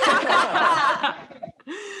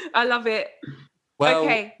 I love it. Well,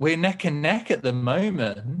 Okay. we're neck and neck at the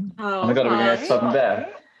moment. Oh my god, are we going to sudden death?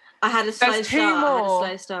 I had a slow There's two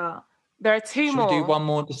start. more. There are two Should more. we do one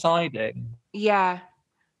more deciding? Yeah.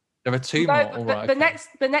 There are two No, more. All right. the okay. next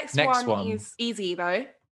Next one one. is easy though.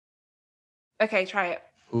 Okay, try it.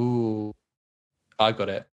 Ooh, I got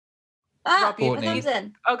it. Ah, Rob, you- my thumb's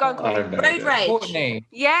in. Oh, go on, I have Courtney. no Road idea. rage. Courtney.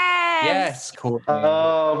 Yes. Yes, Courtney.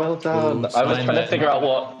 Oh, well done. Ooh, I was trying to Simon. figure out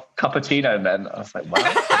what cappuccino meant. I was like, what?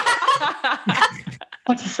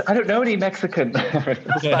 I don't know any Mexican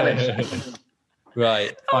Spanish.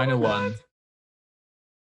 Right, final one.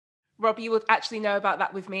 Rob, you would actually know about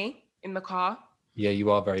that with me in the car. Yeah,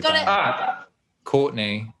 you are very Got it. bad.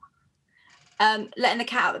 Courtney. letting the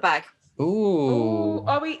cat out of the bag. Ooh.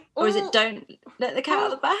 Are we? Or is it don't let the cat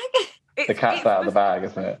out of the bag? The cat's out of the bag,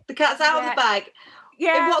 isn't it? The cat's out of the bag.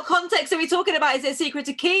 Yeah. In what context are we talking about? Is it a secret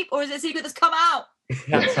to keep or is it a secret that's come out?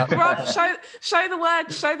 Rob, show the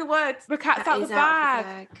word. Show the word. The cat's out of the bag. Out of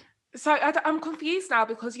the bag. So I'm confused now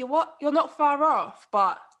because you're not far off,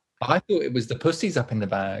 but I thought it was the pussy's up in the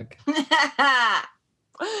bag. oh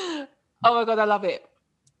my God, I love it.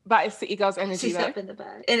 That is City Girls energy. She's though. up in the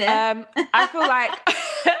bag. In it.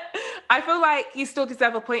 I feel like you still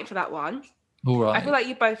deserve a point for that one. All right. I feel like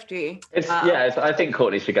you both do. I think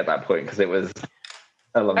Courtney should get that point because it was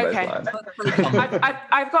along those lines.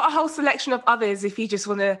 I've got a whole selection of others if you just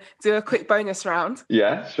want to do a quick bonus round.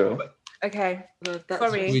 Yeah, sure. Okay.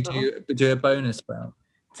 Sorry. We do a bonus round.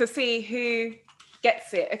 To see who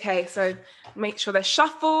gets it. Okay, so make sure they're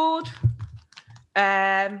shuffled.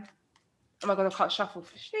 Oh my God, I can't shuffle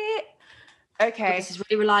for shit. Okay. This is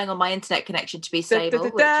really relying on my internet connection to be stable,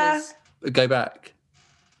 which is... Go back.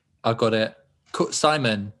 I got it.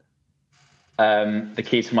 Simon. The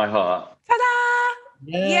Key to My Heart. Ta-da!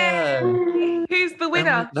 Yeah. Who's the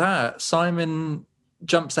winner? That Simon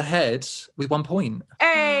jumps ahead with 1 point.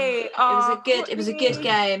 Hey! It was a good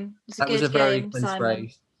game. That was a very close Simon.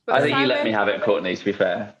 race. I think you let me have it, Courtney, to be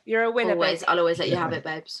fair. You're a winner, I'll always let you have it,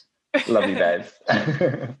 babes. Love you, babes.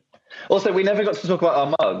 Also, we never got to talk about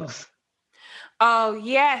our mugs. Oh,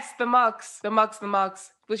 yes, the mugs.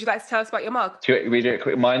 Would you like to tell us about your mug? Should we do it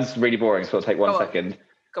quick? Mine's really boring, so it'll take 1 second.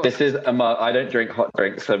 This is a mug. I don't drink hot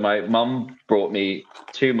drinks, so my mum brought me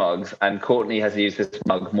 2 mugs, and Courtney has used this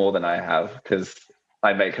mug more than I have because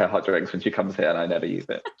I make her hot drinks when she comes here and I never use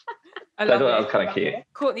it. I thought that was kind of cute.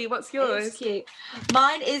 Courtney, what's yours? It's cute.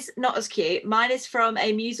 Mine is not as cute. Mine is from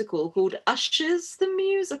a musical called Ushers the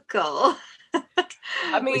Musical.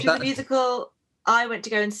 Which is a musical I went to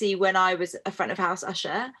go and see when I was a front of house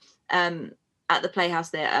usher at the Playhouse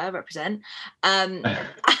Theatre, represent.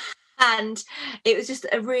 And it was just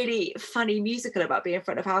a really funny musical about being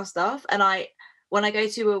front of house stuff. And when I go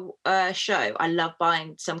to a show, I love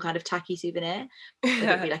buying some kind of tacky souvenir. Whether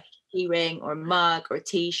it be like a key ring or a mug or a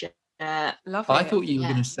T-shirt. Love it. I thought you were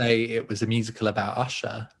going to say it was a musical about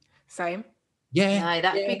Usher. Same. Yeah. No,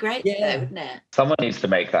 that would be great though, wouldn't it? Someone needs to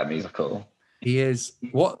make that musical. He is.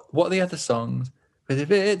 What are the other songs? That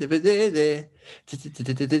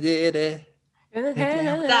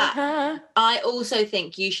I also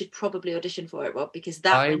think you should probably audition for it, Rob, because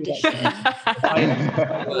that rendition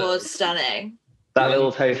was stunning. That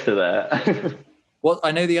little taster there.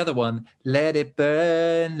 I know the other one. Let it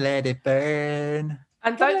burn, let it burn.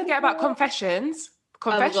 And don't forget about Confessions.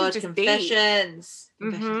 Confessions is Confessions.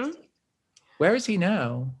 Mm-hmm. Where is he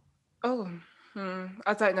now? Oh,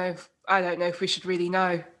 I don't know. I don't know if we should really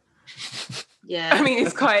know. Yeah. I mean,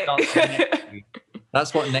 it's quite...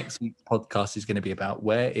 That's what next week's podcast is going to be about.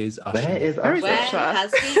 Where is Usher? Where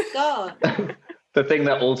has he gone? The thing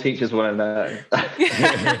that all teachers want to know.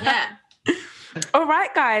 Yeah. All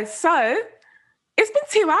right, guys. So, it's been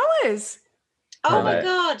 2 hours. Oh my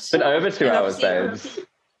God. It's been over 2 hours, babes.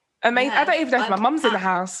 Amazing. Yeah. I don't even know if my mum's in the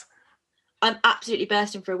house. I'm absolutely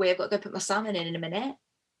bursting for a wee. I've got to go put my salmon in a minute.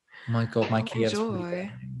 Oh my God, my Kiev's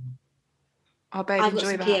enjoy. Oh, babe, I've got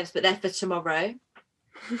enjoy some that. Kievs, but they're for tomorrow.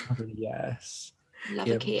 Yes. Love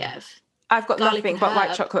a Kiev. I've got Garlic nothing and but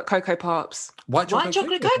white herb. chocolate Cocoa Pops. White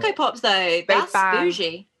chocolate Cocoa Pops, though. That's bang.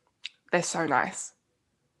 bougie. They're so nice.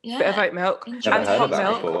 Yeah. Bit of oat milk Enjoy. and Never heard hot of that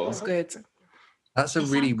milk. before. It's good. That's a They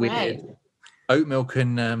really sound weird. great. Oat milk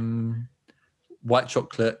and white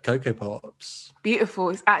chocolate Cocoa Pops. Beautiful.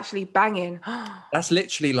 It's actually banging. That's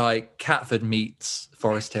literally like Catford meets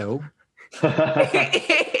Forest Hill.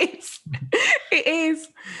 It is. It is.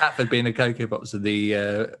 Catford being the Cocoa Pops and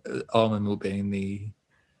the almond milk being the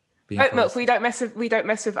Oat milk. We don't mess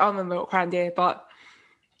with almond milk around here, but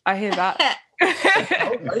I hear that.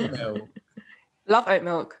 Oat milk. Love oat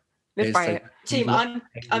milk. Live It's by so it. Team, I'm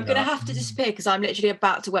going to have to disappear because I'm literally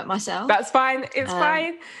about to wet myself. That's fine. It's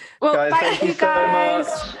fine. Well, Guys, thank you guys.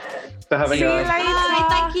 so much for having See you us. later. Bye.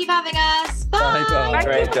 Thank you for having us. Bye. Bye. Thank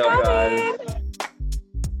Great you for job, coming. guys.